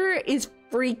Watcher is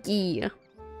freaky.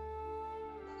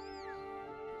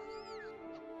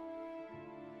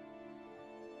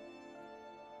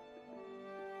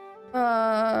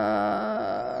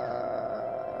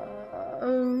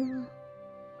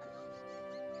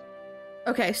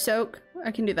 Okay, soak.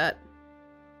 I can do that.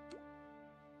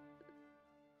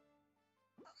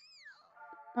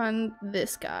 On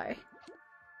this guy.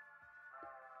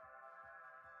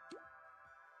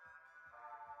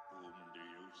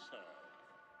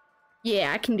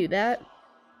 Yeah, I can do that.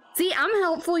 See, I'm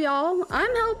helpful, y'all.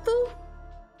 I'm helpful.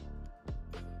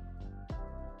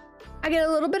 I get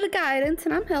a little bit of guidance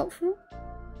and I'm helpful.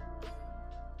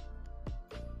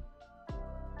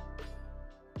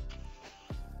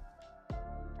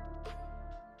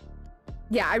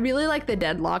 Yeah, I really like the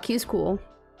Deadlock. He's cool.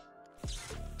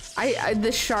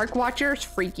 The Shark Watcher is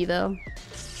freaky though.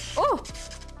 Oh!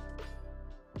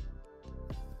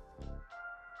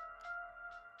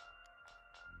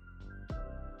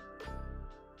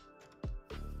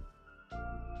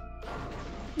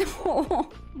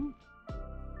 Oh.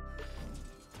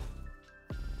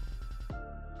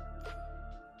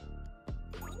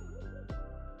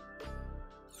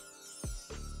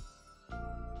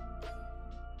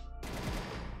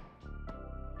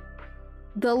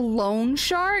 The Lone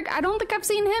Shark? I don't think I've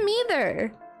seen him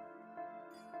either.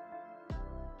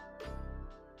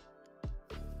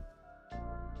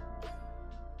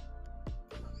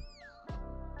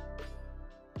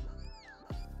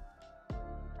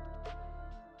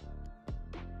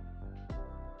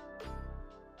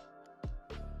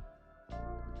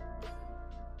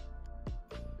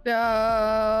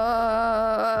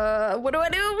 What do I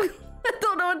do? I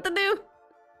don't know what to do.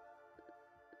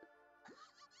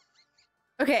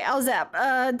 Okay, I'll zap.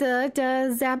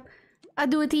 Zap. I'll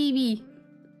do a TV.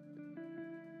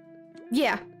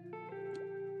 Yeah.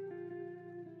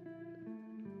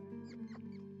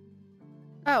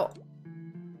 Oh.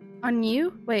 On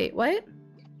you? Wait, what?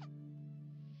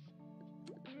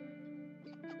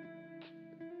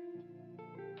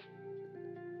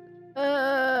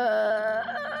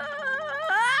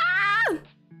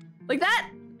 Like that?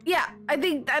 Yeah, I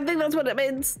think that's what it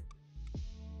means.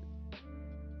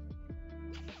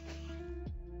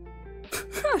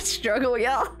 Struggle,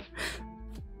 y'all.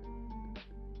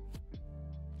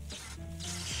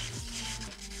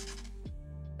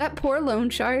 That poor lone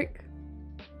shark.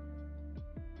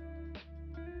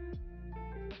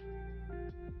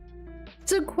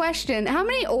 So question, how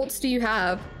many ults do you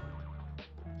have?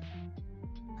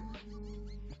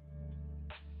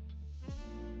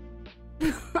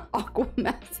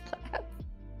 Aquamask.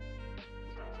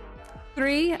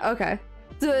 3? Okay.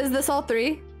 So is this all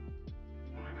 3?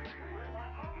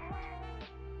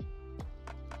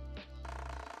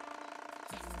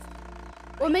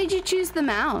 What made you choose the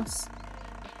mouse?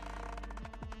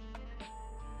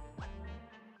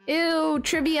 Ew,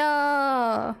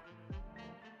 trivia.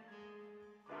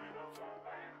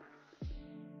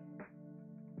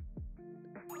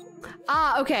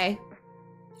 Ah, okay.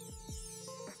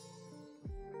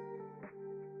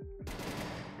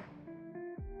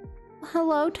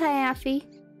 Hello, Taffy.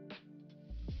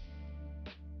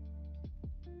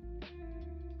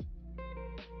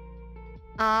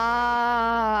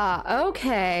 Ah,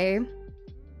 okay.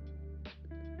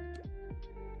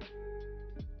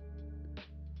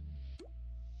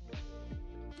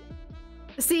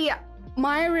 See,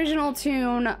 my original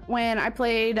tune when I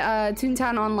played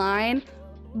Toontown Online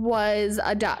was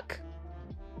a duck.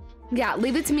 Yeah,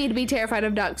 leave it to me to be terrified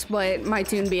of ducks, but my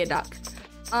tune be a duck.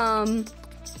 And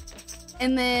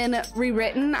then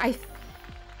Rewritten,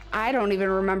 I don't even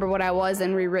remember what I was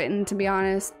in Rewritten, to be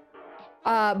honest.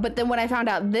 But then when I found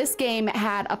out this game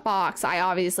had a fox, I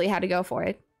obviously had to go for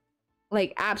it.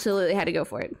 Like, absolutely had to go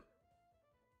for it.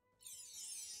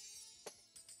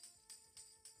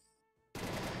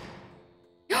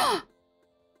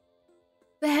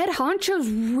 The head honcho's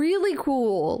really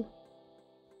cool.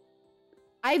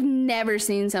 I've never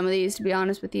seen some of these, to be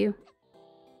honest with you.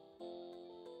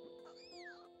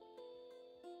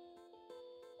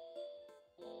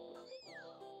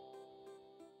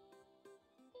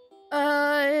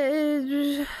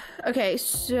 Okay,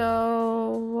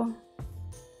 so...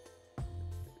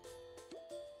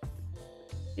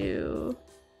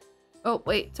 Oh,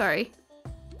 wait, sorry.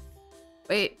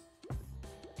 Wait.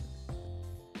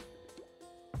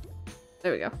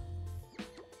 There we go.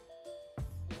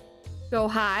 Go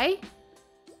high.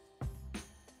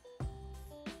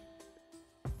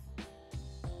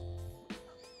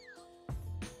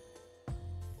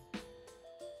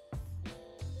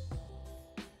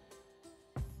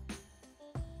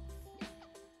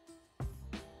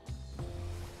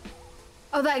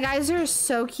 Oh, that geyser is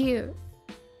so cute.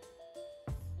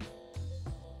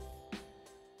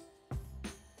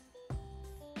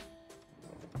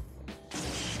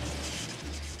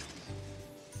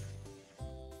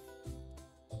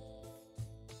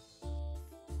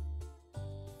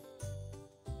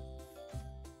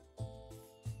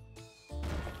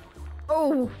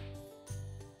 Oh,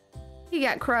 he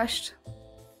got crushed.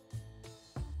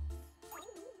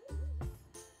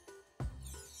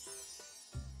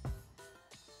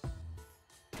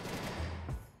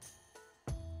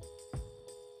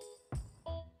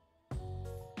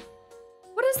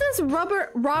 What is this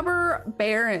robber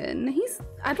baron?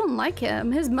 I don't like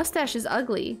him. His mustache is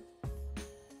ugly.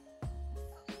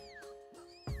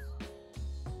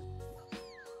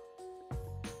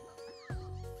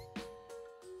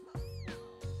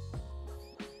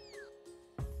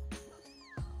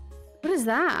 is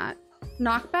that?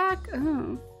 Knockback?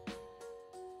 Oh.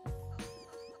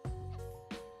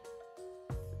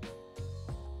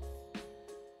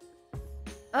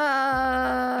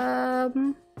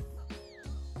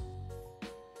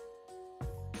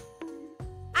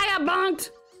 I got bonked.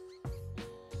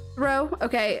 Throw.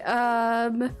 Okay.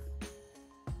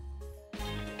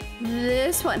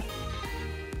 This one.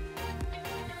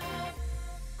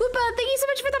 Koopa, thank you so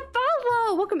much for the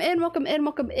follow. Welcome in. Welcome in.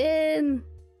 Welcome in.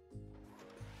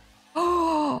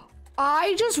 Oh,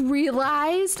 I just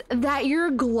realized that your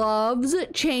gloves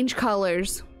change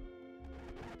colors.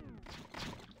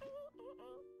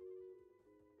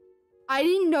 I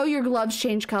didn't know your gloves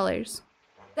change colors.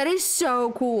 That is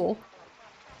so cool.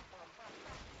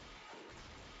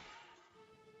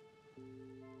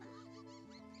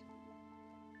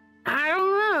 I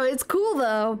don't know. It's cool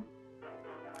though.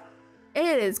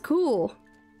 It is cool.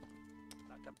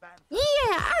 Yeah,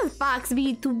 I'm a Fox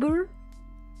VTuber.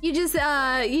 You just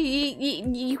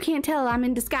you can't tell I'm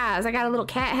in disguise. I got a little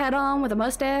cat head on with a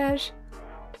mustache.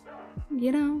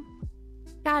 You know,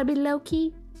 gotta be low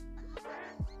key.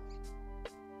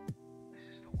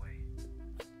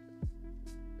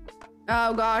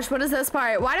 Oh gosh, what is this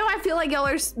part? Why do I feel like y'all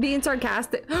are being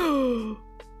sarcastic?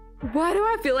 Why do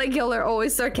I feel like y'all are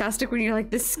always sarcastic when you're like,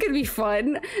 this is gonna be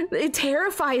fun? It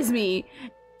terrifies me.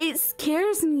 It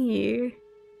scares me.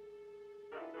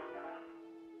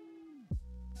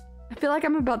 I feel like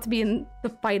I'm about to be in the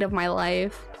fight of my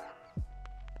life.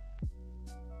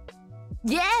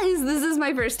 Yes, this is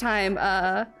my first time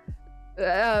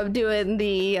doing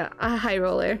the high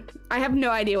roller. I have no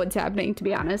idea what's happening, to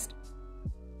be honest.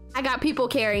 I got people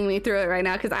carrying me through it right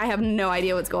now because I have no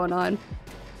idea what's going on.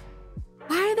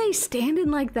 Why are they standing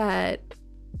like that?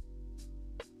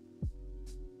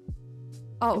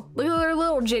 Oh, look at their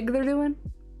little jig they're doing.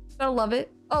 I love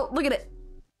it. Oh, look at it.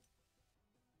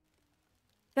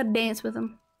 Gotta dance with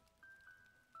them.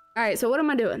 All right, so what am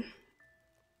I doing?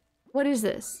 What is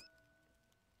this?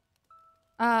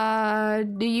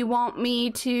 Do you want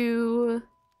me to...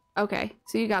 Okay,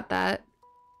 so you got that.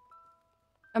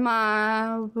 Am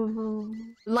I...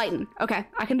 Lighten. Okay,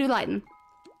 I can do lighten.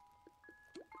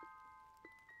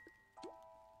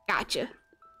 Gotcha.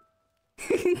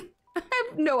 I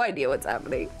have no idea what's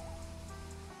happening.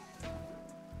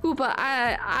 Koopa,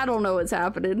 I don't know what's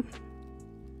happening.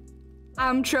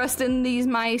 I'm trusting these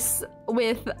mice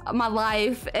with my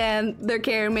life and they're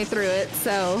carrying me through it,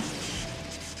 so.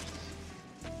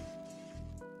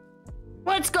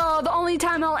 Let's go, the only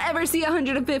time I'll ever see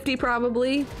 150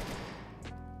 probably.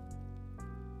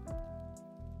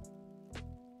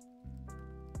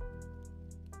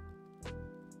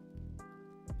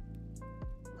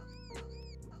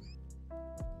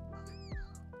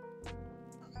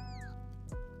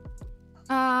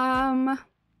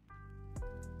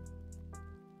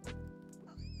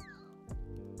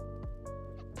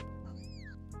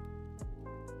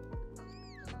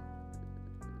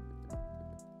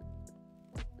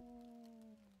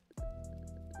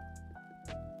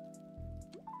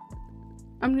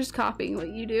 I'm just copying what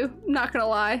you do. I'm not gonna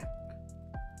lie.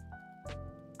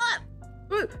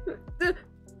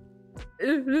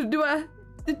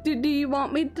 Do you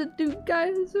want me to do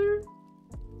guys or?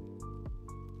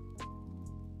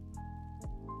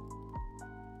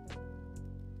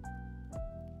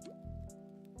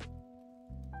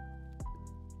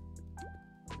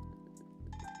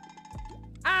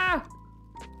 Ah!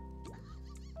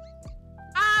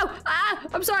 Ow! Ah!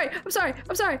 I'm sorry.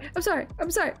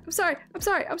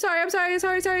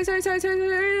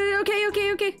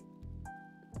 Okay.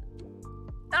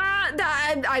 Ah!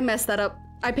 I messed that up.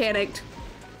 I panicked.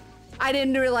 I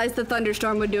didn't realize the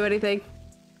thunderstorm would do anything.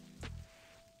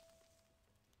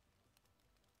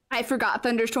 I forgot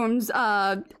thunderstorms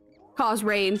cause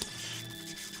rain.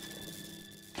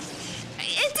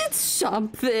 It did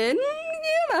something,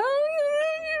 you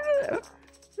know.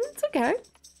 It's okay.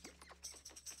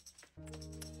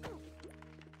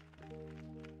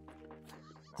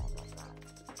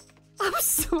 I'm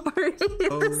sorry.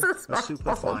 Oh, This is a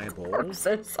super fireball. I'm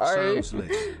so sorry. Sounds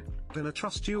lit. Gonna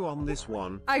trust you on this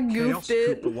one. I goofed Chaos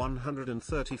it. Koopa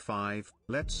 135.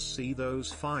 Let's see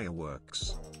those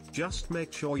fireworks. Just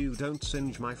make sure you don't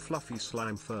singe my fluffy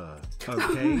slime fur.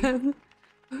 Okay?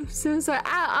 I'm so sorry.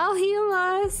 I'll heal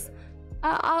us.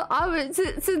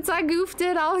 Since I goofed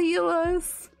it, I'll heal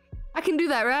us. I can do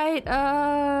that, right?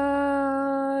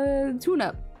 Tune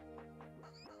up.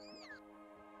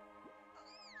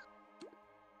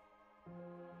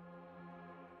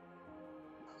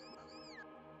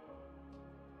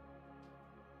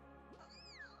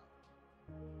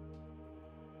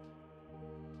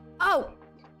 Oh!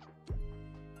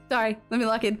 Sorry, let me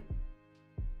lock in.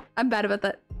 I'm bad about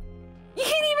that. You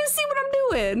can't even see what I'm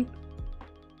doing.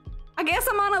 I guess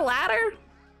I'm on a ladder.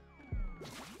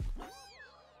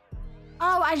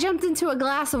 Oh, I jumped into a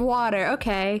glass of water.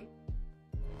 Okay.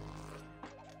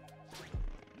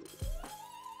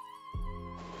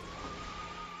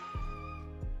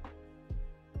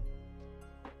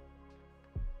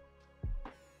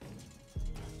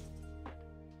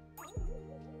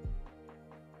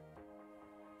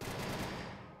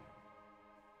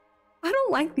 I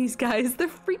don't like these guys. They're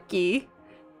freaky.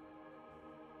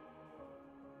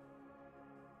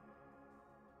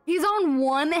 He's on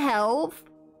 1 health.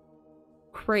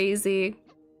 Crazy.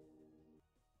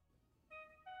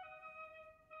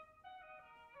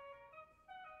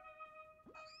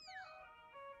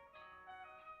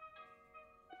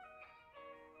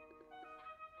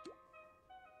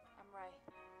 I'm right.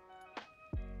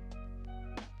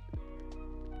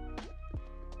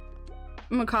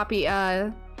 I'm gonna copy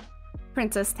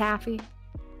Princess Taffy.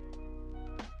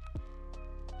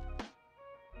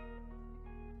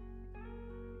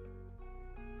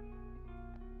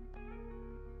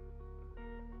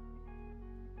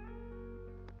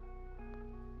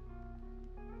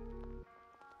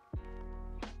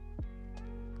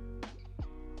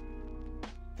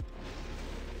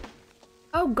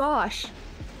 Oh gosh.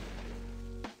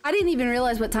 I didn't even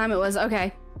realize what time it was.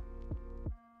 Okay.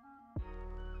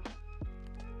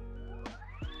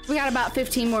 We got about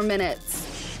 15 more minutes.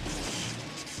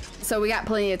 So we got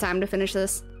plenty of time to finish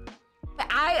this.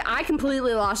 I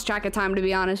completely lost track of time, to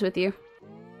be honest with you.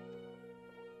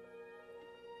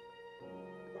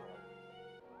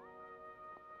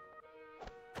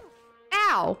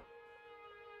 Ow!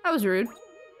 That was rude.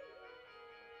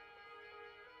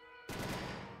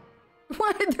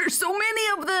 Why? There's so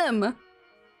many of them!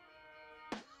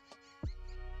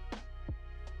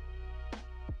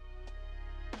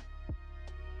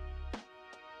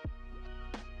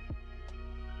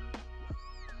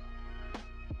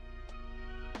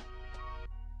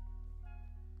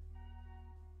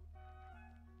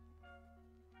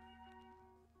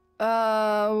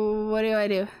 What do I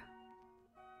do?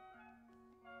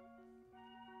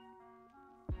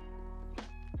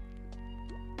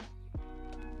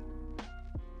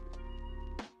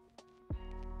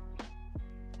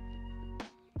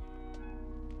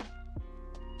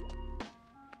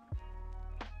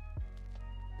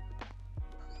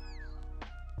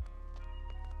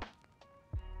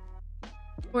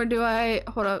 Or do I,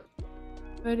 hold up,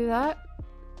 do I do that?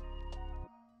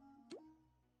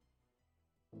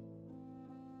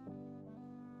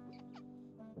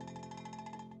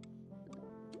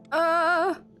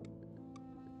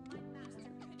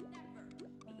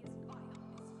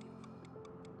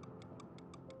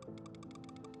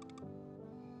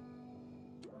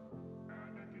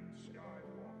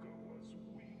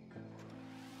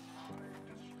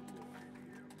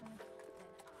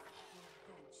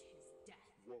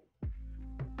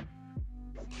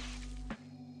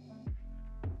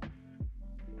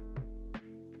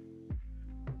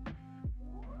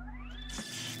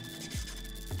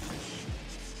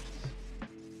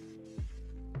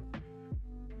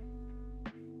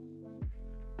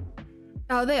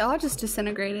 Oh, they all just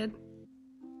disintegrated.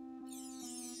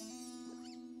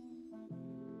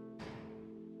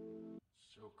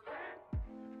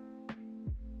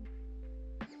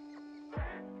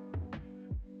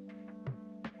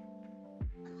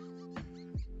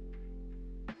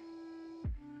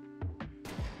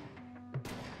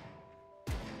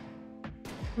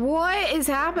 What is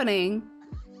happening?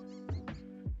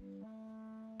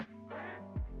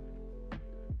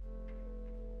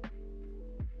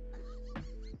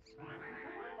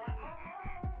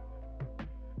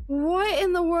 What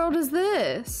in the world is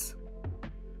this?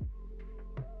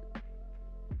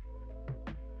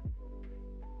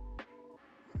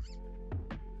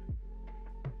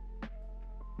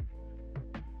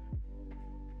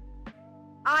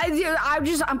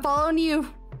 I'm following you.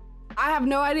 I have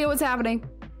no idea what's happening.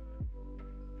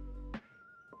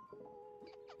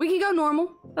 We can go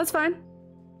normal. That's fine.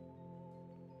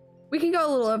 We can go a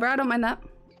little over. I don't mind that.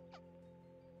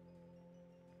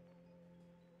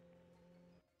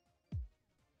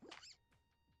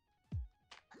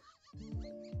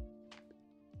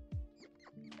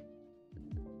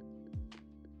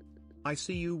 I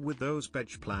see you with those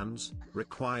bedge plans.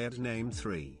 Required name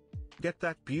 3. Get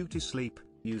that beauty sleep.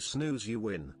 You snooze, you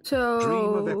win. So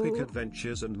dream of epic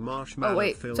adventures and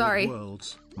marshmallow-filled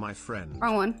worlds, my friend.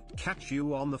 Wrong one. Catch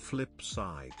you on the flip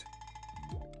side.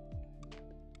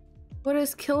 What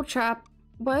is kill trap?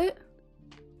 What?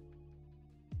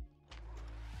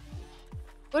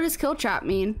 What does kill trap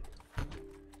mean?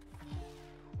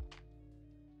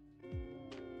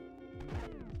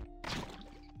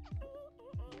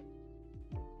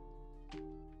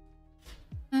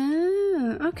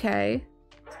 Okay.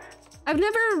 I've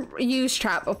never used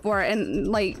trap before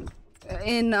in like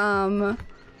in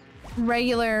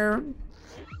regular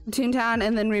Toontown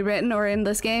and then rewritten or in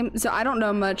this game, so I don't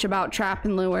know much about trap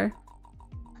and lure.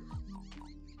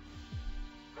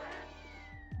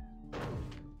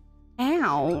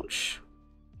 Ouch.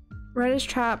 Red is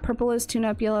trap, purple is tune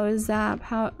up, yellow is zap.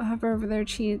 However, over their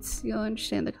cheats, you'll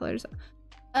understand the colors.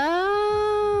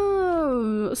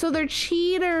 Oh, so they're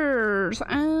cheaters.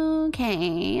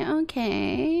 Okay,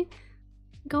 okay.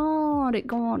 Got it,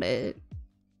 got it.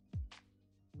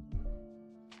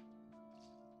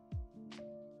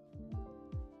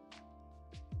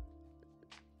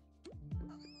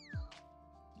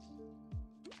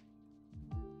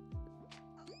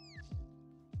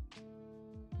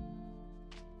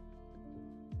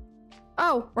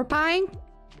 Oh, we're pieing?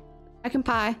 I can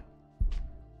pie.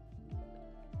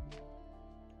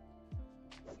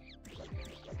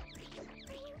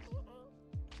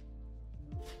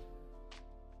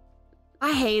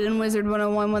 I hate in Wizard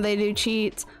 101 when they do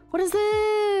cheats. What is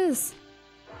this?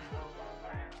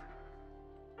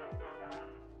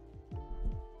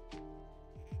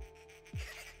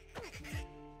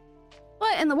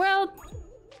 What in the world?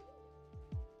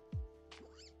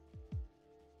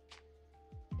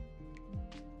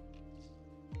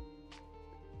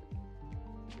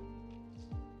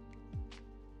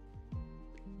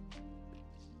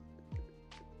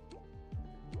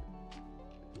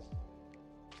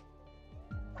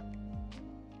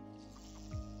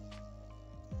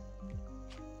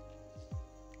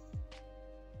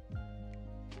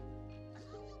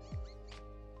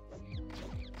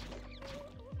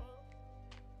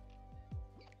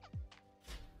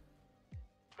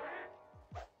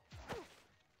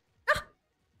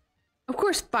 Of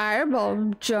course,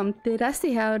 Fireball jumped it. I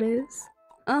see how it is.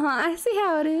 I see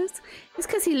how it is. It's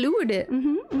because he lured it.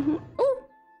 Oh!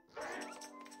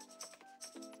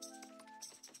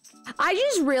 I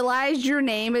just realized your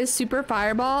name is Super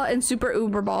Fireball and Super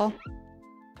Uberball.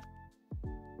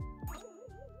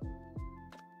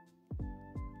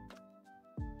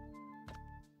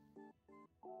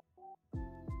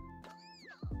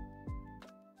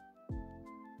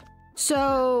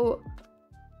 So,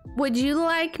 would you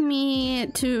like me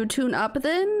to tune up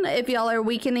then, if y'all are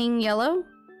weakening yellow?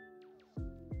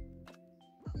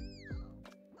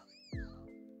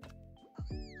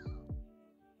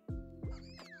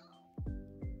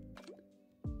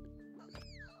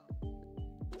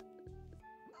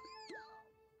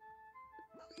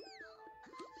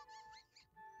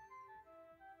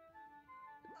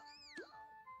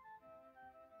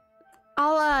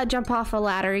 I'll jump off a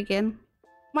ladder again.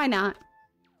 Why not?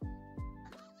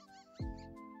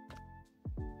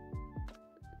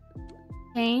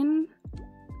 Pain.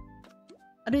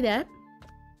 I'll do that.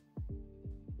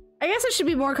 I guess I should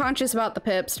be more conscious about the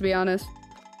pips, to be honest.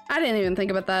 I didn't even think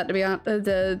about that, to be honest,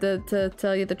 to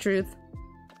tell you the truth.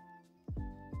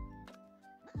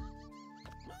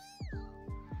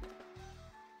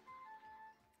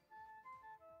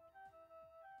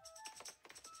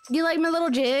 You like my little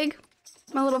jig?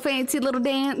 My little fancy little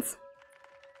dance?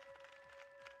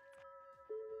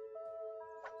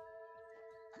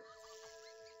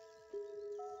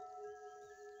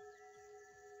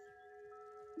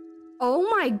 Oh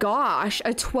my gosh,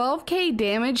 a 12k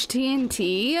damage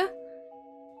TNT?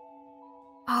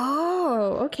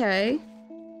 Oh, okay.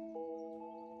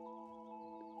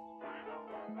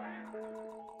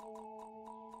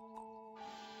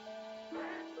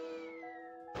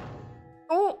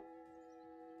 Oh.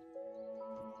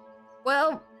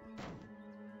 Well.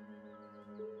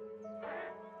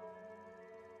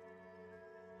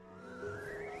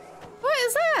 What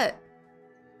is that?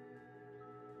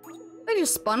 They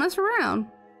just spun us around.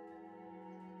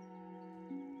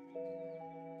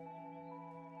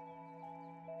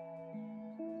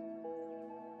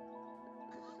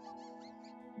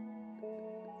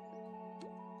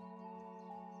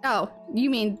 Oh, you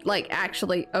mean like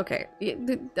actually? Okay.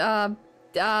 Yep,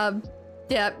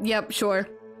 sure.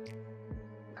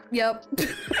 Yep.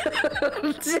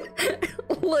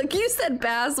 Look, you said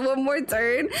pass one more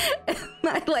turn, and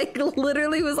I like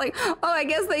literally was like, oh, I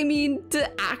guess they mean to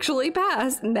actually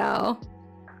pass. No.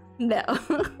 No.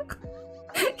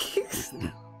 It's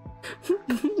fine,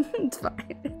 it's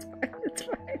fine, it's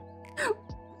fine.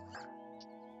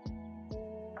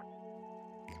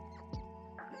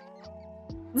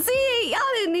 See, y'all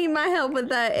didn't need my help with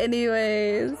that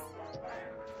anyways.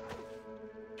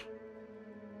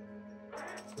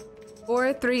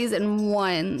 4 3s and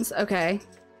 1s. Okay.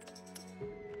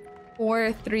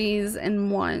 4 3s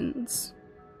and 1s.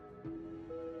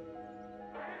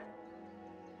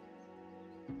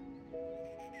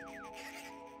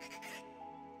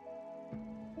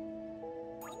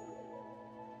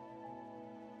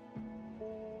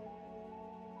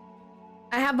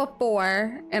 have a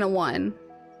 4 and a 1.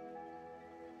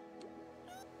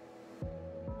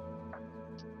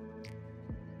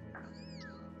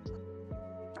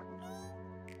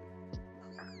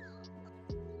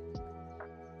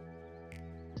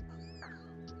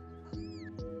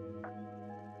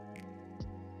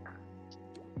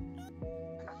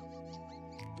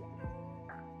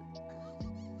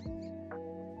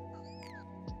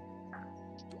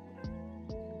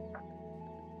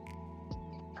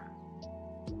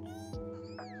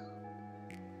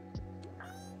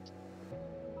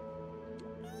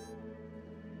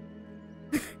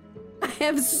 I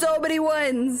have so many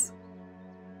 1s.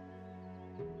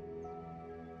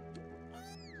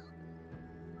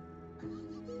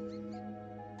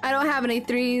 I don't have any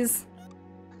 3s.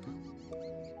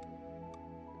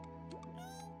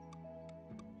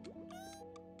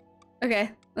 Okay,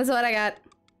 that's what I got.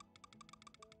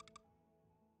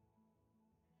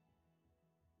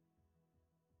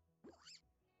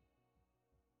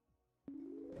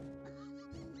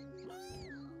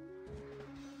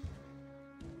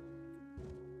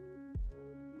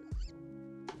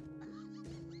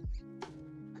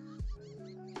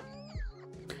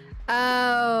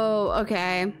 Oh,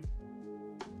 okay.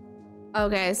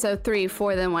 Okay, so 3,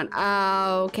 4, then 1.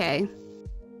 Oh, okay.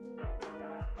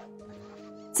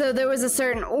 So there was a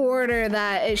certain order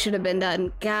that it should have been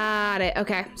done. Got it.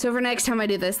 Okay, so for next time I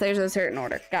do this, there's a certain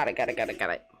order. Got it, got it, got it, got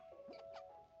it.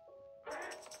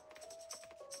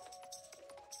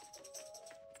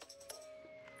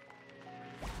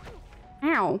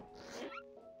 Ow.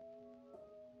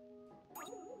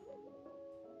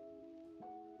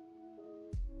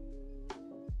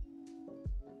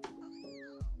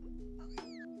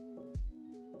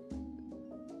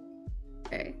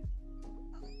 Okay.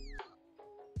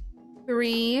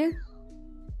 3,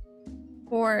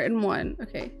 4, and 1.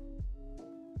 Okay.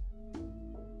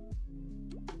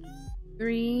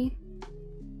 3.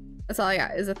 That's all I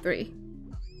got is a 3.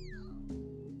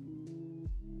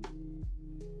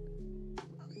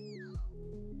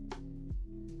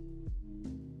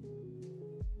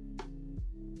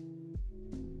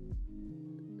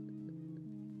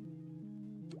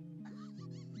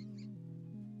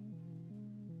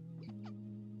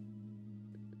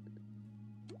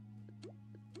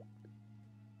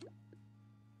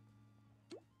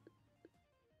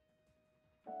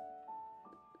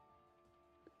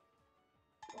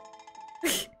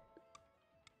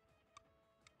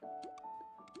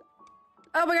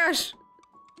 Oh my gosh!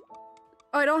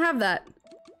 Oh, I don't have that.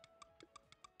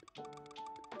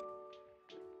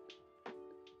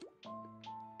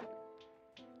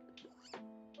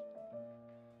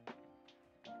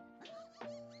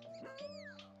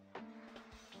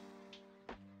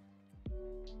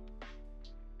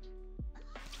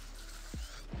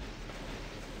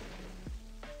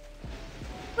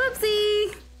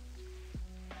 Whoopsie!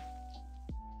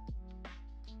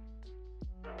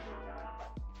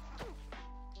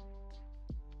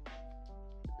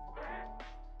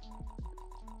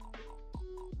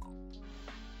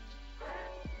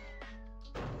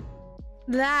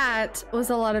 That was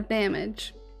a lot of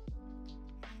damage.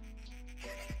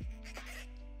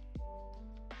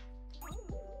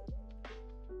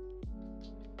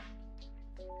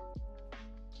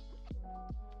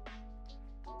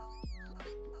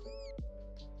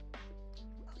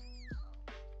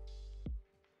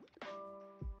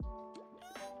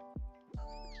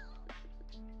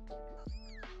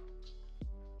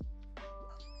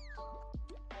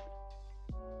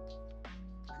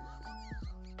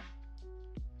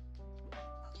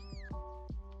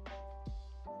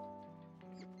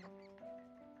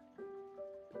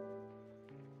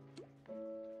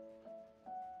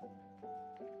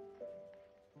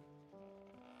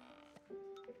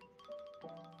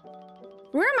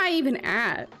 Where am I even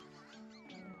at?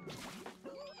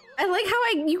 I like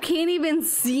how you can't even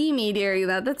see me during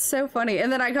that. That's so funny. And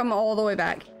then I come all the way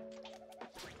back.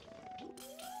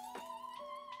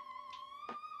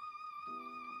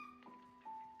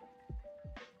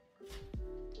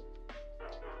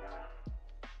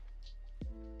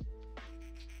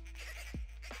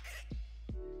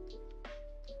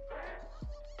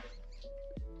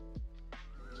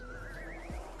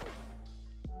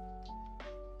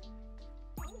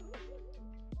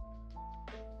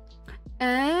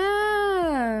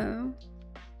 Oh.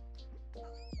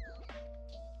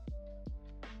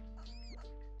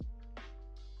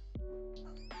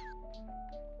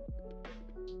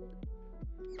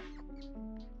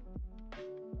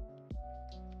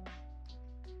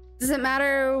 Does it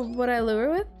matter what I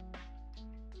lure with?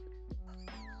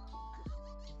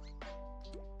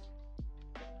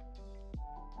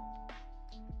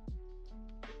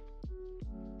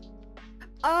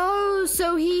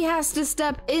 so he has to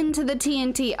step into the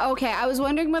TNT. Okay, I was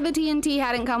wondering why the TNT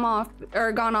hadn't come off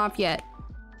or gone off yet.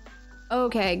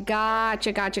 Okay,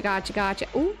 gotcha, gotcha, gotcha, gotcha.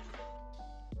 Ooh.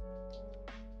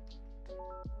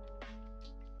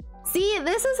 See,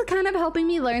 this is kind of helping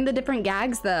me learn the different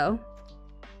gags though.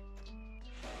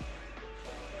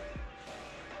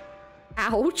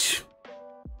 Ouch.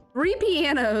 3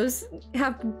 pianos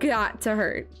have got to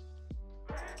hurt.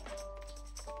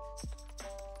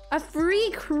 A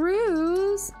free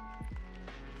cruise?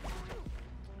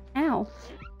 Ow.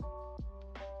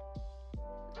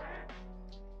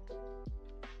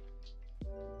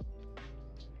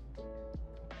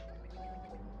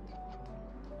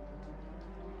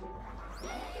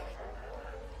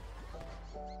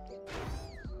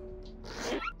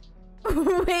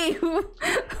 Wait,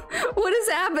 what is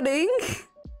happening?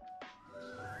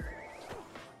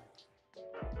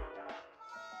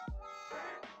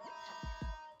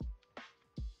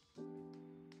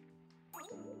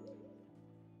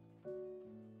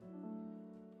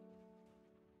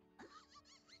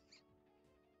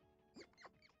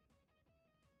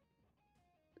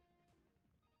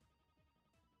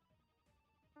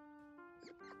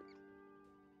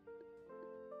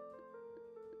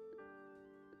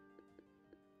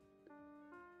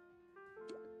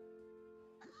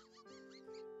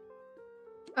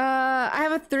 I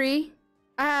have a 3.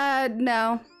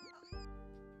 No.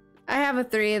 I have a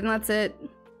 3 and that's it.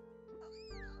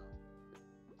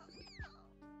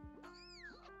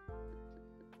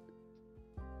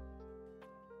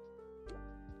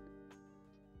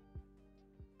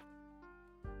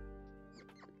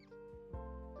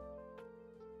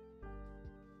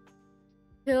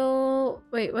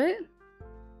 Wait, what?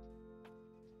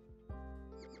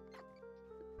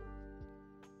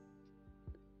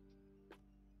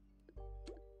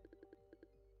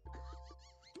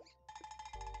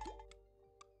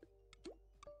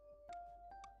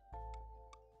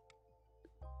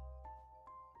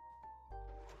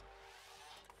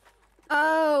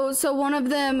 Oh, so one of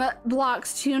them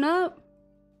blocks tune-up?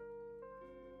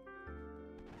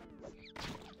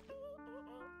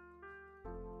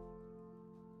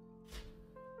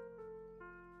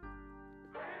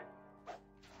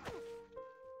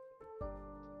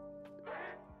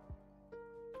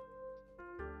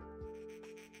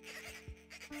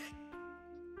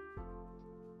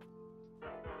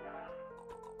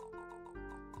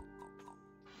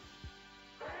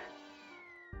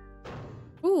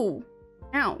 Ooh,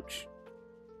 ouch.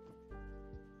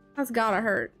 That's gotta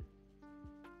hurt.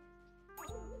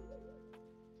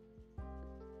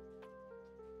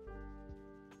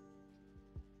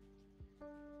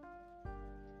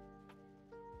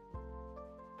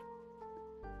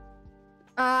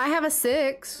 I have a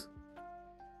 6.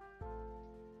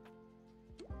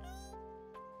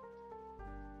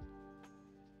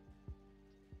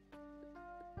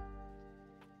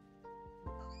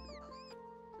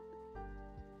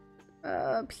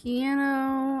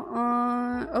 Piano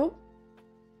on... Oh.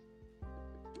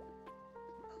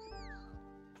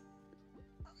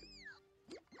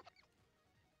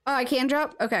 Oh, I can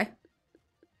drop? Okay.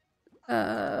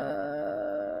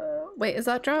 Wait, is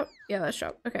that drop? Yeah, that's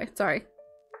drop. Okay, sorry.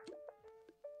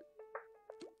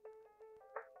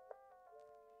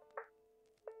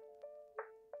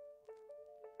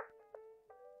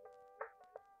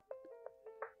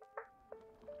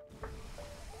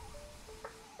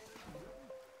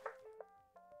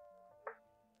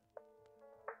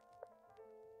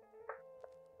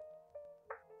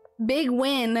 Big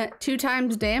win, 2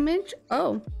 times damage?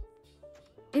 Oh.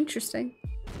 Interesting.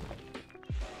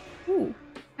 Ooh,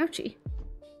 ouchie.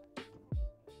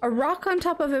 A rock on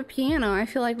top of a piano I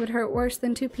feel like would hurt worse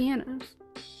than 2 pianos.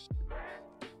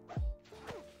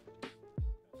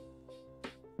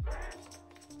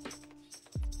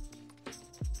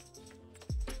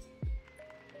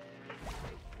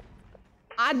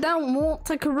 I don't want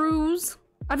to cruise.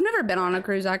 I've never been on a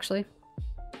cruise actually.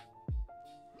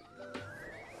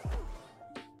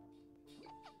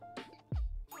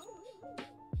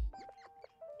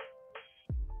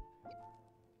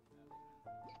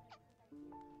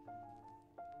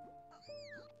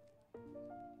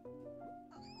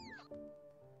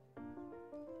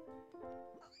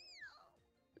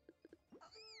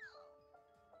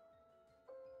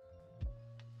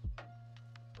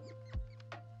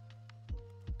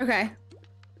 Okay.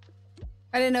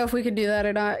 I didn't know if we could do that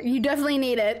or not. You definitely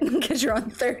need it because you're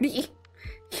on 30.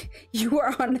 You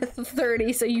are on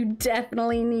 30, so you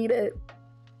definitely need it.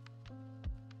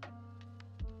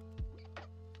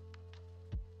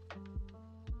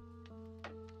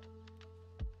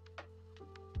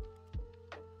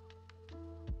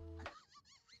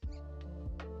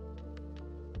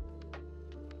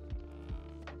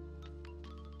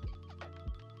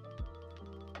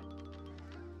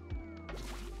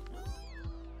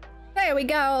 There we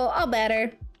go. All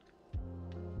better.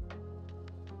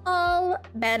 All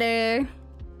better.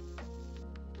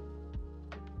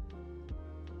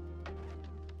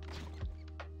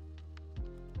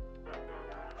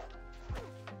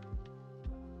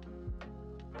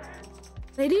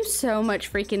 They do so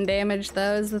much freaking damage,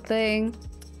 though, is the thing.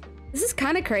 This is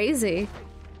kind of crazy.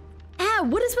 Ah,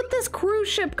 what is with this cruise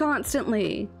ship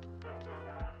constantly?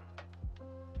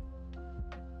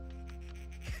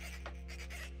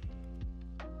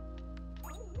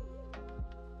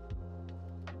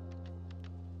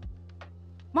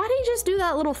 Why did he just do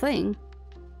that little thing?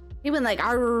 He went like,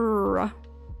 arrrr.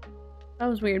 That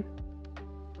was weird.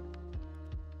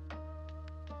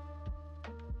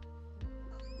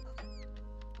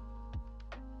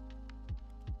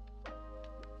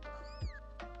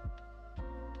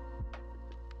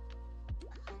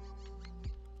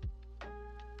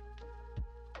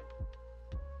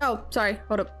 Oh, sorry.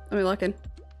 Hold up. Let me look in.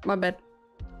 My bed.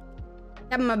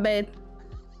 Got my bed.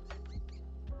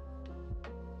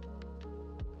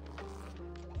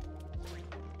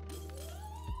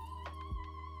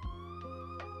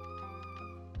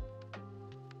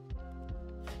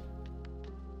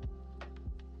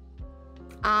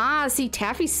 Ah, see,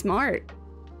 Taffy's smart.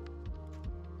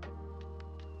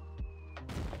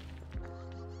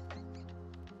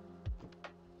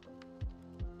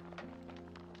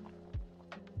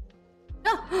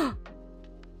 Oh!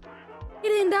 He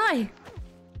didn't die.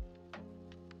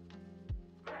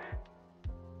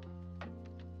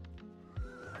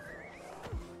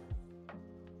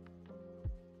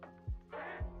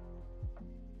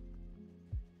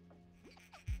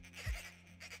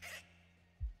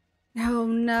 Oh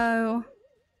no.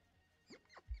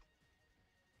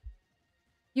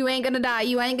 You ain't gonna die.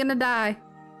 You ain't gonna die.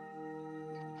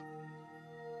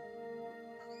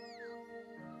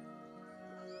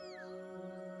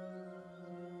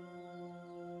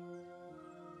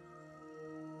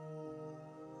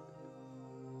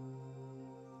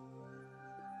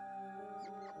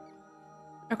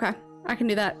 Okay, I can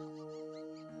do that.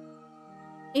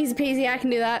 Easy peasy, I can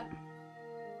do that.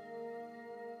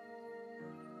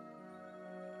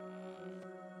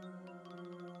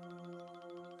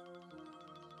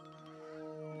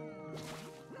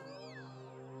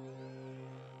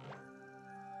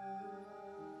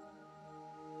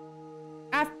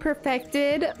 I've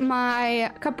perfected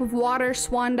my cup of water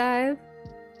swan dive.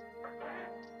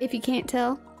 If you can't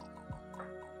tell.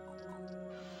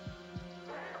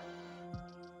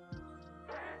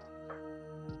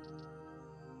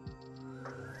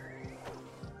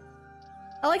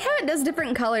 I like how it does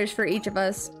different colors for each of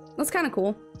us. That's kind of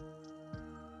cool.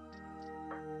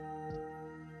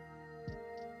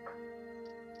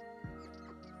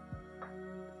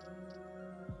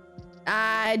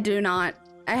 I do not.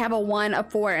 I have a 1, a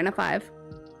 4, and a 5.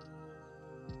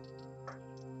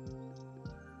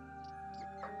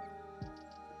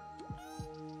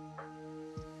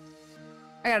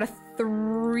 I got a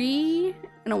 3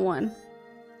 and a 1.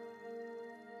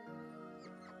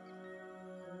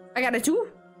 I got a 2.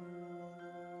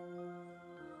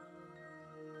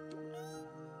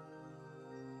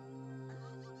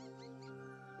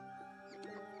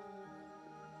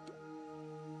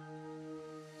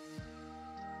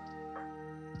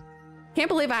 Can't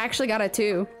believe I actually got a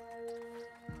 2.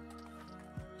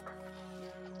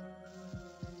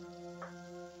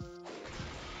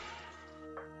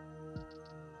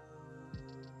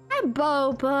 Hi,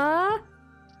 Boba.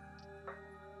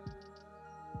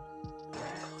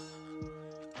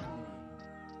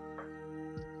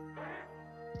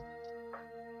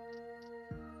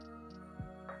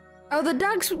 Oh, the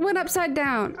ducks went upside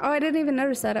down. Oh, I didn't even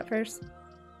notice that at first.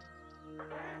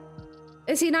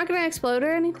 Is he not gonna explode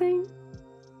or anything?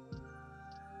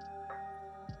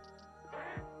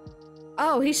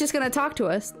 Oh, he's just gonna talk to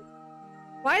us.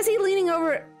 Why is he leaning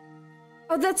over?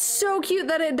 Oh, that's so cute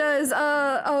that it does.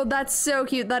 Oh, that's so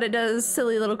cute that it does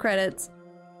silly little credits.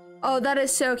 Oh, that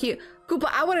is so cute. Koopa,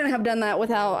 I wouldn't have done that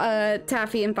without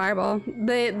Taffy and Fireball.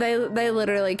 They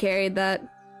literally carried that.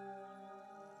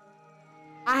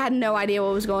 I had no idea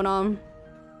what was going on.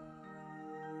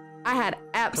 I had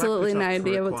absolutely no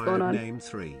idea what's going on. Name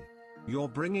 3. You're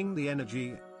bringing the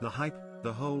energy, the hype,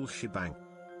 the whole shebang.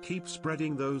 Keep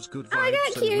spreading those good vibes I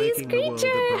got and making the world a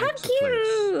creature. How brighter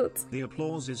cute! place. The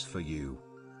applause is for you.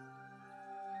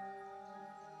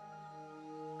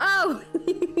 Oh!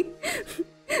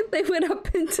 They went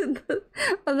up into the...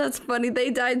 Oh, that's funny.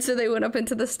 They died, so they went up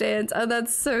into the stands. Oh,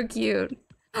 that's so cute.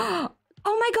 Oh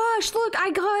my gosh, look,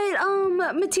 I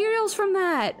got materials from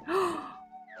that.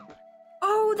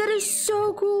 Oh, that is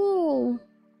so cool.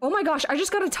 Oh my gosh, I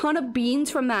just got a ton of beans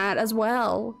from that as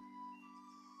well.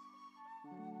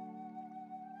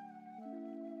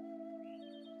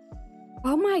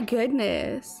 Oh my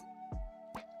goodness.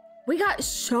 We got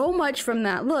so much from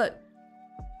that. Look.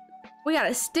 We got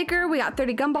a sticker. We got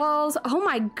 30 gumballs. Oh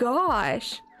my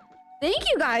gosh. Thank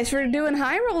you guys for doing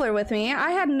High Roller with me.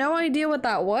 I had no idea what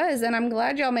that was, and I'm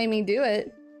glad y'all made me do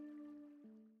it.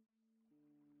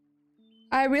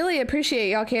 I really appreciate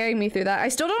y'all carrying me through that. I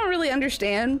still don't really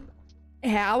understand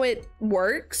how it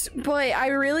works, but I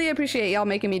really appreciate y'all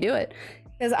making me do it,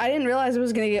 because I didn't realize I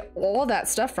was gonna get all that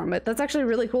stuff from it. That's actually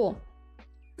really cool.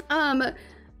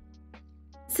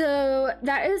 So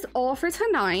that is all for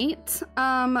tonight.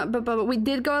 But we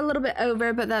did go a little bit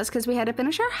over, but that's because we had to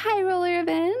finish our High Roller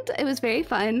event. It was very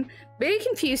fun, very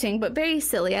confusing, but very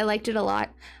silly. I liked it a lot.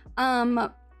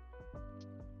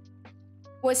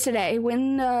 What's today?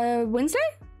 Wednesday?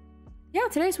 Yeah,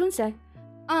 today's Wednesday.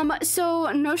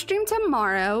 So no stream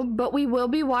tomorrow, but we will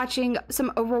be watching some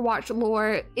Overwatch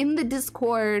lore in the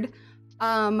Discord,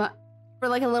 for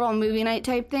like a little movie night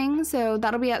type thing. So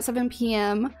that'll be at 7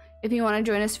 p.m. if you want to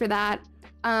join us for that.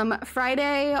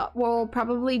 Friday, we'll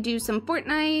probably do some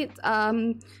Fortnite.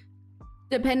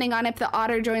 Depending on if the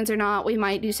Otter joins or not, we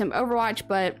might do some Overwatch,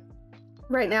 but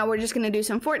right now we're just going to do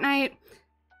some Fortnite.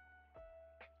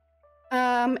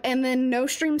 And then no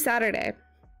stream Saturday.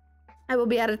 I will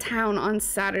be out of town on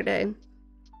Saturday.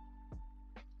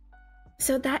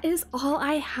 So that is all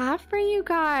I have for you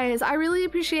guys. I really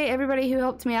appreciate everybody who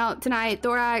helped me out tonight.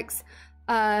 Thorax,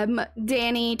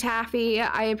 Danny, Taffy,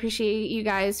 I appreciate you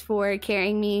guys for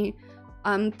carrying me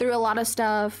through a lot of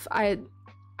stuff. I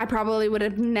probably would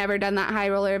have never done that High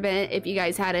Roller event if you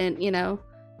guys hadn't, you know,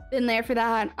 been there for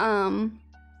that. And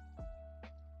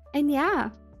yeah,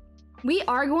 we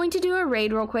are going to do a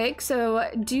raid real quick, so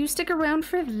do stick around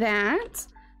for that.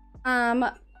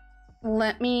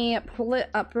 Let me pull it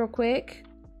up real quick.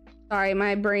 Sorry,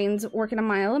 my brain's working a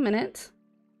mile a minute.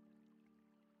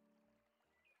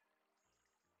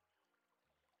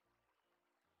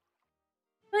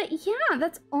 But yeah,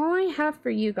 that's all I have for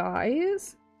you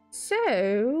guys. So,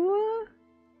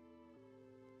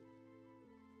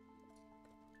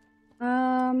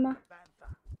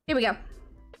 here we go.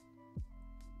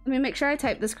 Let me make sure I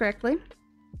type this correctly.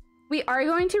 We are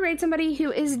going to raid somebody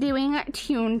who is doing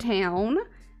Toontown,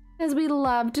 because we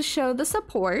love to show the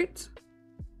support.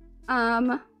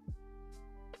 It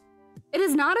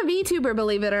is not a VTuber,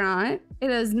 believe it or not. It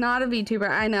is not a VTuber.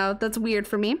 I know, that's weird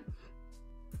for me.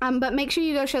 But make sure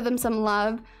you go show them some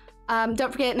love.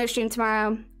 Don't forget, no stream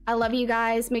tomorrow. I love you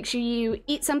guys. Make sure you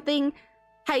eat something,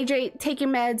 hydrate, take your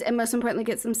meds, and most importantly,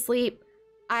 get some sleep.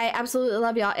 I absolutely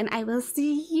love y'all, and I will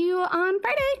see you on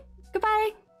Friday.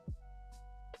 Goodbye.